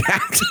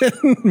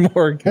 Captain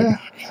Morgan. Yeah,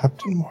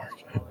 Captain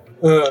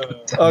Morgan.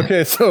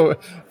 Okay, so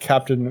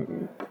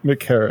Captain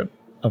McCarran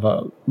of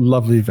a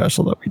lovely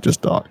vessel that we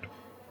just docked.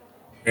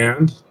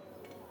 And?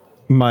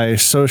 My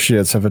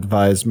associates have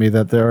advised me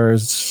that there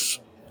is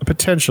a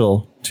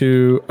potential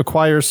to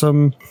acquire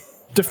some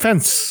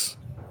defense.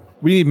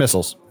 We need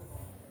missiles.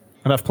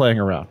 Enough playing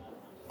around.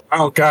 I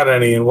don't got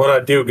any, and what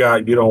I do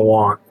got, you don't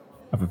want.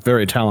 I have a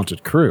very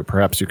talented crew.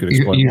 Perhaps you could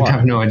explain you why.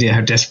 have no idea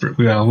how desperate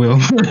we are, Will.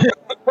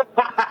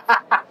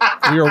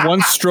 We are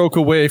one stroke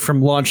away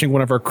from launching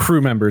one of our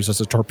crew members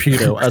as a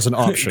torpedo as an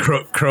option.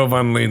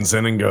 Krovan leans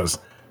in and goes,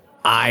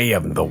 I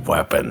am the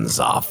weapons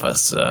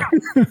officer.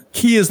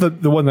 He is the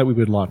one that we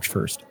would launch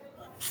first.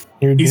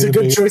 He's a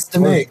good choice to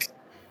make.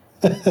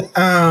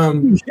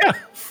 Yeah.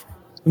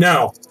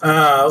 No,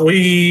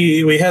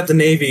 we had the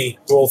Navy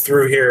roll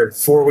through here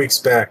 4 weeks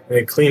back.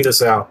 They cleaned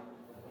us out.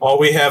 All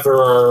we have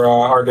are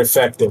our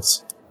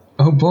defectives.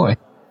 Oh boy.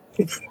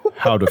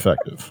 How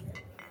defective?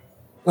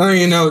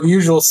 The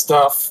usual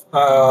stuff.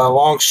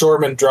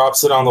 Longshoreman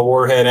drops it on the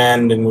warhead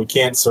end, and we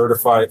can't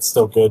certify it's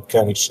still good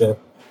kind of shit.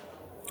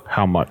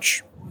 How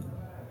much?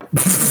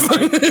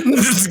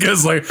 This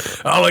guy's like,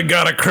 all I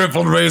got are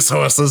crippled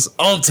racehorses.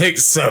 I'll take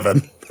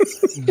 7.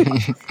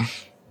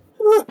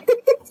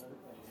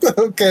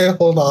 Okay,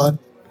 hold on.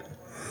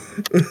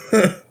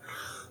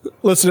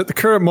 Listen, at the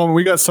current moment,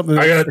 we got something.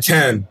 I got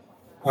 10.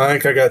 I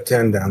think I got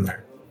 10 down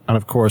there. And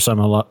of course,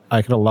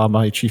 I can allow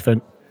my chief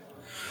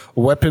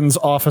weapons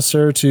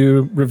officer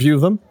to review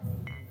them.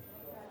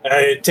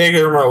 Take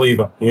it or leave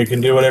them. You can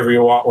do whatever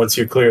you want once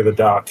you clear the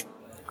dock.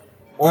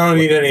 I don't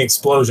need any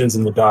explosions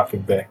in the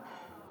docking bay.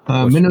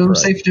 Minimum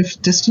safe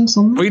distance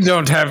on that? We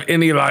don't have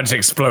any large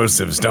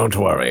explosives, don't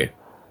worry.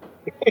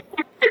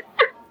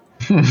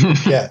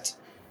 Yet.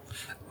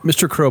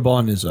 Mr.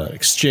 Krobon is an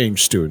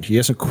exchange student. He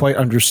hasn't quite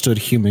understood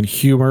human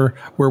humor.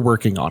 We're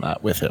working on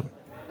that with him.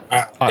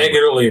 Take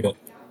it or leave it.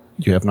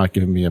 You have not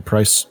given me a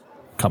price,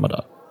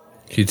 Commodore.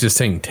 He's just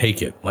saying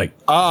take it. Like,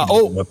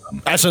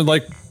 as in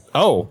like,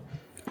 all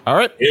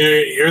right.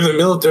 You're the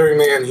military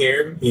man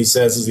here, he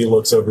says as he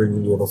looks over your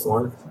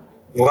uniform.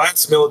 The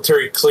last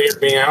military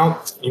cleared me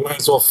out. You might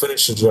as well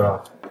finish the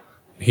job.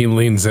 He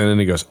leans in and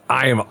he goes,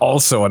 I am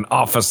also an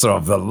officer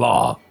of the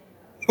law.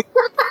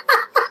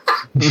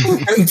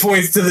 And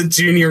points to the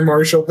junior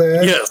marshal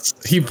badge. Yes,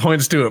 he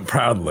points to it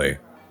proudly.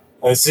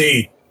 I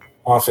see,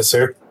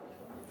 officer.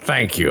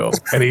 Thank you.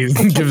 And he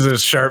gives a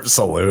sharp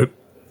salute.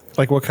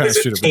 Like what kind There's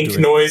of shit a tink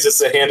noise as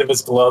the hand of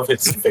his glove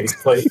hits the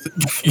faceplate.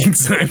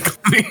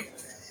 Exactly.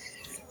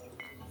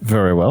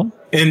 Very well.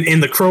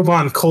 In the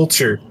Krobon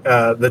culture,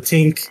 the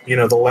tink,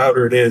 the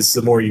louder it is,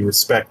 the more you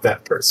respect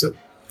that person.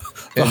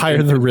 The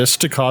higher the risk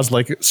to cause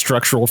like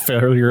structural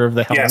failure of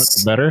the helmet,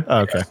 Yes. the better.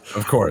 Okay.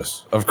 Of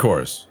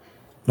course.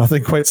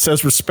 Nothing quite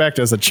says respect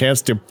as a chance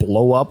to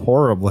blow up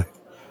horribly.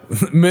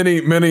 Many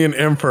an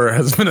emperor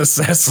has been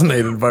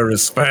assassinated by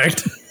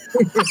respect.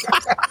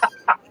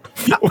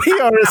 We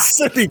are a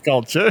city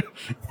culture.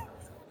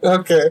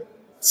 Okay.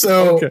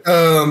 So,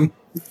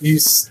 you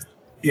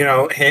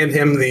hand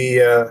him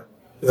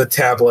the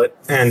tablet,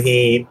 and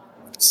he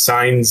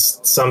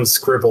signs some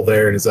scribble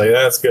there, and he's like,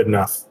 "That's good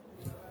enough."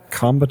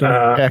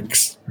 Commodore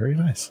X. Very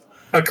nice.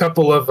 A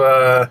couple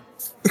of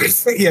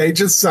he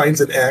just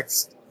signs an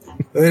X.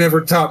 They never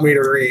taught me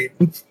to read.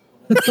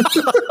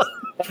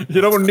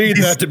 You don't need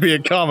that to be a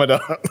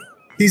Commodore.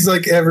 He's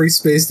like every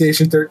Space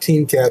Station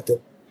 13 captain.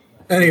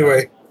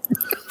 Anyway.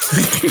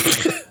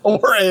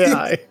 Or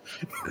AI.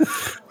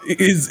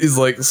 He's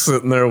like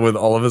sitting there with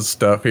all of his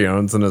stuff he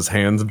owns in his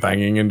hands,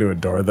 banging into a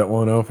door that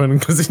won't open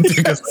because he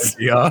took his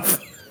ID off.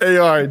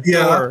 AR,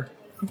 door.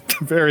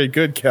 Very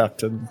good,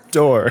 Captain.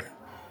 Door.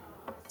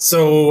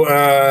 So,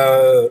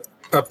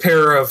 a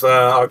pair of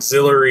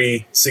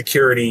auxiliary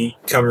security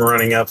come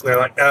running up, and they're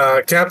like,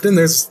 Captain,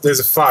 there's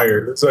a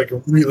fire. There's like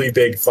a really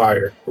big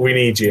fire. We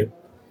need you.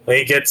 And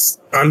he gets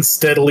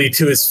unsteadily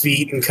to his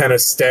feet and kind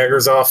of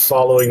staggers off,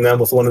 following them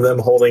with one of them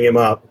holding him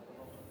up.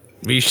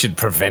 We should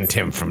prevent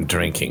him from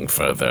drinking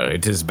further.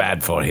 It is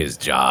bad for his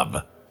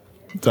job.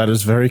 That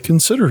is very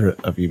considerate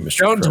of you, Mr.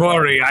 Don't Crow.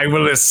 worry, I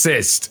will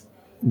assist.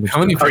 How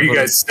many Are you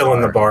guys still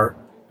in the bar?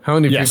 How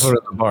many people are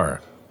in the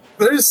bar?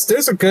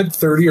 There's a good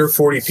 30 or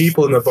 40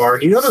 people in the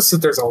bar. You notice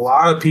that there's a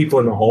lot of people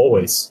in the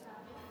hallways.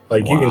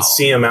 Like, you can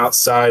see them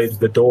outside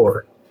the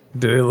door.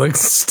 Did it look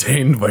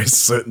stained by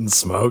soot and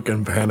smoke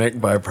and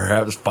panicked by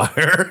perhaps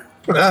fire?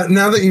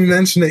 Now that you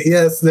mention it,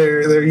 yes,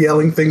 they're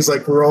yelling things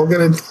like, we're all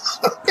gonna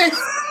die.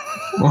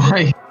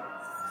 Why?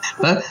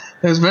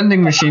 Those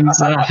vending machines,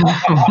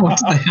 what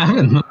do they have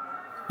in them?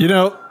 You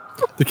know,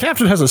 the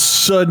captain has a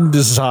sudden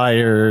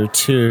desire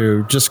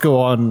to just go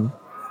on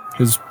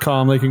his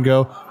comm. They can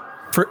go,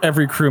 for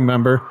every crew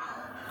member,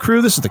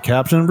 crew, this is the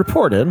captain,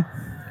 report in.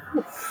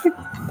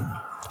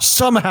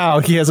 Somehow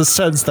he has a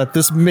sense that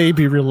this may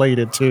be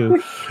related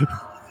to.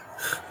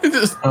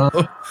 There's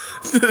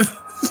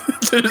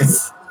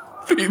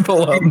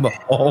people on the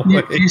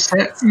hallway. You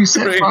set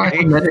fire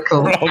to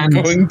medical and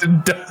going to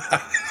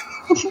die.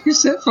 You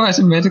set fire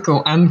to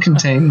medical and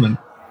containment.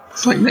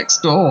 It's like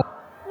next door.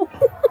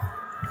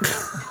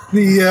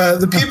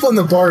 The people in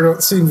the bar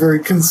don't seem very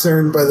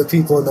concerned by the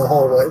people in the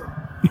hallway.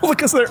 Well,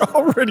 because they're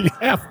already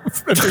half.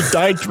 If they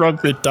died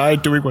drunk, they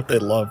died doing what they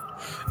love.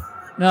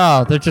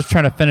 No, they're just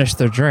trying to finish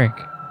their drink.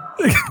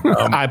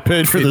 I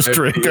paid for this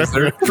drink. Is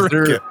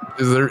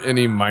there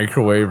any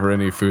microwave or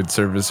any food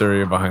service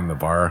area behind the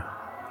bar?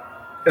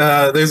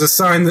 There's a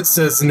sign that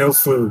says no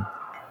food.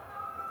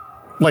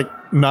 Like,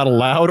 not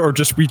allowed, or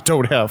just we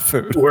don't have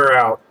food? We're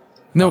out.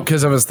 No,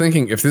 because I was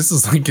thinking if this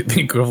is like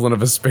the equivalent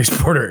of a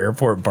spaceport or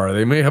airport bar,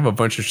 they may have a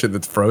bunch of shit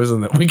that's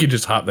frozen that we could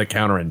just hop the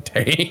counter and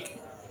take.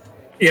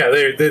 Yeah,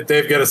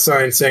 they've got a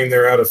sign saying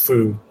they're out of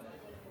food.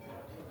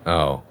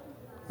 Oh.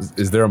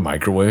 Is there a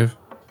microwave?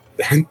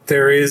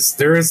 There is.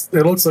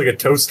 It looks like a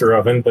toaster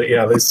oven, but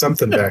yeah, there's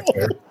something back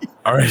there.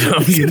 All right,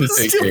 I'm gonna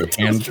take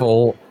a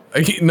handful.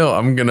 No,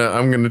 I'm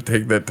gonna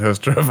take that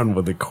toaster oven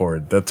with the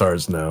cord. That's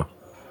ours now.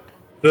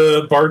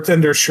 The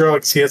bartender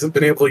shrugs. He hasn't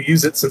been able to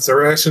use it since the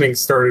rationing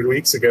started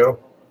weeks ago.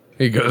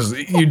 He goes,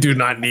 "You do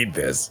not need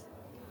this."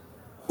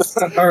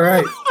 All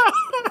right,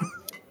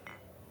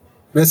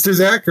 Mr.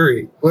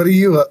 Zachary, what are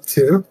you up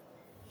to?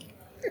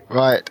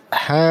 Right,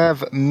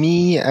 have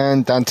me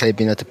and Dante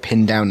been able to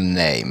pin down a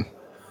name?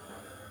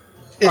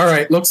 All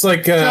right, looks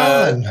like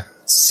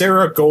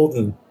Sarah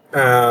Golden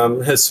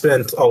has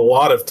spent a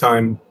lot of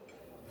time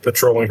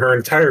patrolling, her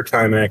entire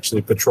time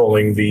actually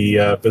patrolling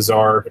the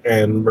bazaar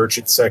and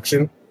merchant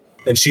section,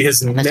 and she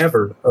has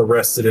never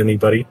arrested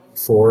anybody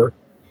for,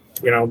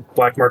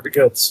 black market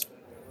goods.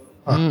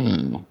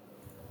 And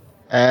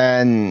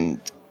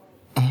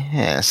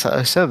yeah,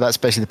 so that's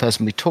basically the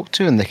person we talk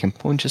to, and they can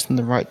point us in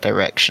the right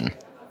direction.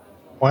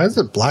 Why is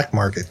it black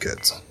market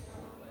goods?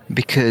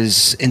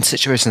 Because in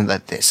situations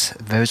like this,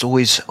 there's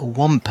always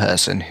one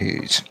person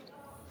who's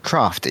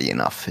crafty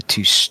enough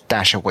to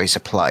stash away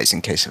supplies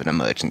in case of an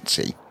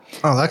emergency.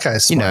 Oh, that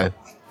guy's smart.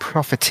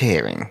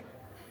 Profiteering.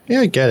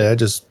 Yeah, I get it. I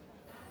just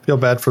feel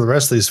bad for the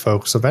rest of these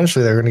folks.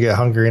 Eventually, they're going to get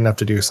hungry enough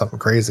to do something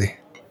crazy.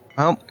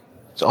 Well,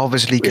 it's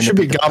obviously going to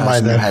be the gone by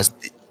person who then. has...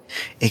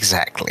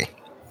 Exactly.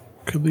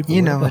 Could leave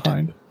You know it.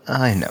 behind.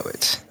 I know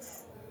it.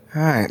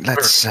 All right,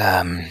 let's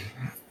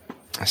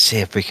see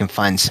if we can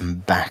find some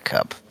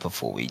backup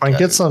before we If I go.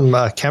 get some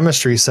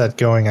chemistry set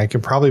going, I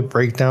could probably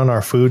break down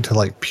our food to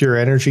like pure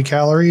energy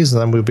calories, and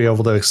then we'll be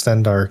able to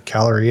extend our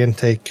calorie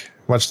intake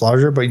much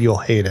larger, but you'll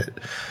hate it.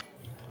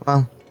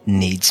 Well,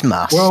 needs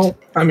must. Well,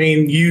 I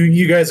mean,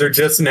 you guys are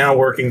just now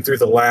working through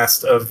the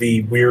last of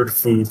the weird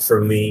food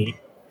from the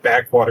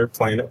backwater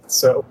planet,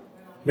 so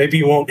maybe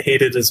you won't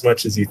hate it as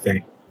much as you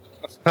think.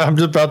 I'm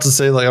just about to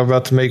say, like, I'm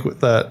about to make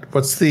with that.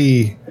 What's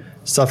the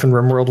stuff in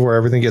RimWorld where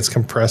everything gets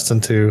compressed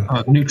into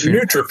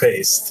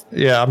NutriPaste?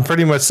 Yeah, I'm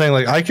pretty much saying,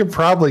 like, I could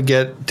probably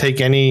take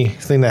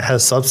anything that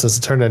has substance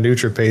and turn it into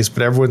NutriPaste,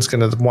 but everyone's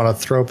going to want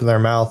to throw up in their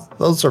mouth.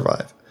 They'll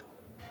survive.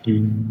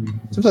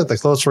 Seems like the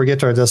closer we get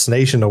to our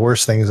destination, the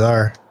worse things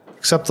are.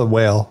 Except the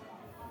whale.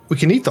 We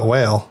can eat the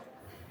whale.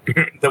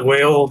 The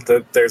whale,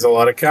 there's a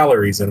lot of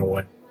calories in a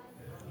whale.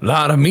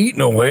 Lot of meat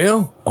in a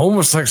whale?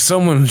 Almost like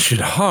someone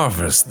should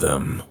harvest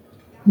them.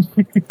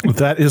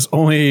 That is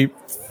only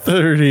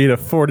 30 to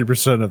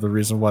 40% of the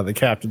reason why the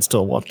captain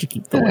still wants to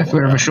keep the whale. If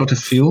we're ever short of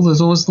fuel,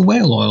 there's always the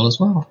whale oil as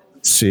well.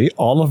 See,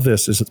 all of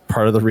this is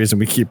part of the reason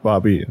we keep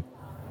Bobby in.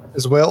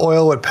 Is whale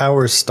oil what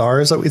powers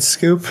stars that we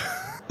scoop?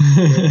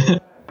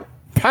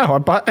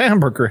 Powered by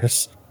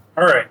ambergris.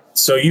 All right,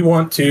 so you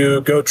want to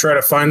go try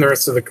to find the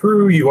rest of the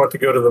crew? You want to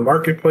go to the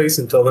marketplace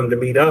and tell them to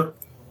meet up?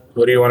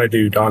 What do you want to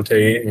do,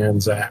 Dante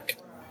and Zach?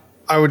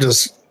 I would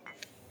just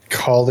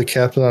call the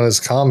captain on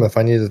his comm if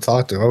I needed to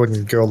talk to him. I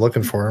wouldn't go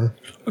looking for him.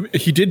 I mean,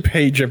 he did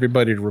page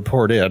everybody to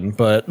report in,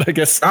 but I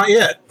guess... Not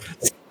yet.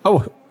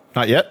 Oh,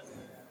 not yet?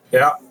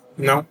 Yeah,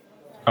 no.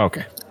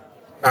 Okay.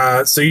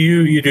 So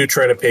you do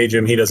try to page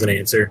him. He doesn't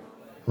answer.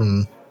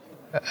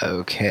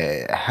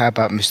 Okay, how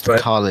about Mr.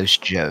 Carlos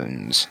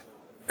Jones?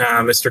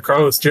 Mr.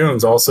 Carlos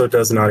Jones also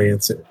does not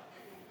answer.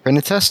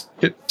 Trinitas?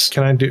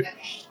 Can I do...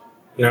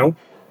 No.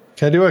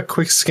 Can I do a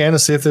quick scan to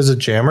see if there's a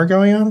jammer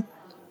going on?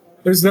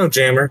 There's no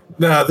jammer.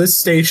 No, this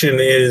station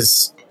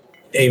is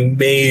a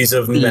maze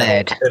of metal.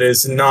 Lead. It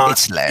is not.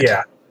 It's lead.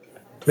 Yeah.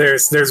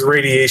 There's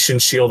radiation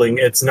shielding.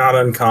 It's not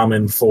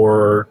uncommon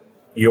for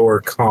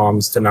your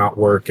comms to not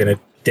work in a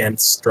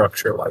dense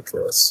structure like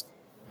this.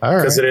 All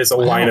right. Because it is a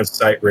line of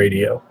sight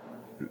radio.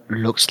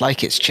 Looks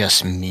like it's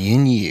just me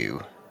and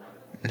you.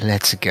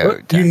 Let's go.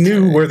 You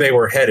knew where they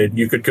were headed.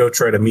 You could go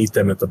try to meet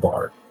them at the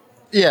bar.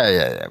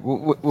 Yeah.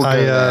 We'll go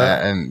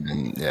there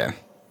and yeah.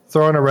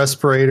 Throw in a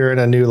respirator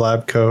and a new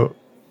lab coat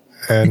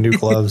and new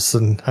gloves.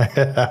 And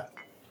All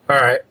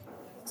right.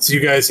 So you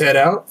guys head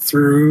out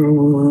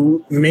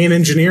through main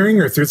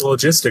engineering or through the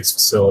logistics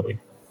facility?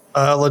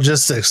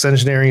 Logistics.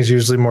 Engineering is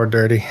usually more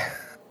dirty.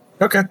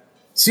 Okay.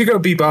 So you go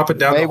bebopping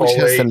down the Which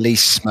has hallway. the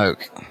least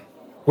smoke?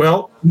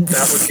 Well,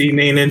 that would be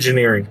main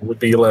engineering. Would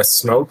be less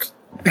smoke.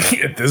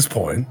 At this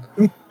point.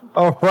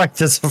 Oh, right.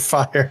 There's a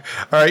fire.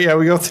 All right. Yeah,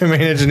 we go through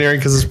main engineering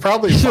because it's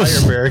probably fire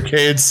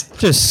barricades.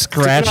 Just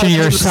scratching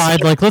your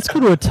side like, let's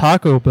go to a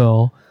Taco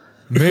Bell.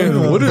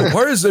 Man,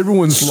 why is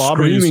everyone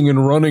screaming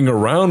and running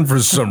around for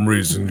some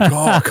reason?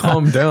 Oh,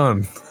 calm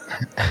down.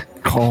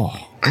 All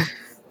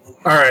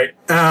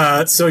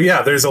right. So,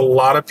 yeah, there's a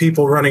lot of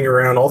people running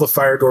around. All the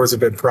fire doors have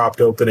been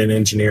propped open in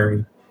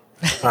engineering.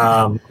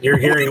 You're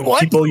hearing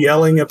people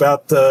yelling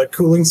about the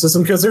cooling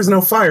system because there's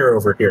no fire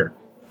over here.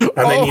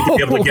 And they need to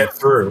be able to get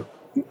through.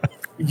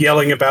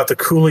 Yelling about the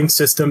cooling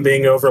system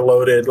being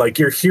overloaded. Like,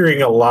 you're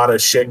hearing a lot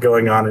of shit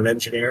going on in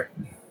engineering.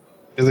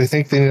 Do they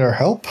think they need our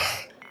help?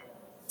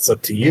 It's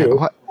up to you.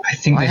 I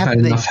think Why they've had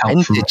haven't they enough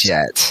help from invented us.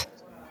 yet?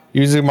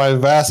 Using my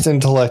vast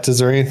intellect, is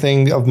there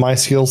anything of my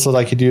skills that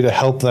I could do to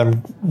help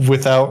them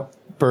without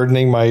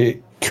burdening my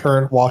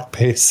current walk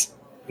pace?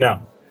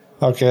 No.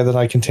 Okay, then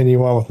I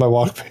continue on with my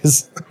walk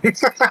pace.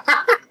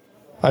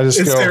 I just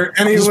Is go. there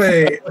any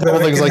way that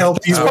I can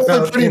help you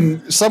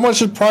without someone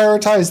should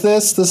prioritize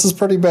this. This is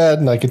pretty bad,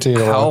 and I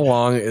continue. How on.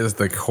 long is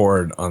the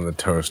cord on the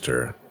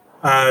toaster?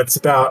 It's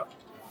about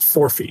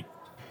 4 feet.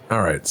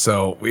 All right,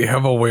 so we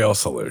have a whale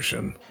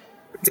solution.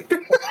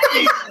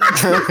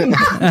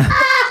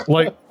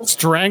 Like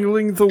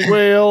strangling the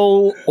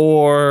whale,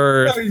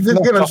 or No, you're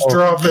just gonna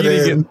drop it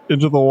eating it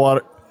into the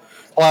water.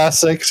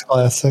 Classic.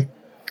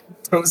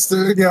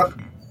 Toaster. Yeah.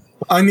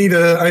 I need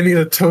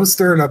a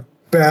toaster and a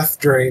bath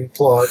drain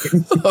plug.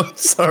 I'm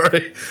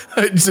sorry.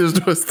 I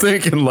just was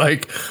thinking,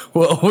 like,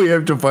 well, we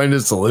have to find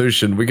a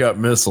solution. We got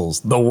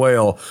missiles, the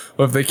whale.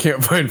 What if they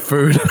can't find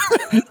food?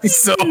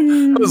 So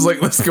I was like,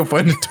 let's go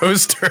find a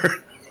toaster.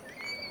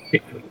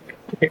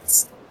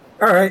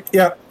 All right.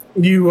 Yeah.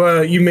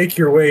 You make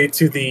your way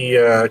to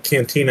the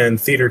cantina and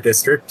theater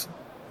district,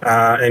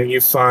 and you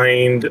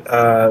find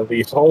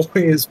the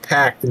hallway is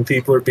packed and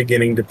people are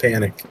beginning to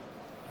panic.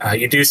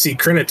 You do see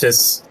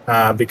Crinitus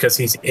because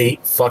he's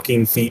 8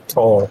 fucking feet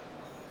tall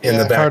in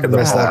the back of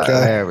the hall.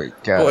 There we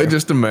go. Well, I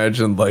just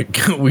imagined, like,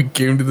 we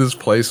came to this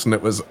place and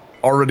it was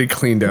already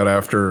cleaned out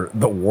after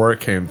the war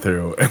came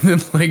through, and then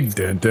like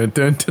dun dun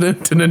dun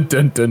dun dun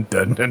dun dun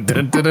dun dun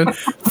dun dun dun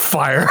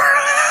fire.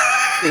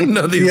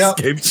 No, the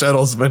escape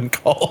shuttle's been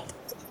called.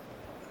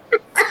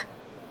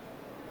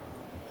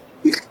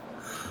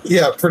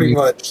 Yeah, pretty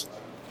much.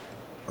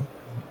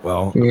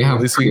 Well, Yeah,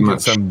 at least we pretty can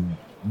much. get some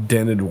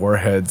dented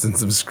warheads and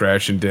some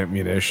scratch and dent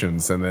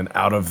munitions, and then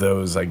out of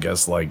those, I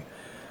guess, like,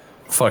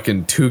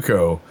 fucking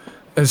Tuco,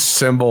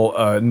 assemble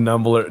a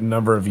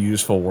number of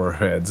useful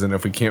warheads, and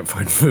if we can't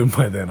find food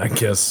by then, I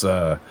guess,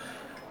 adios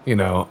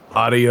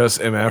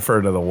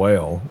MFer to the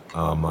whale.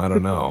 I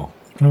don't know.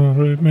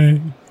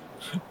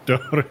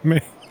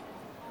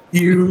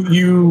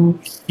 You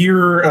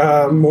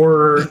hear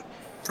more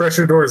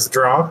pressure doors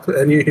drop,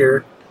 and you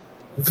hear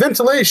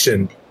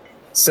ventilation,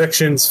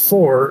 sections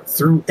 4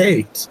 through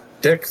 8,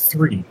 deck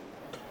 3.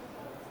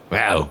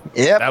 Wow.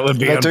 Yep, That would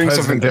be they're doing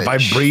something unpleasant if I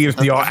good.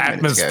 breathed your That's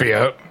a minute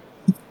ago.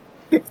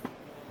 atmosphere.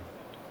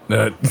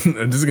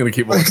 I'm just gonna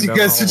keep walking You down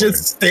guys the are hallway.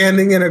 just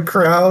standing in a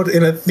crowd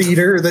in a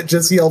theater that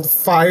just yelled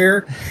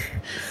fire.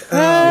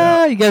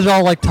 You guys are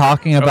all like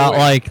talking about wait.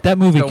 like that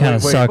movie No, kind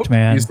of wait. sucked,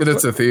 man. You said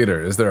it's a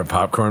theater. Is there a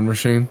popcorn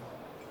machine?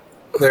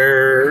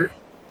 They're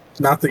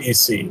not that you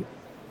see.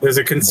 There's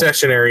a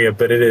concession area,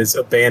 but it is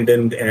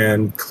abandoned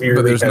and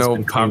clearly But there's has no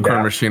been cleaned popcorn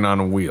out. machine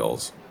on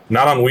wheels.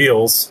 Not on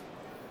wheels.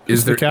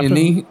 Is there captain?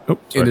 any? Oh,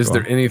 sorry, is go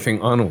there on. Uh-huh.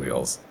 anything on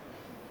wheels?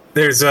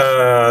 There's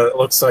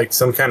looks like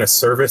some kind of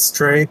service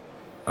tray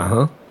Uh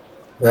huh.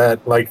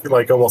 that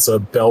like almost a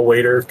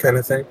bellwaiter kind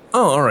of thing.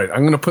 Oh, all right.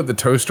 I'm gonna put the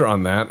toaster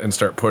on that and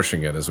start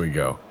pushing it as we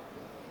go.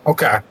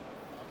 Okay.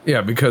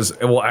 Yeah, because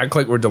it will act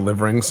like we're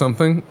delivering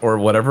something or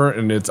whatever,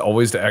 and it's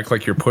always to act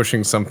like you're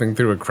pushing something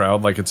through a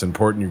crowd, like it's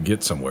important you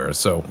get somewhere.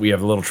 So we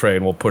have a little tray,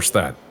 and we'll push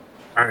that.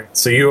 All right.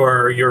 So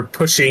you're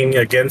pushing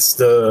against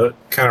the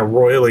kind of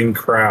roiling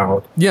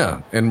crowd.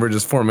 Yeah, and we're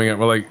just forming it.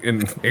 We're like,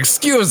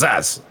 excuse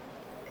us.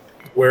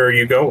 Where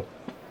you go?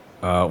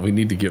 We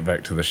need to get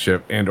back to the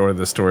ship and or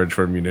the storage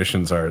where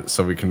munitions are,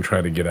 so we can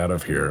try to get out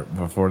of here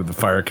before the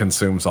fire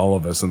consumes all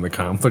of us in the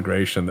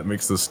conflagration that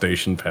makes the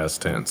station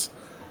past tense.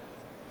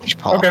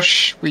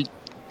 Posh. We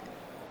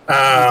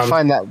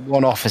find that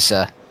one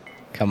officer.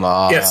 Come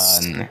on. Yes.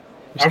 Just give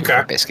Okay. him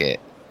a biscuit.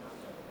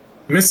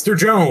 Mr.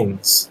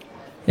 Jones.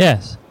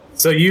 Yes.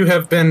 So you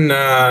have been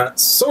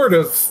sort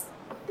of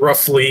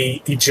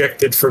roughly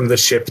ejected from the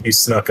ship you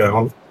snuck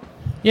on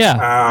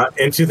Yeah.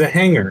 into the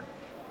hangar.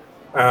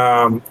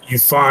 You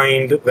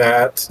find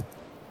that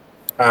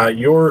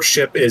your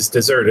ship is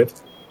deserted.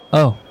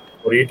 Oh.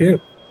 What do you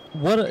do?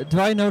 What do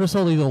I notice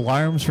all these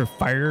alarms for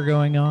fire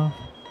going off?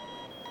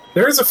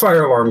 There is a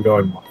fire alarm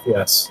going off,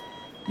 yes.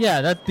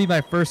 Yeah, that'd be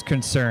my first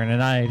concern,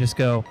 and I just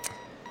go,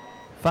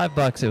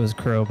 $5 it was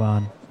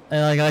Krobon.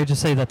 And like I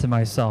just say that to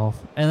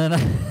myself. And then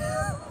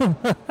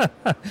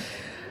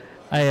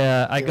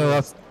I go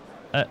up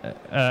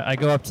I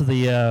go up to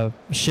the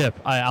ship.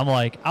 I'm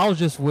like, I'll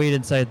just wait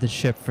inside the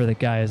ship for the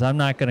guys. I'm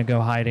not gonna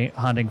go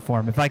hunting for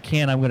them. If I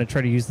can, I'm gonna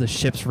try to use the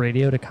ship's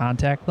radio to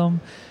contact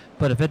them.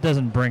 But if it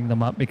doesn't bring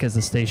them up because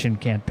the station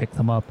can't pick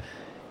them up,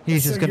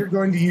 he's just So gonna. you're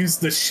going to use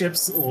the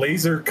ship's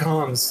laser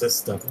comm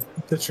system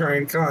to try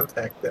and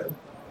contact them.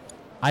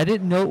 I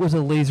didn't know it was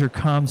a laser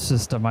comm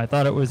system. I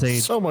thought it was a.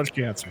 So much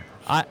cancer.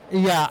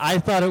 I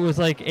thought it was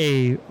like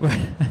a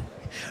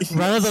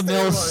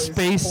run-of-the-mill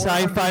space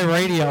sci-fi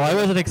radio. I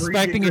wasn't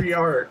expecting it.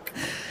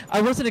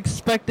 I wasn't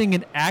expecting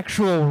an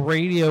actual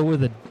radio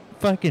with a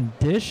fucking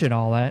dish and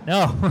all that.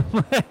 No.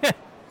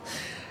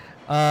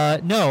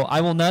 No, I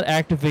will not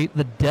activate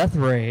the death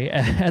ray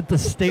at the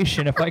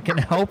station if I can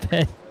help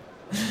it.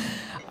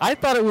 I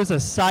thought it was a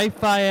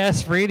sci-fi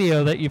ass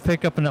radio that you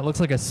pick up and it looks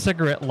like a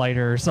cigarette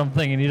lighter or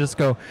something, and you just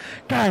go,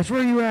 "Guys,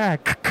 where you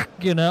at?"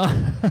 You know.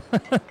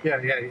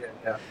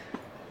 Yeah.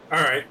 All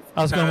right.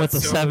 I was going with the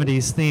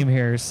 '70s theme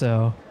here,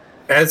 so.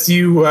 As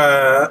you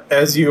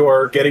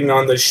are getting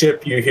on the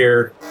ship, you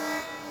hear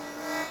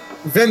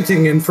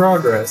venting in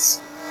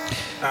progress.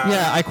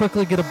 Yeah, I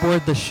quickly get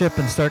aboard the ship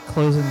and start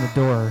closing the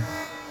door.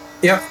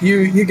 Yep,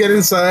 you get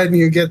inside and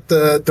you get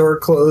the door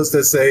closed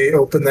as they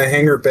open the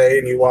hangar bay,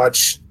 and you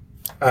watch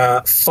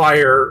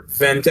fire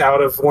vent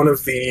out of one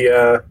of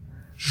the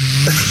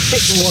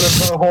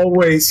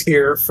hallways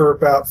here for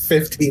about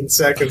 15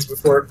 seconds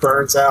before it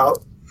burns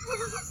out.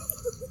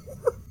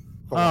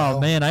 Oh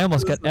man, I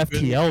almost got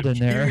FTL'd in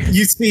there.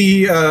 You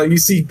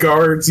see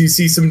guards, you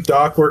see some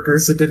dock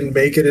workers that didn't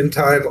make it in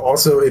time,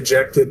 also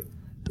ejected.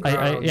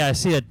 I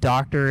see a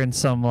doctor and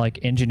some like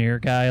engineer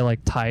guy like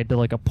tied to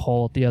like a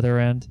pole at the other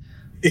end.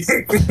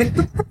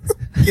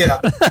 Yeah,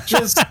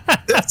 just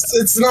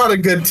it's not a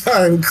good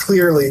time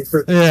clearly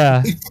for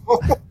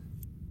people.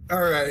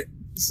 All right,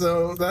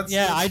 so that's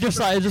I just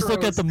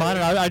look at the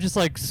monitor. I just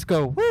like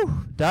go,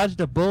 whoo,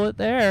 dodged a bullet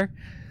there.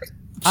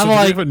 So do we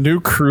have a new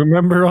crew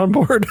member on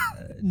board?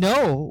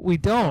 No, we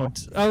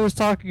don't. I was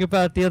talking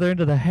about the other end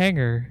of the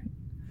hangar.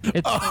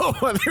 They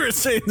were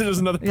saying there's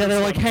another. Yeah,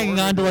 they're like hanging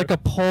on to like a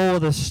pole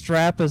with a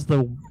strap as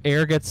the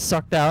air gets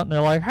sucked out, and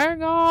they're like,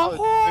 "Hang on!"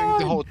 Oh,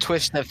 the whole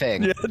Twister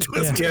thing. Yeah,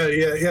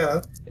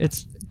 yeah.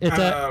 It's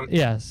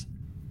yes.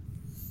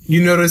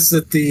 You notice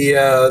that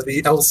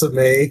the Elsa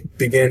May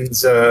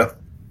begins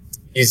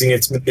using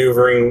its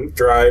maneuvering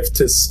drive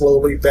to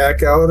slowly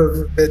back out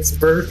of its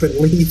berth and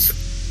leave.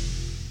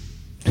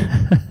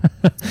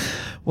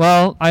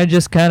 Well, I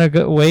just kind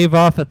of wave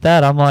off at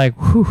that. I'm like,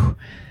 whew,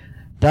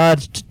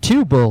 dodged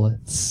 2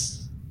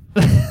 bullets.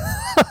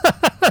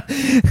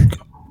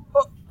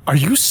 Are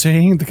you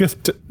saying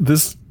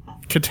this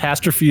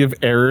catastrophe of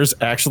errors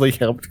actually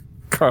helped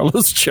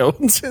Carlos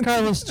Jones?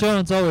 Carlos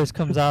Jones always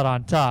comes out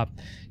on top.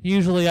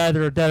 Usually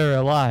either dead or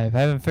alive. I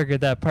haven't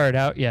figured that part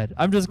out yet.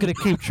 I'm just going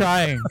to keep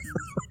trying.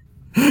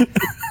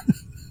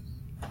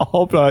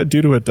 All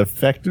due to a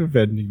defective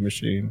vending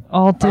machine.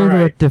 All due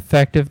to a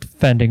defective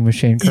vending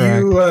machine,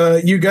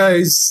 correct. You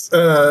guys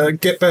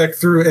get back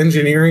through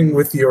engineering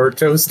with your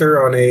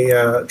toaster on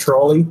a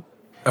trolley.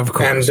 Of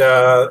course. And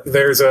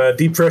there's a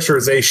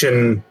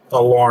depressurization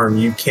alarm.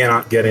 You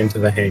cannot get into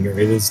the hangar.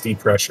 It is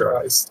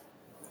depressurized.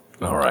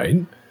 All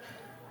right.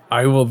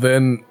 I will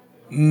then...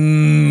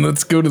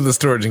 let's go to the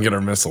storage and get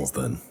our missiles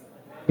then.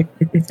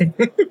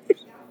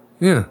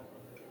 Yeah.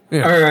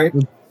 All right.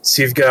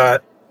 So you've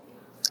got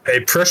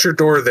a pressure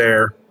door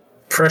there,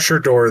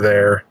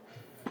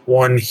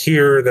 one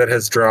here that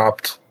has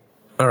dropped.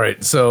 All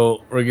right,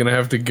 so we're going to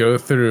have to go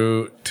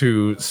through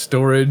to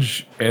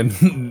storage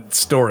and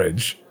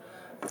storage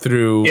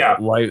through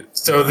light.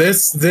 So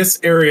this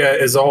area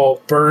is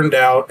all burned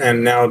out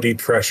and now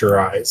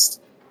depressurized.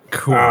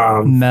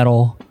 Cool.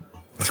 Metal.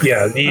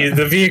 Yeah,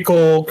 the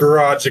vehicle,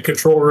 garage, the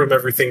control room,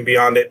 everything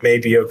beyond it may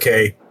be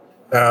okay.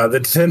 The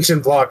detention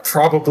block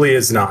probably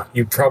is not.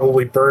 You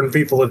probably burn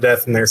people to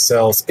death in their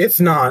cells. If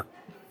not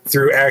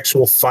through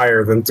actual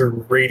fire, then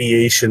through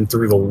radiation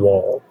through the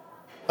wall.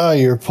 Oh,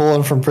 you're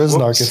pulling from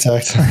Prison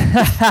Architect.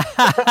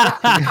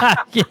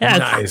 Yes.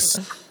 Nice.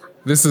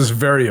 This is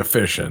very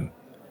efficient.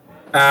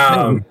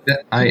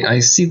 I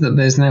see that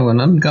there's now an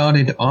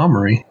unguarded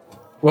armory.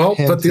 Well,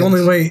 but the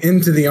only way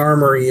into the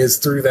armory is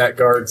through that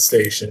guard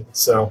station.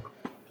 So,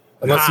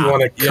 unless you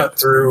want to cut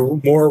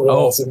through more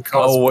walls and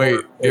cause more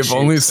if issues.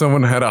 only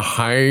someone had a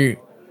high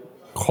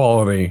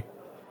quality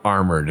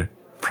armored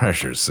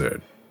pressure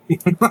suit.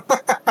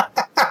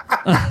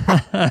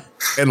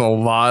 And a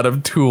lot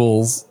of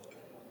tools.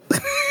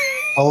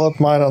 I left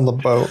mine on the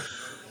boat.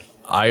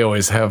 I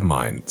always have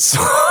mine. So,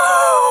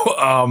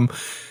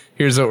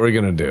 here's what we're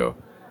gonna do.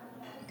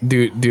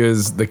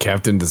 Does the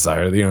captain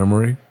desire the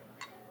armory?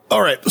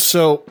 All right,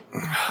 so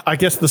I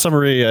guess the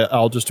summary,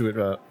 I'll just do it.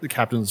 The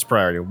captain's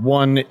priority.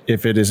 1,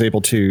 if it is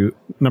able to,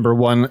 number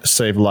 1,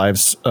 save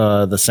lives,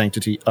 the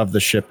sanctity of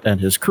the ship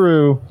and his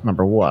crew,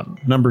 number 1.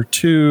 Number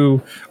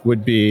 2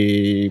 would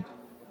be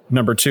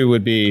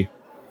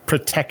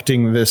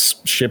protecting this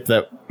ship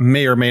that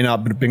may or may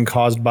not have been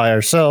caused by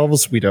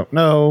ourselves. We don't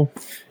know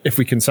if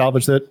we can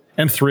salvage it.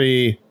 And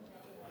 3,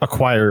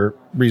 acquire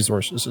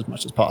resources as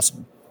much as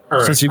possible. All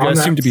right, Since you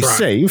guys seem to be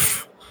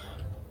safe,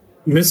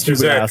 Mr.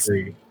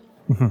 Zachary.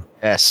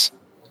 Yes.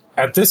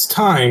 At this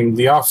time,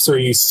 the officer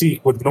you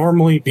seek would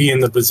normally be in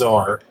the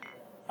bazaar.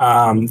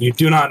 You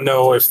do not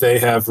know if they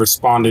have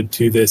responded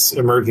to this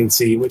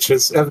emergency, which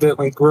has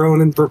evidently grown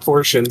in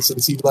proportion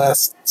since you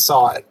last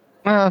saw it.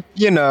 Well,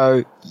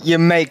 you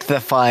make the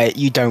fire,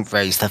 you don't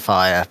raise the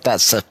fire.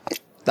 That's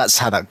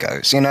how that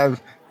goes,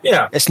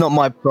 Yeah. It's not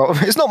my problem.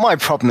 It's not my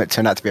problem it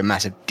turned out to be a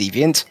massive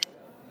deviant.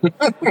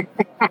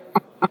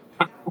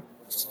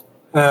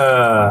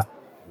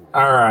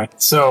 All right.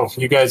 So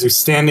you guys are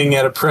standing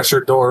at a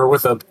pressure door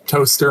with a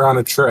toaster on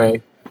a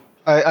tray.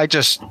 I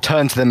just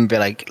turn to them and be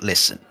like,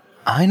 listen,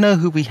 I know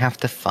who we have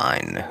to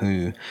find,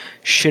 who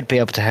should be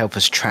able to help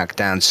us track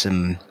down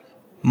some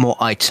more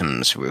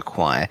items we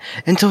require.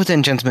 Until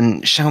then,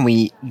 gentlemen, shall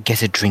we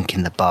get a drink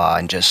in the bar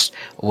and just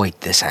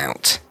wait this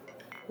out?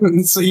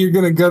 So you're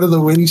gonna go to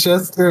the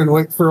Winchester and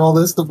wait for all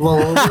this to blow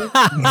over?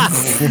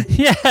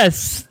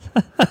 Yes.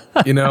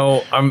 You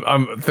know,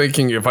 I'm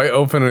thinking if I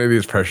open any of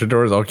these pressure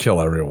doors, I'll kill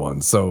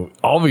everyone. So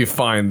I'll be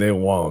fine. They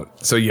won't.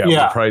 So yeah,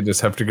 we'll probably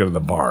just have to go to the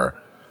bar.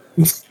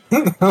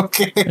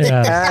 Okay.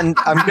 Yeah. And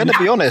I'm going to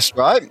be honest,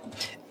 right?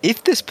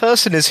 If this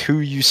person is who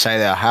you say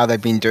they are, how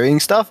they've been doing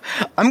stuff,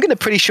 I'm going to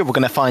pretty sure we're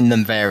going to find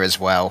them there as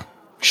well,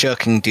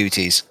 shirking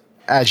duties,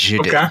 as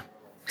you do. Okay.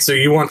 So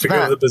you want to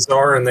go to the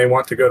bazaar and they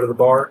want to go to the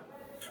bar?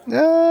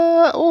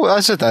 I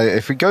said that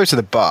if we go to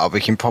the bar,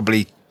 we can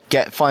probably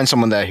find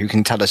someone there who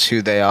can tell us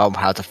who they are,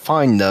 how to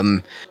find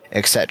them,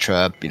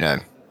 etc. You know,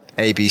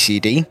 A, B, C,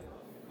 D.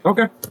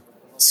 Okay.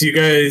 So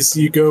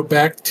you go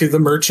back to the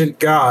Merchant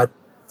God.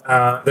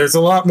 There's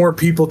a lot more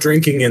people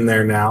drinking in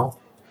there now.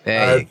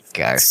 There you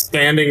go.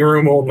 Standing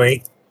room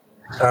only.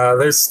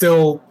 There's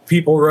still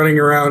people running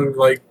around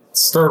like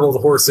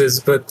startled horses,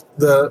 but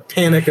the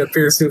panic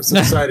appears to have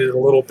subsided a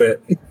little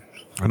bit.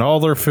 And all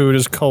their food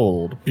is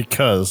cold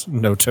because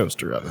no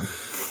toaster oven.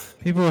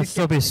 People will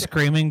still be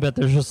screaming, but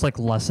there's just like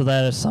less of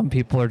that as some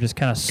people are just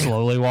kind of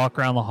slowly walk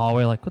around the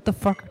hallway like, what the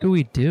fuck do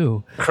we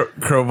do?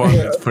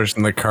 Crowbone is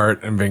pushing the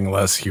cart and being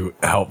less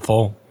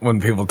helpful when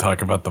people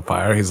talk about the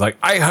fire. He's like,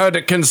 I heard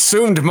it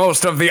consumed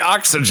most of the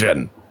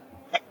oxygen.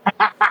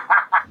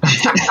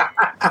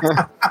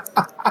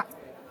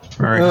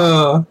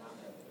 All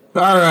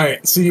right,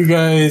 so you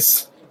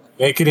guys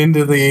make it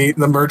into the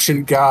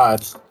Merchant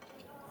God.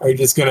 Are you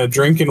just going to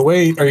drink and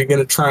wait? Are you going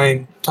to try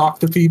and talk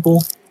to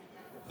people?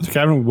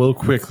 Gavin will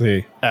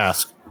quickly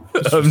ask.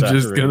 I'm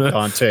just going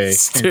to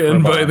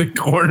stand by the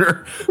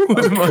corner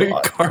with my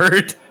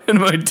cart and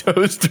my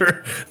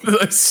toaster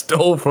that I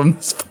stole from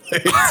this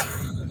place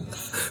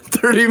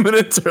 30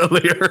 minutes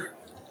earlier.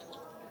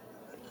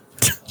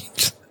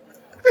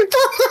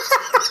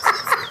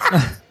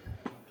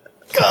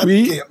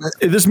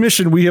 In this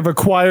mission, we have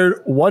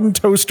acquired one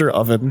toaster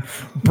oven,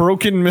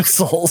 broken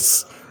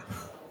missiles.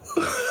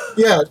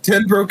 Yeah,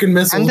 10 broken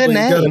missiles. And a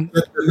name.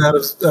 Get them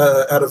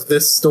out of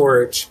this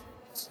storage.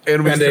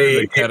 And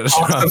a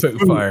catastrophic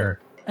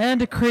fire. And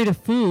to create a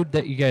food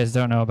that you guys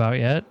don't know about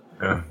yet.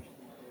 Yeah.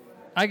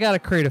 I gotta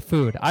create a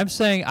food. I'm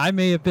saying I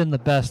may have been the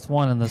best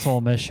one in this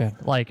whole mission.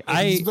 Like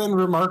It's been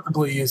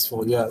remarkably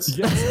useful, yes.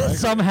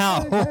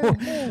 somehow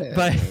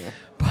by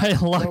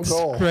luck's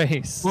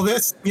grace. Well,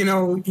 this,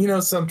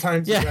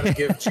 sometimes you gotta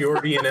give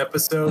Jordy an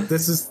episode.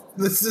 This is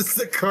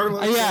the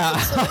Carlos. Yeah,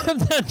 I'm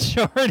the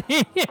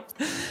Jordy.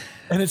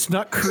 And it's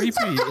not creepy.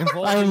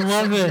 I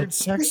love it.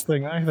 Sex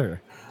thing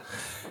either.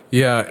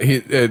 Yeah,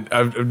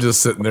 I'm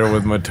just sitting there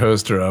with my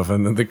toaster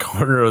oven in the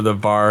corner of the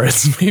bar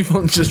as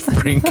people just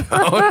freak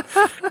out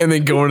and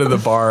then go into the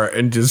bar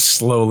and just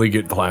slowly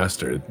get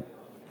plastered.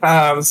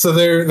 So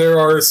there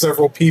are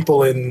several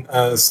people in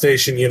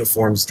station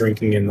uniforms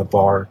drinking in the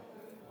bar.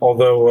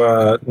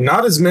 Although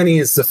not as many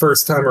as the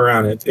first time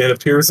around. It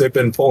appears they've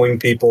been pulling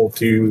people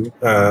to,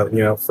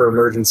 for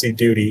emergency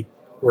duty,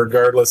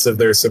 regardless of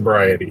their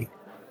sobriety.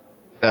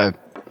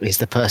 Is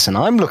the person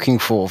I'm looking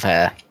for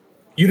there?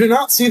 You do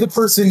not see the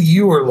person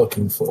you are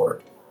looking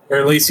for. Or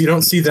at least you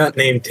don't see that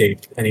name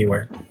taped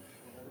anywhere.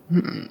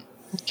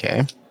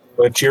 Okay.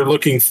 But you're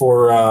looking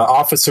for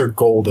Officer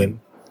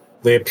Golden.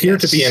 They appear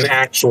to be an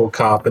actual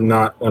cop and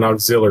not an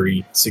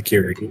auxiliary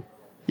security.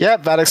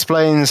 Yep, that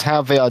explains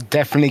how they are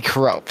definitely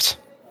corrupt.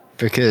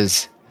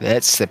 Because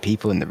that's the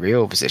people in the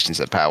real positions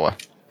of power.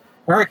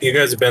 All right, you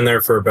guys have been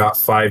there for about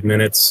 5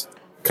 minutes.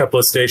 A couple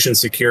of station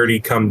security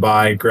come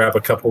by, grab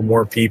a couple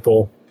more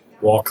people,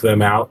 walk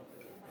them out,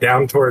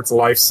 down towards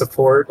life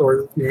support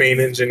or main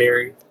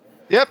engineering.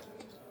 Yep.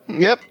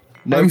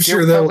 No I'm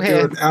sure they'll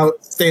do an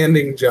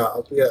outstanding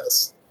job,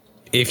 yes.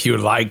 If you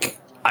like,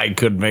 I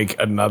could make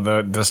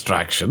another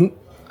distraction.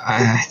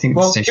 I think.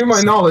 Well, to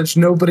my knowledge,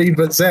 nobody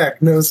but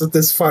Zach knows that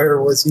this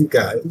fire was you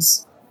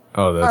guys.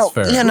 Oh, that's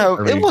fair.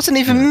 It wasn't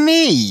even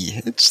me.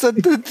 It's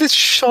the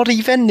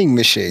shoddy vending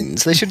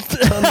machines. They should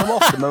turn them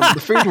off the moment the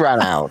food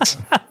ran out.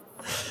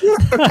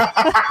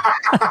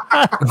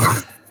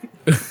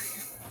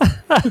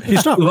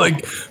 He's not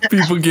like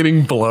people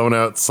getting blown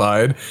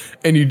outside,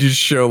 and you just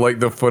show like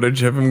the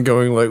footage of him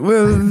going like,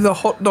 "Well, the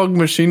hot dog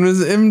machine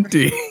was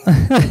empty."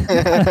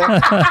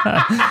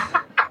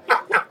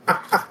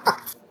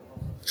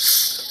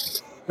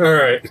 All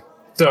right.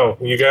 So,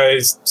 you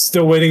guys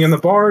still waiting in the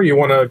bar? Or you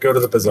want to go to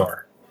the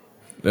bazaar?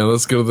 Now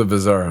let's go to the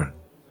bazaar.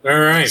 All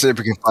right. See if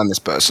we can find this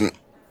person.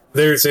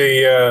 There's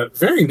a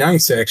very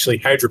nice, actually,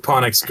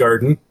 hydroponics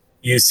garden.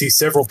 You see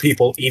several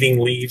people eating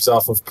leaves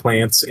off of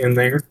plants in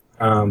there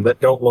that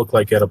don't look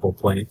like edible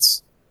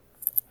plants.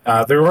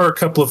 There are a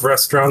couple of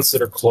restaurants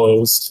that are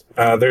closed.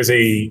 There's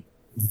a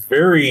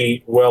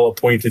very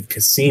well-appointed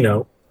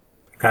casino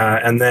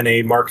and then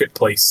a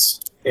marketplace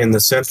in the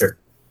center.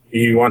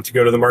 You want to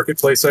go to the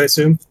marketplace, I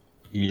assume?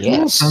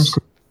 Yes.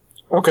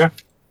 Okay.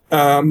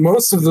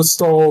 Most of the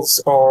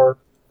stalls are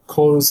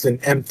closed and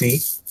empty,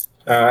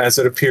 as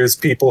it appears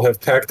people have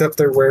packed up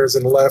their wares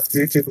and left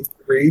due to the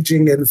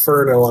raging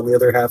inferno on the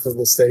other half of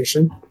the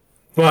station.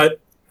 But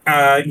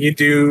you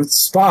do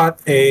spot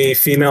a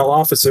female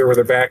officer with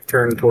her back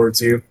turned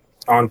towards you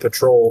on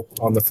patrol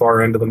on the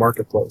far end of the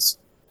marketplace.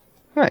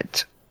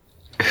 Right.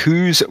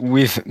 Who's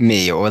with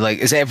me? Or, like,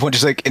 is everyone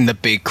just, like, in the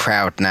big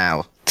crowd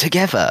now?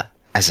 Together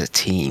as a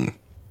team?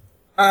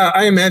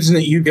 I imagine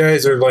that you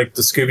guys are like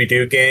the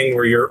Scooby-Doo gang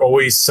where you're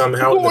always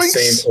somehow in the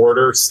same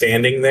order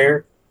standing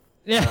there.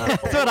 Yeah,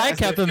 that's what I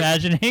kept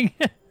imagining.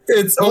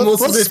 It's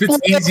almost as if it's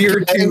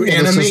easier to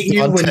animate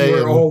you when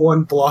you're all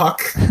one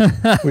block.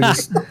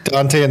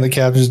 Dante and the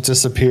Cab just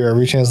disappear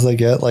every chance they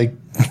get. Like,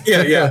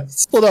 yeah.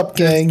 Split up,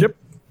 gang.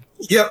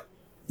 Yep.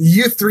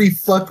 You three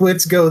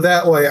fuckwits go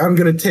that way. I'm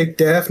going to take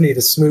Daphne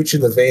to smooch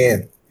in the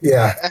van.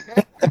 Yeah.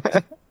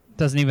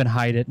 Doesn't even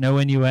hide it. No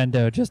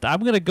innuendo. Just, I'm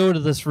going to go to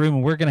this room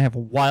and we're going to have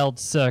wild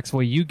sex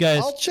while you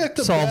guys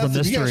solve the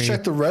mystery. You guys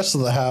check the rest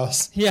of the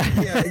house. Yeah.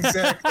 Yeah,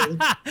 exactly.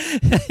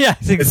 Yeah,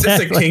 exactly. Is this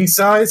a king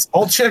size?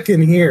 I'll check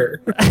in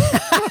here.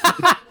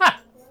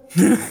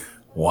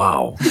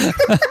 Wow.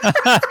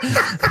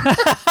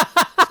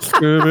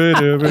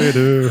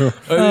 Scooby-Dooby-Doo.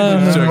 I've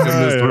been checking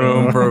this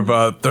room for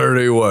about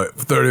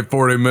 30,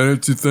 40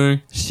 minutes, you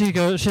think? She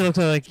looks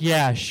like,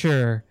 yeah,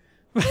 sure.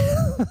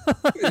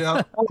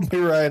 Yeah, I'll be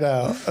right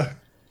out.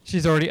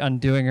 She's already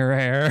undoing her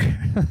hair.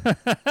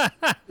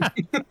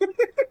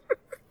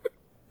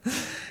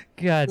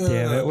 God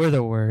damn it, we're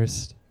the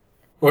worst.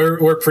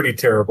 We're pretty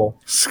terrible.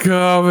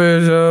 All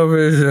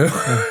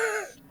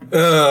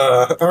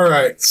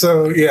right,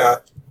 so yeah.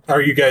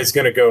 Are you guys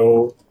gonna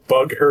go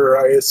bug her,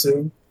 I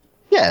assume?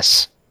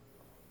 Yes.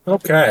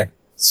 Okay.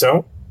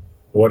 So,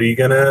 what are you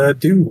gonna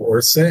do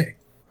or say?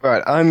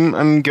 Right,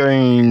 I'm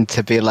going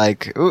to be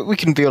like, we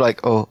can be like,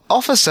 oh,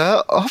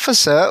 officer,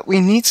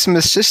 we need some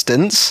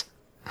assistance.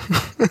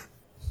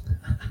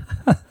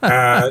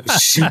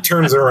 She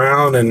turns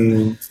around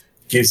and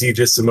gives you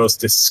just the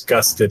most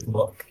disgusted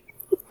look.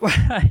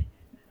 Right.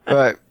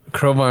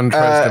 Krobon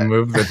tries to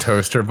move the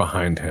toaster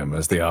behind him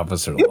as the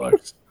officer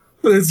looks.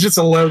 It's just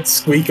a loud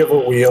squeak of a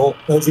wheel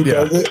as he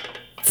does it.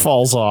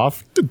 Falls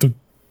off.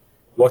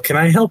 What can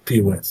I help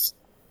you with?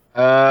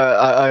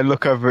 I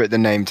look over at the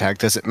name tag.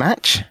 Does it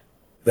match?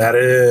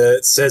 That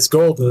says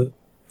Golden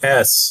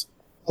S.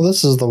 Well,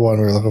 this is the one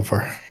we're looking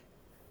for.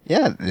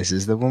 Yeah, this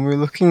is the one we're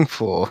looking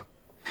for.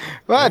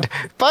 Right.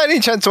 By any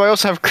chance, do I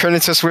also have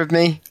Crinitus with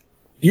me?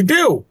 You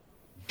do.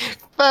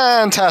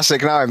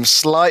 Fantastic. Now I'm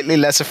slightly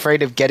less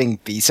afraid of getting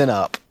beaten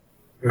up.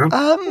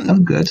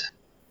 I'm good.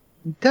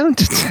 Don't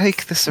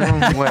take this the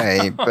wrong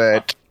way,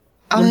 but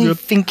I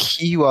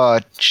think you are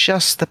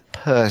just the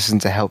person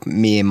to help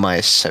me and my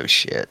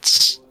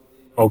associates.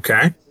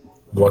 Okay.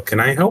 What can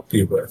I help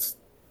you with?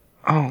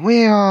 Oh,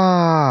 we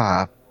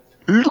are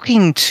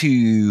looking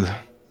to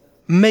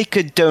make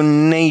a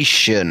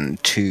donation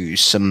to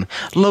some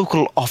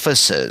local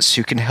officers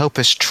who can help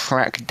us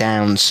track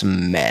down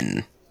some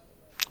men.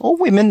 Or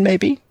women,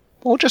 maybe.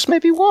 Or just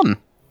maybe one.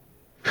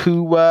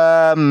 Who,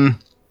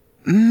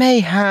 may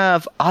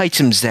have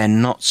items they're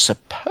not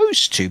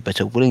supposed to,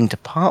 but are willing to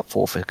part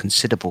for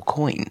considerable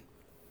coin.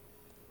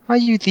 Are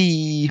you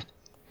the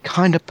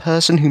kind of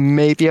person who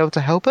may be able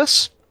to help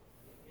us?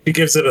 He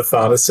gives it a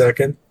thought a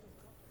second.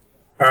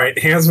 All right,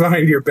 hands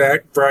behind your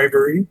back,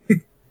 bribery.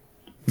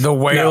 The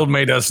whale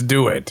made us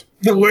do it.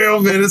 The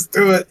whale made us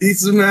do it.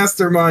 He's the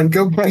mastermind.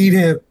 Go beat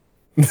him.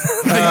 They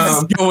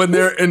just go in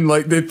there and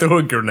like they throw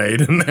a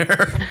grenade in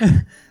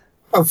there.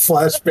 A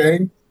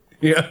flashbang.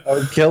 Yeah, I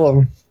would kill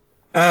him.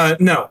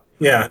 No.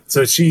 Yeah.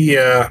 So she.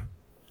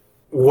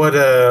 What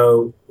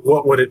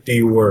would it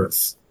be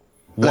worth?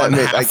 One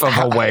half of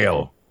a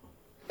whale.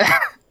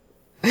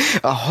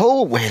 A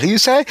whole whale, you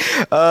say?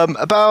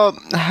 About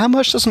how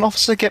much does an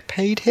officer get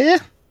paid here?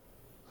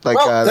 Like,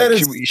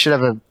 we should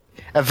have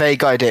a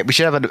vague idea. We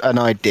should have an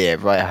idea,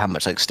 right? How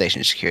much, like,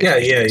 station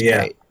security?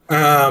 Yeah.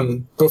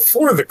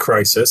 Before the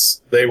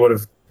crisis, they would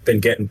have been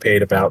getting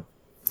paid about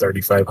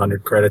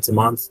 3,500 credits a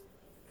month.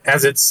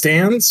 As it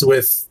stands,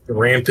 with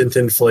rampant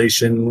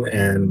inflation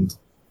and,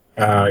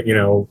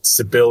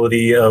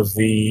 stability of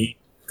the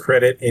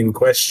credit in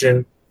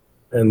question,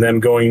 and them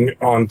going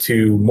on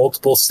to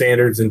multiple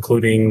standards,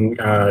 including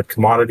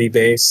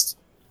commodity-based,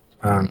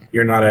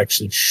 you're not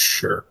actually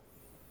sure.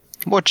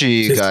 What do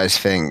you guys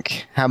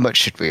think? How much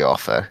should we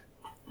offer?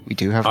 We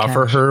do have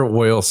offer cash. her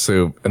whale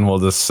soup, and we'll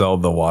just sell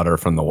the water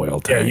from the whale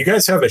tank. Yeah, you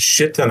guys have a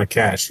shit ton of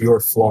cash. You're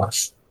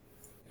flush.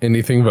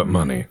 Anything but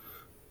money.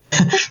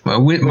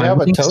 Well, we have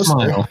a toaster.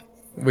 Smile.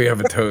 We have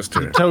a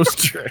toaster.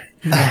 Toaster.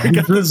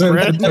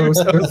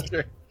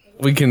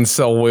 We can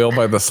sell whale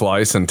by the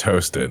slice and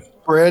toast it.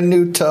 Brand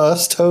new to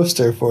us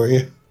toaster for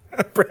you.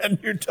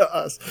 Brand new to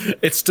us.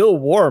 It's still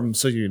warm,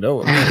 so you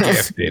know it.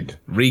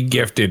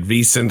 Regifted,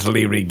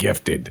 recently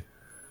regifted.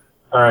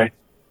 All right.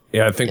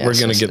 Yeah, I think we're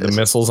going to get the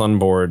missiles on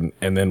board,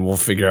 and then we'll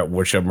figure out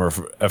which of them are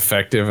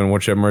effective and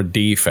which of them are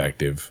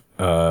defective,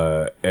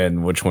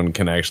 and which one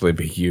can actually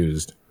be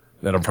used.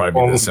 That'll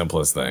probably be the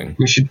simplest thing.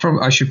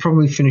 I should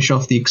probably finish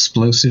off the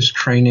explosives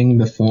training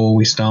before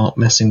we start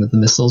messing with the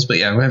missiles. But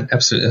yeah,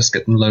 absolutely, let's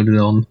get them loaded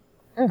on.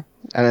 And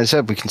as I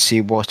said, we can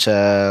see what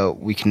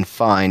we can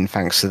find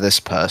thanks to this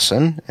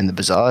person in the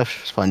bazaar.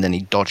 Find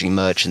any dodgy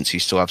merchants who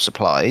still have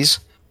supplies.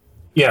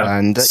 Yeah,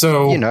 and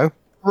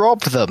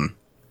rob them.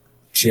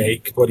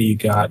 Jake, what do you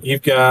got?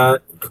 You've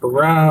got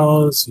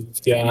carouse.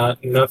 You've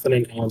got nothing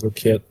in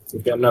advocate.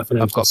 You've got nothing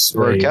in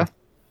persuade. Broker.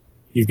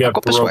 You've got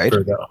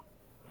broker though.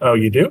 Oh,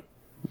 you do?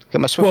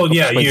 Got my well,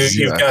 yeah,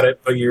 you've got it,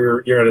 but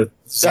you're at a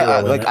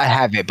zero. Like I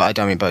have it, but I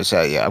don't mean both.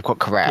 So yeah, I've got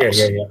carouse.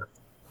 Yeah.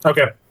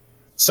 Okay.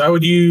 So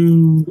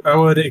I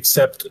would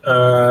accept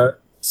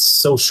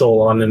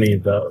social on any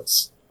of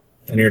those,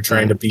 and you're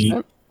trying to beat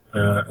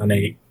an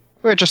 8.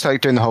 We're just like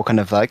doing the whole kind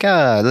of like,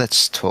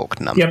 let's talk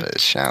numbers,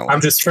 shall we?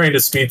 I'm just trying to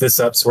speed this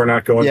up so we're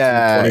not going through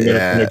 20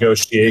 minutes of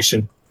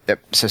negotiation.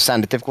 Yep. So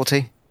standard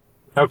difficulty.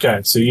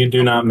 Okay, so you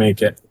do not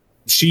make it.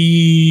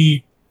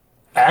 She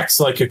acts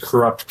like a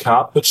corrupt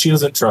cop, but she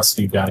doesn't trust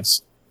you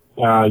guys.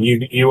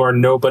 You are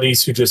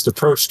nobodies who just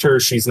approached her.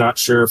 She's not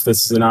sure if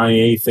this is an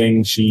IA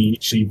thing.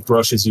 She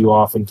brushes you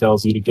off and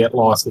tells you to get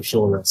lost or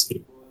she'll arrest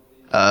you.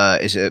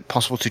 Is it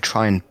possible to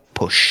try and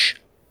push?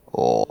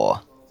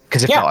 Or...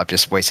 Because if not, I've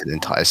just wasted the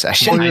entire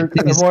session.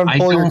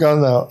 Pull your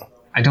gun out.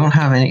 I don't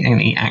have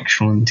any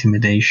actual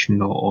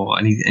intimidation or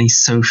any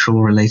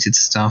social related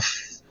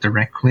stuff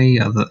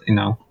directly.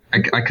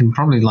 I can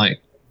probably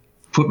like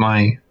put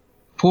my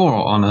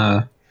paw on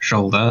her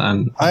shoulder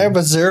and. I have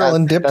a 0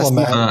 in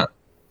diplomat.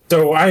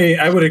 So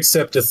I would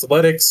accept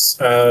athletics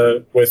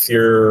with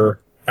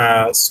your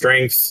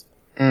strength.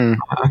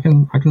 I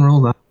can roll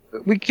that.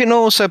 We can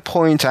also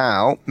point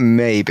out,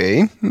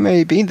 maybe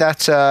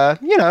that,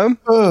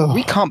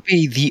 we can't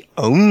be the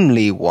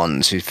only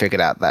ones who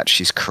figured out that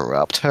she's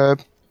corrupt. Her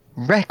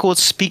record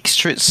speaks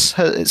for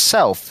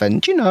itself,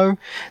 and,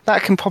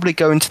 that can probably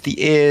go into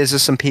the ears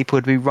of some people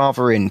who'd be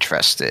rather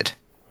interested.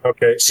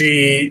 Okay,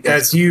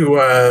 as you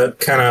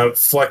kind of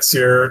flex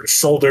your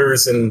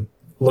shoulders and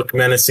look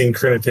menacing,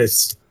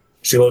 Crinitus,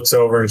 she looks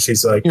over and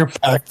she's like, "Your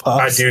back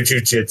pops. I do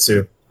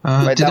jujitsu."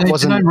 Did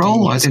I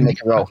roll? I didn't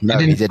make a roll. No,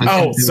 he didn't.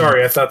 Oh,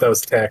 sorry. I thought that was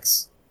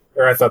Tex.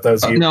 Or I thought that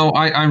was you. No,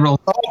 I rolled.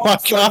 Oh my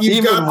god,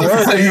 even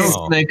worse.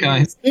 Snake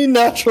eyes.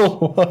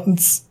 Natural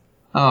ones.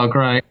 Oh,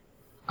 great.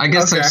 I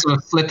guess I sort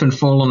of flip and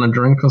fall on a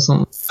drink or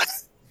something.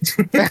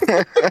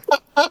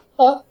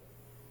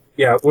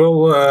 Yeah,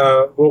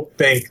 we'll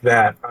bank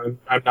that. I'm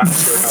not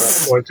sure how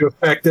that's going to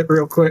affect it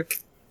real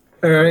quick.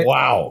 All right.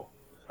 Wow.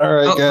 All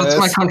right, guys. That's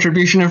my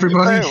contribution,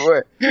 everybody.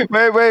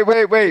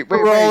 Wait.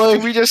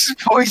 Can we just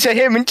point at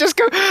him and just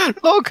go,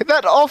 look,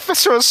 that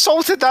officer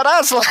assaulted that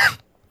Aslan.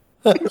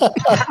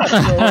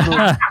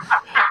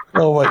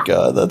 Oh my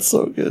god, that's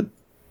so good.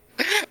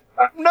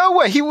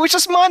 Nowhere. He was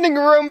just minding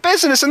her own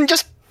business and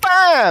just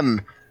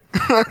bam.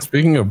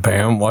 Speaking of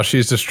bam, while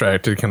she's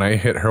distracted, can I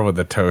hit her with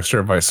a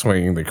toaster by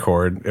swinging the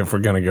cord if we're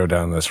going to go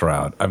down this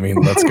route? I mean,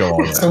 let's go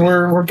all in. So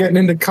we're getting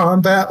into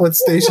combat with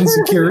station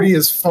security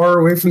as far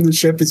away from the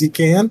ship as you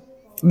can?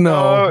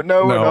 No.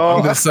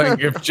 I'm just saying,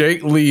 if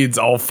Jake leads,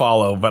 I'll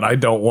follow, but I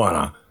don't want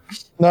to.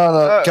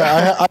 No.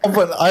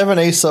 I have an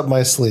ace up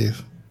my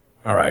sleeve.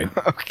 All right.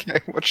 Okay.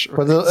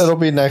 But it'll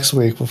be next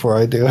week before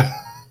I do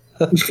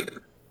it.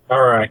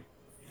 All right.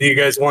 Do you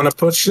guys want to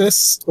push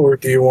this, or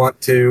do you want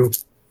to...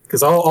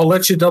 Because I'll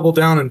let you double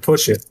down and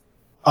push it.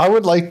 I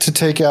would like to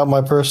take out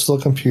my personal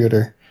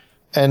computer.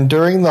 And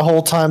during the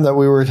whole time that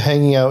we were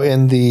hanging out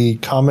in the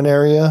common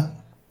area,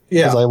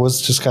 because I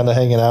was just kind of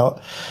hanging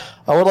out,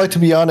 I would like to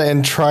be on it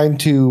and trying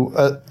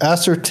to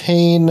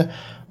ascertain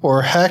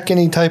or hack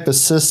any type of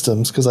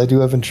systems, because I do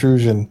have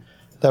intrusion,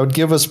 that would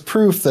give us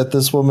proof that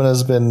this woman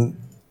has been,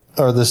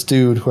 or this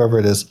dude, whoever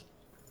it is.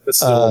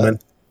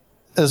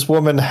 This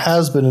woman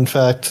has been, in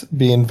fact,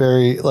 being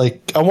very,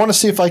 like, I want to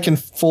see if I can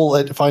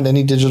find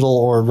any digital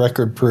or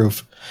record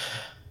proof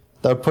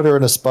that would put her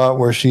in a spot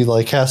where she,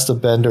 like, has to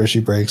bend or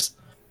she breaks.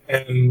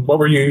 And what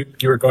were you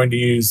were going to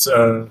use?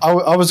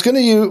 I was going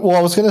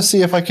to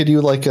see if I could do,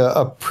 like,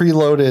 a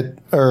preloaded,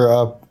 or,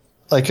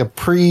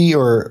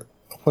 or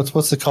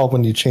what's it called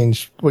when you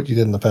change what you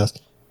did in the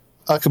past?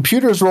 A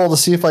computer's roll to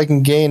see if I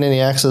can gain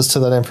any access to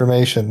that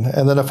information.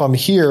 And then if I'm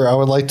here, I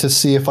would like to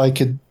see if I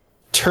could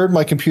turn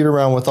my computer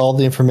around with all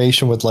the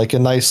information with like a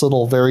nice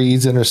little, very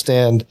easy to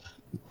understand,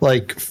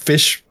 like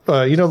fish,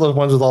 the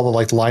ones with all the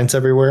like lines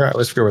everywhere. I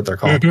always forget what they're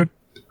called.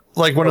 Mm-hmm.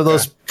 Like one of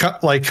those,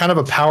 like kind of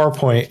a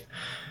PowerPoint.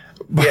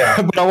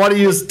 Yeah. But I want to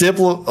use get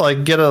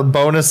a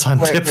bonus on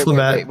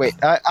diplomat. Wait.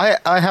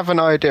 I have an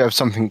idea of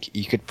something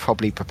you could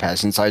probably prepare,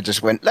 since I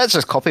just went, let's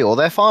just copy all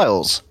their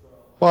files.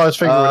 Well, I was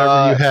figuring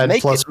whatever you had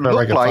make plus it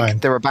look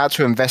like they're about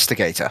to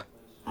investigate her.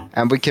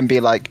 And we can be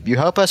like, you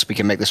help us, we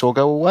can make this all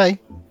go away.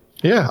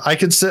 Yeah, I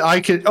could.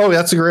 Oh,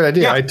 that's a great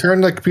idea. Yeah. I turn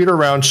the computer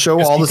around,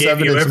 show all this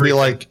evidence, and be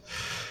like,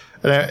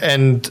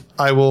 and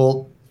I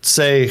will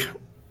say,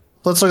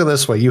 let's look at it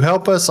this way. You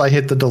help us, I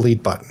hit the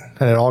delete button,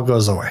 and it all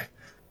goes away.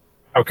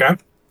 Okay.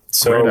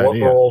 So what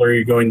role are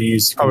you going to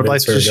use? I would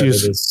like to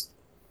just use.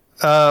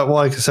 Well,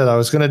 like I said, I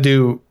was going to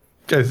do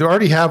I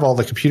already have all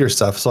the computer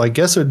stuff, so I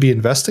guess it would be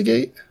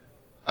investigate.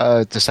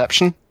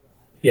 Deception.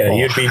 Yeah, Well,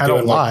 you'd be I don't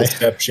doing lie. like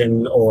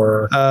deception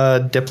or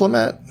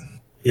Diplomat.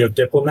 you have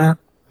diplomat.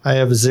 I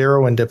have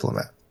 0 in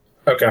diplomat.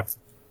 Okay,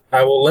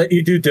 I will let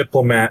you do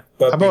diplomat,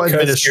 but How about because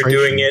you're administration?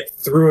 doing it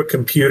through a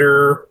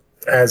computer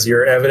as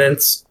your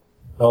evidence,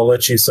 I'll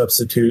let you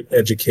substitute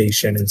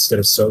education instead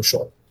of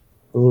social.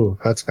 Ooh,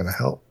 that's gonna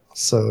help.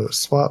 So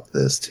swap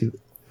this to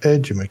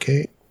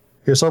edumacate.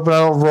 Here's hoping I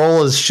don't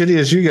roll as shitty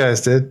as you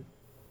guys did.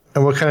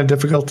 And what kind of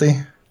difficulty?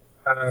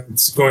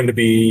 It's going to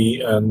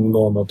be a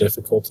normal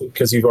difficulty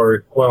because you've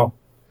already. Well,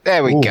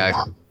 There we Ooh. go.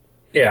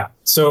 yeah.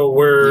 So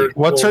we're.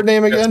 What's her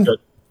name that's again? good.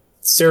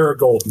 Sarah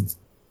Golden.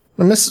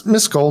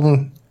 Miss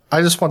Golden,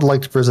 I just would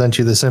like to present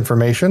you this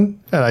information,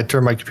 and I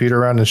turn my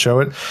computer around and show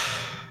it.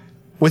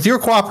 With your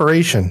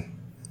cooperation,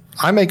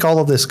 I make all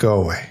of this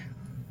go away.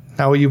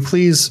 Now, will you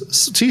please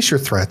cease your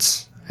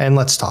threats and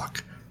let's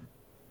talk?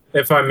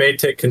 If I may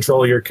take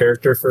control of your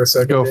character for a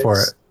second. Go for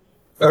Diggs. it.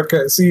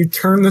 Okay, so you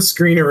turn the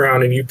screen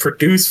around and you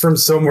produce from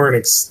somewhere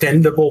an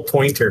extendable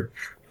pointer,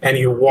 and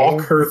you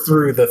walk her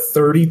through the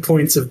 30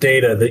 points of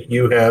data that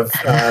you have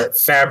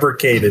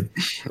fabricated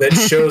that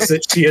shows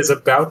that she is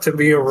about to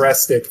be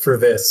arrested for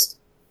this.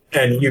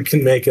 And you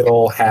can make it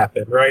all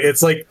happen, right?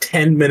 It's like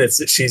 10 minutes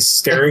that she's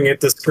staring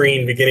at the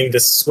screen, beginning to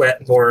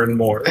sweat more and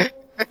more.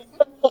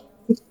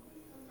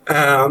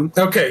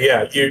 Okay,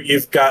 yeah,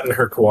 you've gotten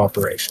her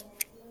cooperation.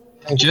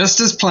 Just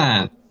as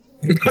planned.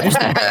 You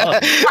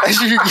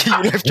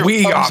lift your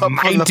We thumbs are up from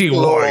the mighty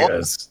floor.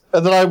 warriors.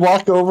 And then I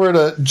walk over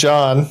to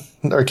John,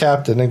 our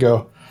captain, and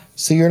go,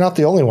 see, you're not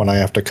the only one I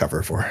have to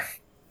cover for.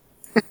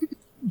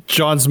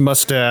 John's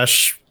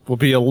mustache will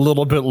be a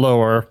little bit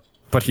lower,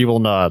 but he will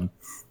nod.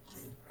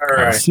 All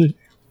right.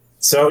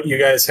 So you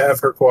guys have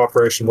her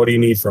cooperation. What do you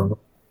need from her?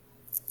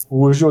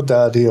 Where's your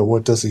daddy or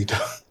what does he do?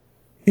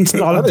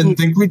 I didn't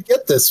think we'd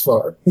get this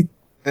far.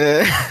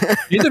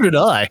 Neither did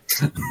I.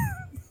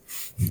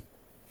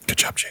 Good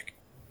job, Jake.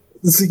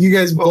 So you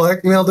guys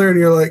blackmailed her, and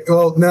you're like,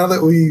 "Well, now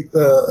that we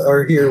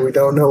are here, we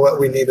don't know what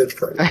we needed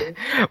from you."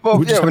 Well,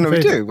 We just yeah, haven't we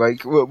paid do.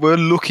 Like, we're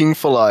looking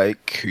for,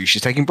 like, who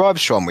she's taking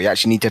bribes from. We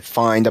actually need to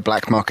find a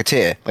black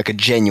marketeer, like a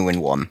genuine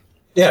one.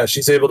 Yeah,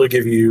 she's able to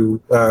give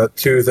you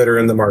 2 that are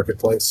in the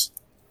marketplace.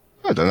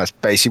 Well, then that's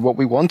basically what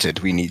we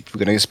wanted. We're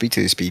going to speak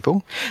to these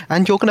people,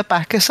 and you're going to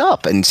back us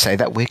up and say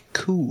that we're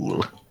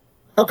cool.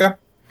 Okay.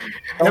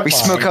 We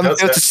smoke Does that unfiltered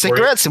for you.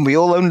 cigarettes, and we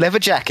all own leather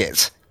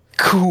jackets.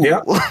 Cool. Yeah.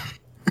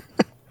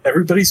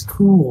 Everybody's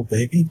cool,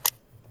 baby.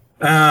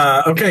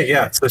 Okay,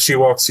 yeah. So she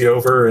walks you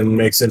over and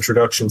makes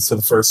introductions to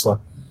the first one.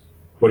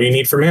 What do you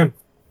need from him?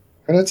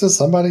 Credit to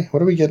somebody.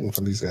 What are we getting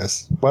from these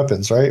guys?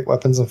 Weapons, right?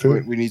 Weapons and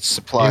food. We need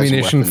supplies. and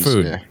Ammunition, weapons,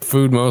 food. Yeah.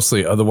 Food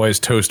mostly, otherwise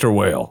toast or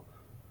whale.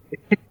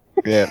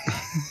 Yeah.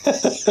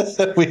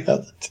 We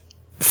have it.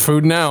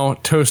 Food now,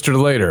 toaster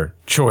later.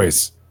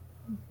 Choice.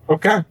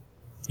 Okay.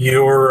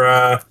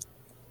 Your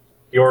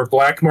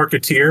black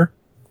marketeer,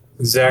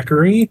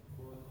 Zachary.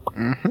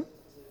 Mm-hmm.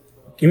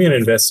 Give me an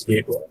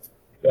investigate roll.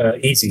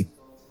 Easy.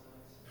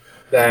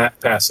 That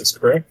passes,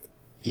 correct?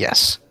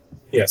 Yes.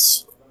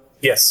 Yes.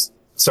 Yes.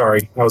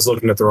 Sorry, I was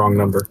looking at the wrong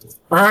number.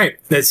 All right.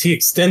 As he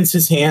extends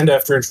his hand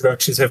after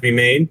introductions have been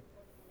made,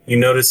 you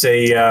notice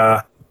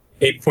a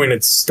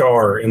 8-pointed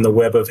star in the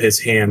web of his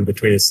hand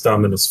between his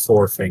thumb and his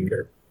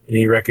forefinger. And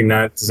you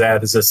recognize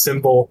that as a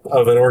symbol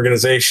of an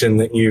organization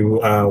that you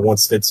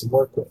once did some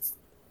work with.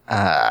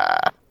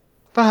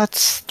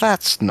 But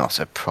that's not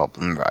a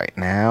problem right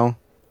now.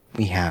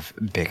 We have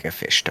bigger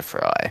fish to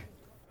fry.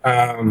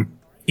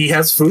 He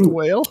has food.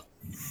 Whale?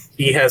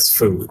 He has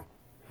food.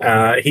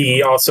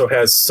 He also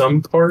has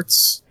some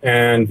parts,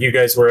 and you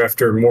guys were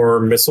after more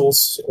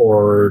missiles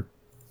or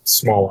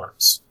small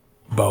arms.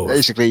 Both.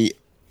 Basically,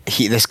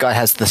 this guy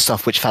has the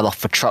stuff which fell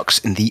off the trucks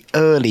in the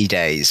early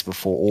days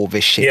before all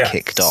this shit Yes.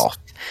 kicked off,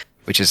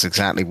 which is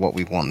exactly what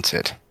we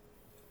wanted.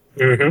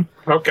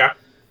 Mm-hmm. Okay.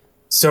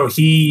 So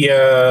he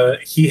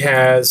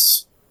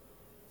has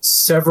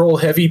several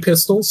heavy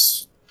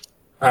pistols,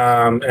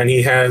 and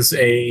he has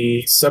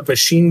a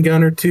submachine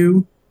gun or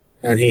 2,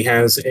 and he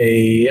has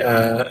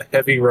a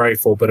heavy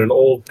rifle, but an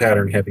old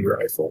pattern heavy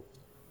rifle.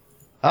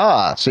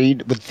 Ah, so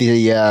with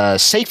the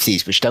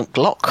safeties which don't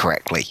glock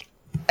correctly.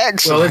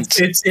 Excellent.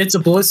 Well, it's a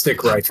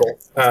ballistic rifle.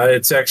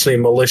 It's actually a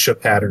militia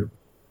pattern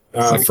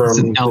It's from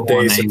an the L1,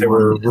 days that there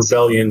were A1.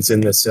 rebellions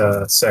in this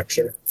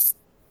section.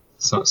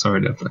 So,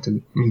 sorry, Dev, I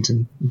didn't mean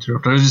to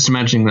interrupt. I was just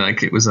imagining that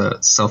like it was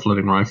a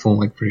self-loading rifle,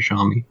 like British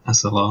Army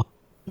SLR.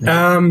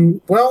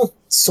 Well,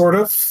 sort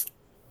of.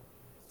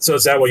 So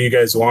is that what you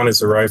guys want? Is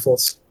the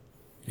rifles?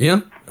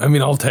 Yeah, I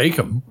mean, I'll take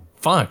them.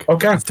 Fuck.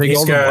 Okay. Let's take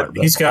all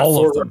He's got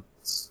all of them.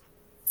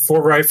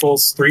 4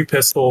 rifles, 3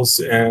 pistols,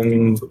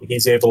 and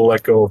he's able to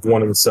let go of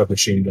one of the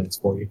submachine guns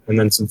for you, and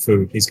then some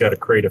food. He's got a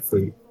crate of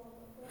food.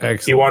 He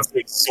Excellent. wants an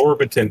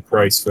exorbitant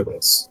price for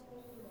this,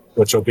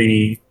 which will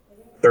be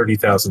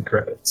 30,000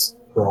 credits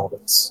for all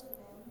this.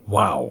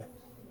 Wow.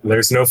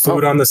 There's no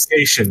food on the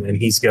station, and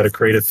he's got a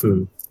crate of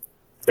food.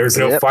 There's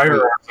no Yep.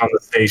 firearms on the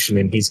station,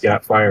 and he's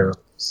got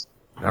firearms.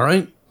 All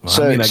right.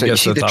 So, I so you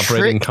guess see, that's the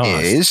operating trick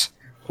cost. is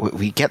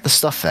we get the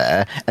stuff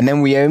there, and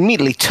then we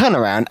immediately turn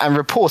around and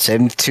report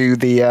him to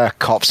the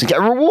cops and get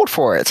a reward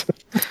for it.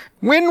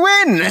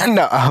 Win-win.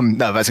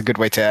 No, that's a good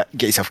way to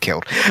get yourself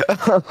killed.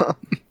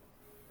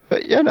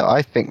 But yeah, no,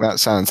 I think that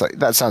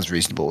sounds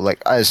reasonable.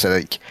 Like I said,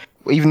 like,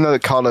 even though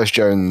Carlos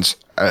Jones,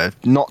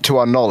 not to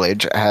our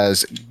knowledge,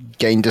 has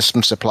gained us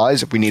some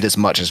supplies, we need as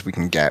much as we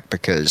can get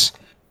because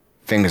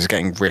things are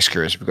getting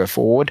riskier as we go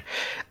forward.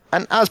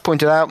 And as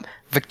pointed out,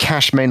 the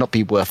cash may not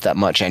be worth that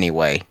much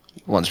anyway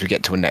once we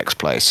get to a next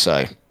place,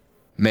 so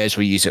may as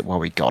well use it while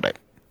we got it.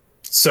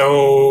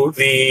 So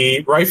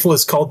the rifle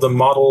is called the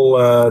Model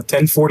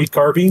 1040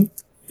 carbine.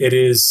 It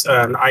is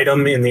an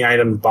item in the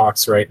item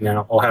box right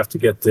now. I'll have to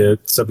get the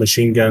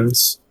submachine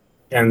guns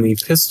and the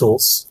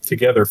pistols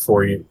together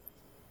for you.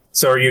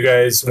 So are you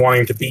guys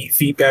wanting to beat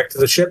feet back to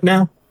the ship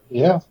now?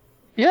 Yeah.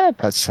 Yeah,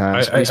 that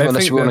sounds reasonable,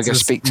 unless you want to go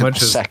speak to the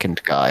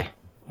second guy.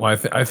 Well,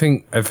 I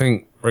think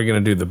we're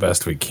going to do the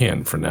best we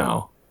can for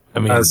now. I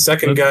mean, the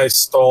second guy's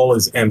stall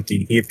is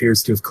empty. He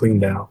appears to have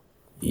cleaned out.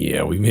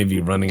 Yeah, we may be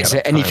running out of time.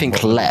 Is there anything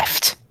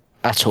left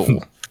at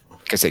all?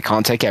 Because they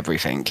can't take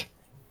everything.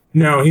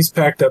 No, he's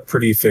packed up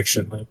pretty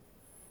efficiently.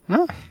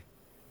 No.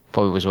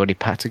 Probably was already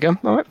packed again.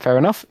 All right, fair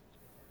enough.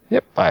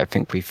 Yep, I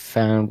think we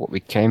found what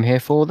we came here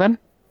for then.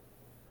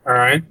 All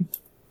right.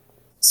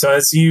 So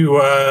as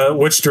you,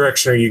 which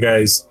direction are you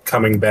guys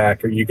coming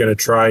back? Are you going to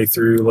try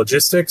through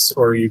logistics,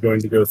 or are you going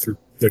to go through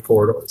the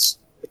corridors?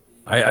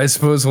 I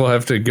suppose we'll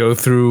have to go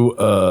through,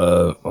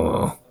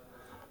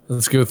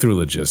 let's go through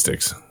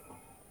logistics.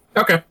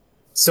 Okay.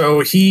 So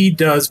he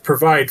does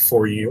provide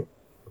for you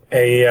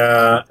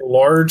a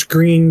large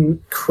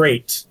green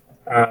crate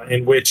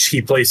in which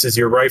he places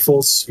your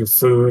rifles, your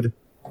food,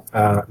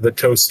 the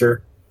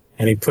toaster,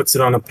 and he puts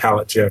it on a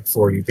pallet jack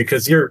for you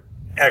because you're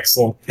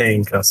excellent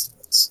paying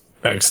customers.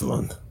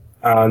 Excellent.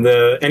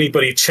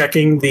 Anybody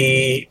checking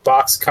the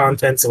box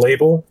contents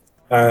label,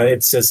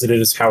 it says that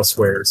it is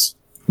housewares.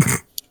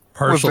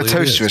 Partially, the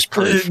toaster is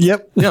proof.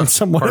 Yep. Yeah,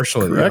 somewhat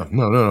partially. correct.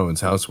 Yeah. No,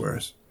 it's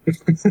housewares.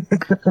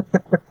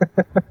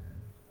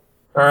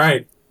 All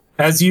right.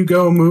 As you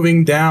go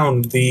moving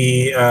down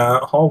the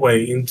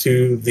hallway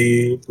into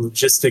the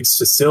logistics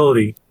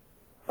facility,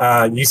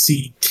 you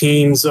see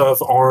teams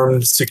of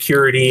armed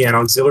security and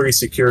auxiliary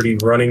security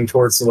running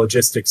towards the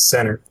logistics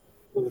center,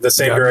 the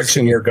same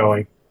direction you're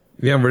going.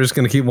 Yeah, we're just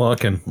going to keep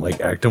walking,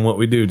 like acting what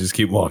we do, just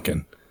keep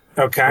walking.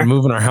 Okay. We're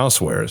moving our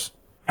housewares.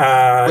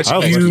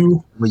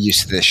 We're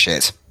used to this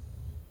shit.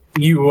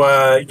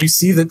 You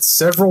see that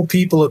several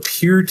people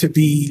appear to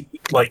be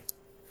like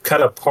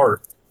cut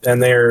apart,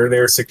 and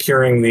they're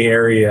securing the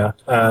area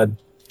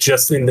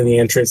just into the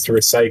entrance to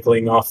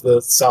recycling off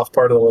the south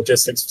part of the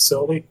logistics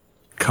facility.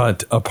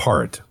 Cut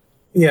apart.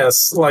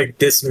 Yes, like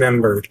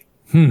dismembered.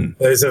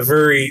 There's a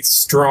very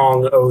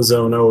strong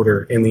ozone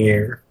odor in the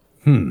air.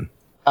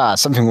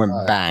 Something went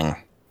bang.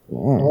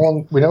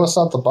 Well, we know it's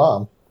not the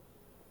bomb.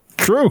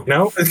 True.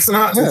 No, it's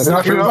not. Yeah, it's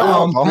not your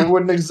bomb. It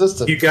wouldn't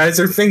exist. You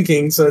guys are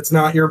thinking, so it's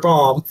not your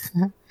bomb.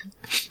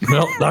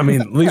 Well, I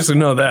mean, at least we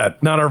know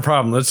that. Not our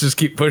problem. Let's just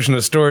keep pushing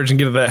the storage and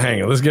get to that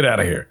hangar. Let's get out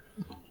of here.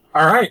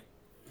 All right.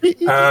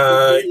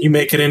 You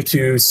make it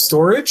into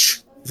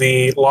storage.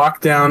 The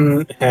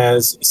lockdown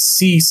has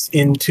ceased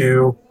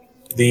into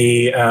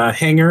the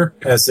hangar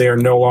as they are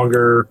no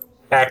longer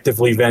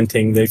actively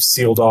venting. They've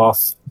sealed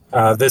off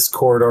this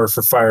corridor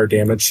for fire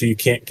damage, so you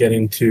can't get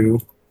into.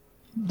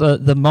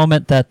 The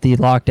moment that the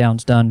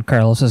lockdown's done,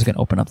 Carlos is going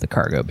to open up the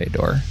cargo bay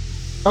door.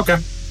 Okay.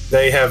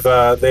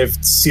 They've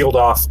sealed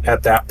off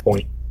at that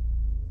point.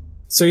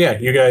 So yeah,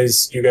 you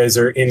guys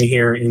are in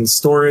here in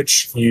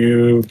storage.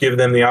 You give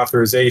them the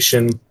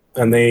authorization,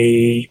 and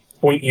they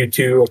point you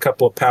to a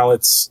couple of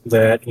pallets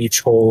that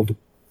each hold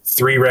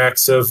 3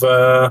 racks of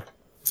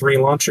 3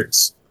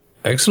 launchers.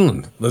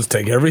 Excellent. Let's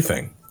take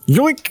everything.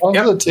 Yoink! How long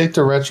does it take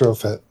to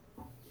retrofit?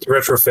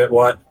 Retrofit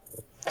what?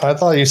 I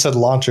thought you said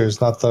launchers,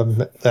 not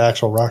the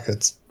actual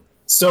rockets.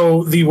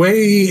 So the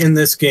way in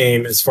this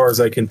game, as far as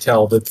I can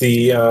tell, that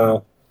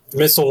the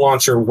missile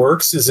launcher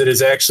works is it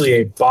is actually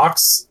a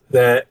box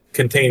that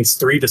contains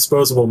 3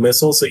 disposable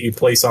missiles that you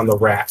place on the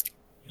rack.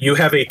 You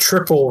have a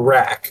triple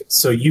rack,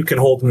 so you can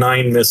hold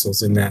 9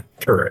 missiles in that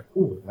turret.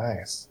 Ooh,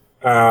 nice.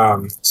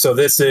 So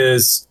this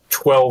is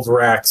 12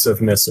 racks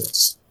of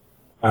missiles.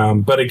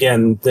 But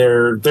again,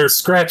 they're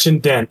scratch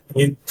and dent.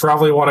 You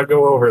probably want to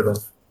go over them.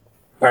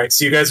 All right,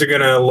 so you guys are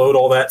going to load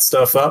all that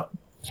stuff up?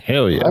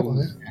 Hell yeah.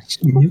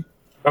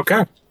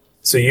 Okay.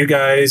 So you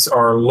guys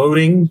are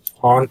loading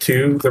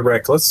onto the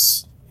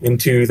Reckless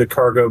into the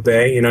cargo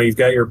bay. You know, you've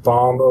got your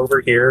bomb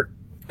over here.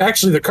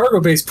 Actually, the cargo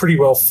bay is pretty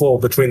well full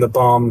between the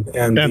bomb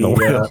and the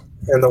whale.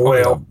 And the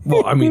whale.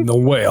 Well, I mean, the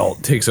whale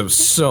takes up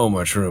so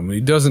much room.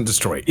 He doesn't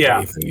destroy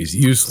anything. He's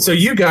useless. So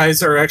you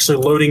guys are actually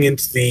loading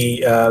into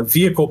the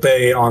vehicle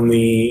bay on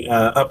the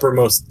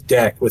uppermost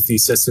deck with the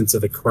assistance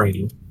of the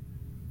crane.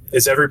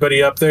 Is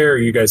everybody up there, or are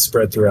you guys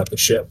spread throughout the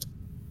ship?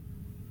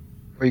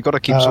 Well, you've got to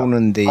keep someone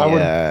in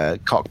the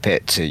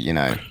cockpit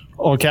to,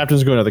 Oh,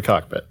 captain's going to the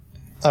cockpit.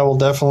 I will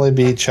definitely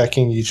be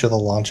checking each of the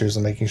launchers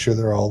and making sure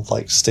they're all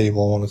like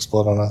stable and won't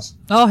explode on us.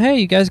 Oh, hey,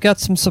 you guys got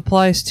some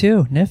supplies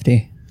too.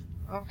 Nifty.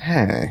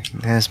 Hey,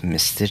 there's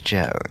Mr.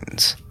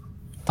 Jones.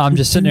 I'm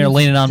just sitting there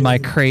leaning on my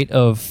crate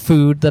of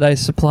food that I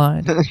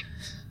supplied.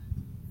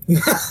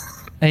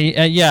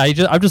 Yeah,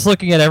 I'm just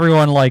looking at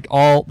everyone like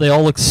they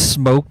all look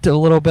smoked a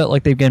little bit,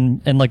 like they've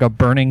been in like a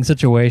burning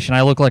situation.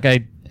 I look like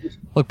I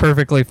look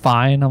perfectly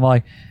fine. I'm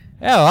like,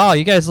 oh, wow,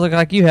 you guys look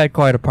like you had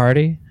quite a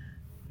party.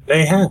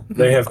 They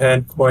have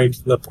had quite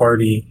the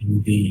party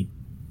indeed.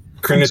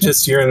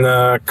 Krinitis, you're in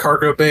the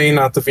cargo bay,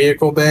 not the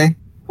vehicle bay?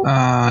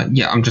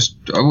 Yeah, I'm just...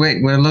 Oh,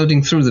 wait, we're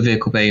loading through the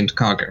vehicle bay into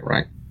cargo,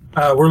 right?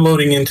 We're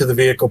loading into the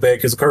vehicle bay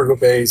because the cargo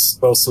bay is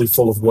mostly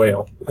full of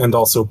whale and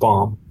also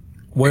bomb.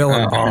 Whale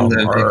and bomb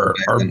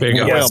are big.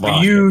 Yes,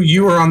 but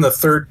you are on the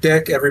third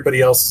deck.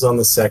 Everybody else is on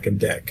the second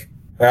deck,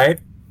 right?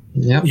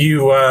 Yeah.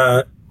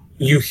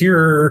 You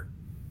hear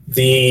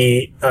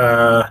the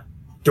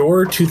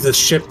door to the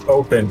ship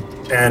open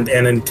and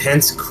an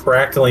intense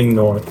crackling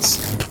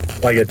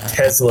noise, like a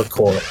Tesla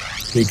coil,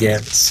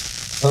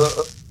 begins.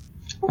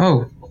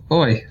 Oh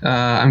boy!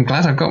 I'm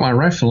glad I've got my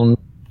rifle on.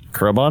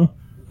 Kroban?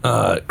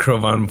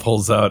 Krovan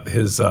pulls out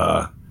his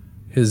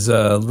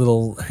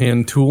little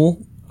hand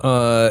tool,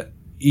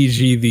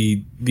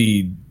 e.g.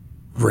 the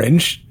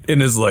wrench,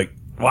 and is like,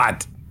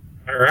 "What?"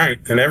 All right,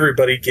 and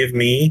everybody give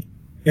me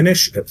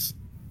initiative.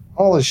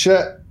 Holy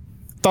shit!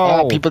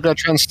 People are going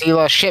to try and steal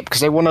our ship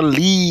because they want to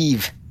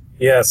leave.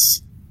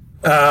 Yes.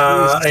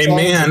 A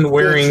man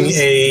wearing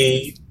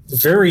a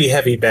very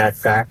heavy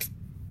backpack,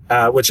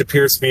 which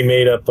appears to be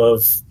made up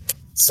of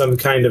some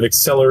kind of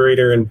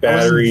accelerator and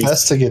batteries.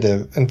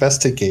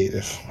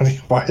 Investigative.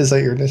 Why is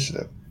that your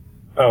initiative?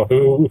 Oh,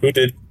 who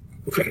did?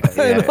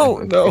 I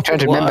don't know. I'm trying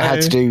to remember how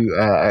to do.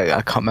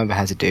 I can't remember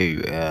how to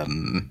do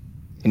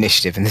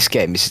initiative in this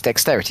game. It's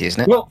dexterity,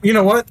 isn't it? Well, you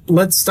know what?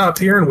 Let's stop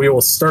here and we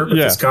will start with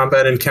this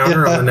combat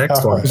encounter on the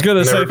next one. I was going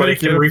to say everybody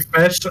can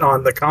refresh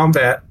on the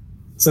combat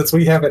since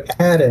we haven't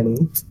had any.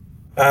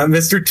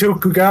 Mr.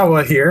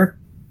 Tokugawa here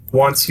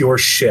wants your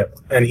ship,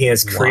 and he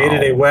has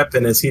created a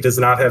weapon as he does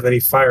not have any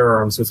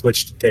firearms with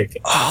which to take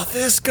it. Oh,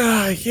 this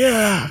guy,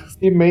 yeah.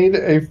 He made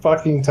a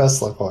fucking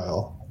Tesla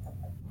coil.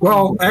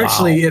 Well,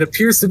 actually, it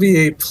appears to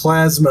be a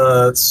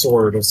plasma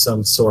sword of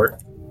some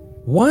sort.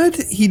 What?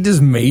 He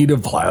just made a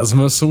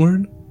plasma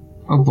sword?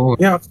 Oh boy.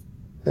 Yeah.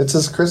 It's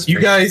his crispy. You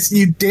guys,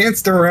 you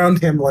danced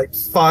around him like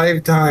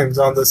 5 times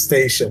on the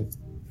station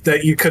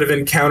that you could have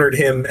encountered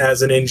him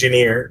as an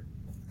engineer.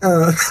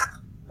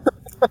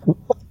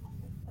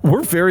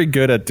 We're very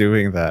good at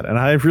doing that, and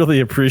I really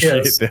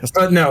appreciate this.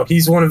 But no,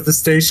 he's one of the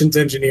station's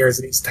engineers,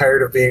 and he's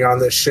tired of being on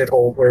this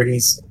shithole where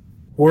he's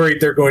worried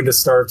they're going to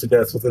starve to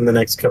death within the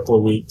next couple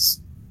of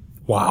weeks.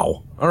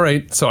 Wow. All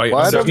right. So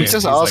why don't we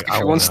just ask if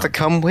he wants to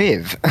come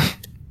with?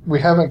 We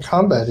haven't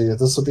combated yet.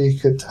 This will be a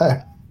good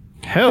time.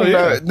 Hell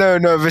yeah.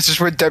 No. This is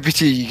where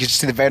Deputy, you can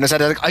see the vein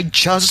outside. Like, I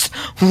just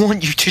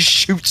want you to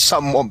shoot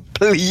someone,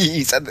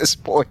 please, at this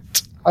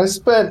point. I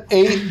spent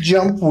 8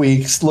 jump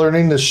weeks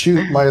learning to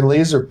shoot my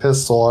laser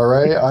pistol,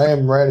 alright? I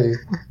am ready.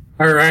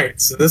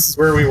 Alright, so this is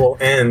where we will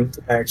end,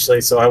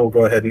 actually, so I will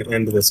go ahead and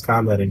end this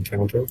combat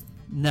encounter.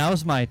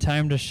 Now's my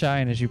time to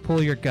shine as you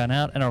pull your gun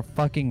out and a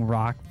fucking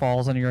rock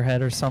falls on your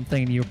head or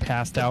something and you're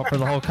passed out for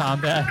the whole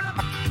combat.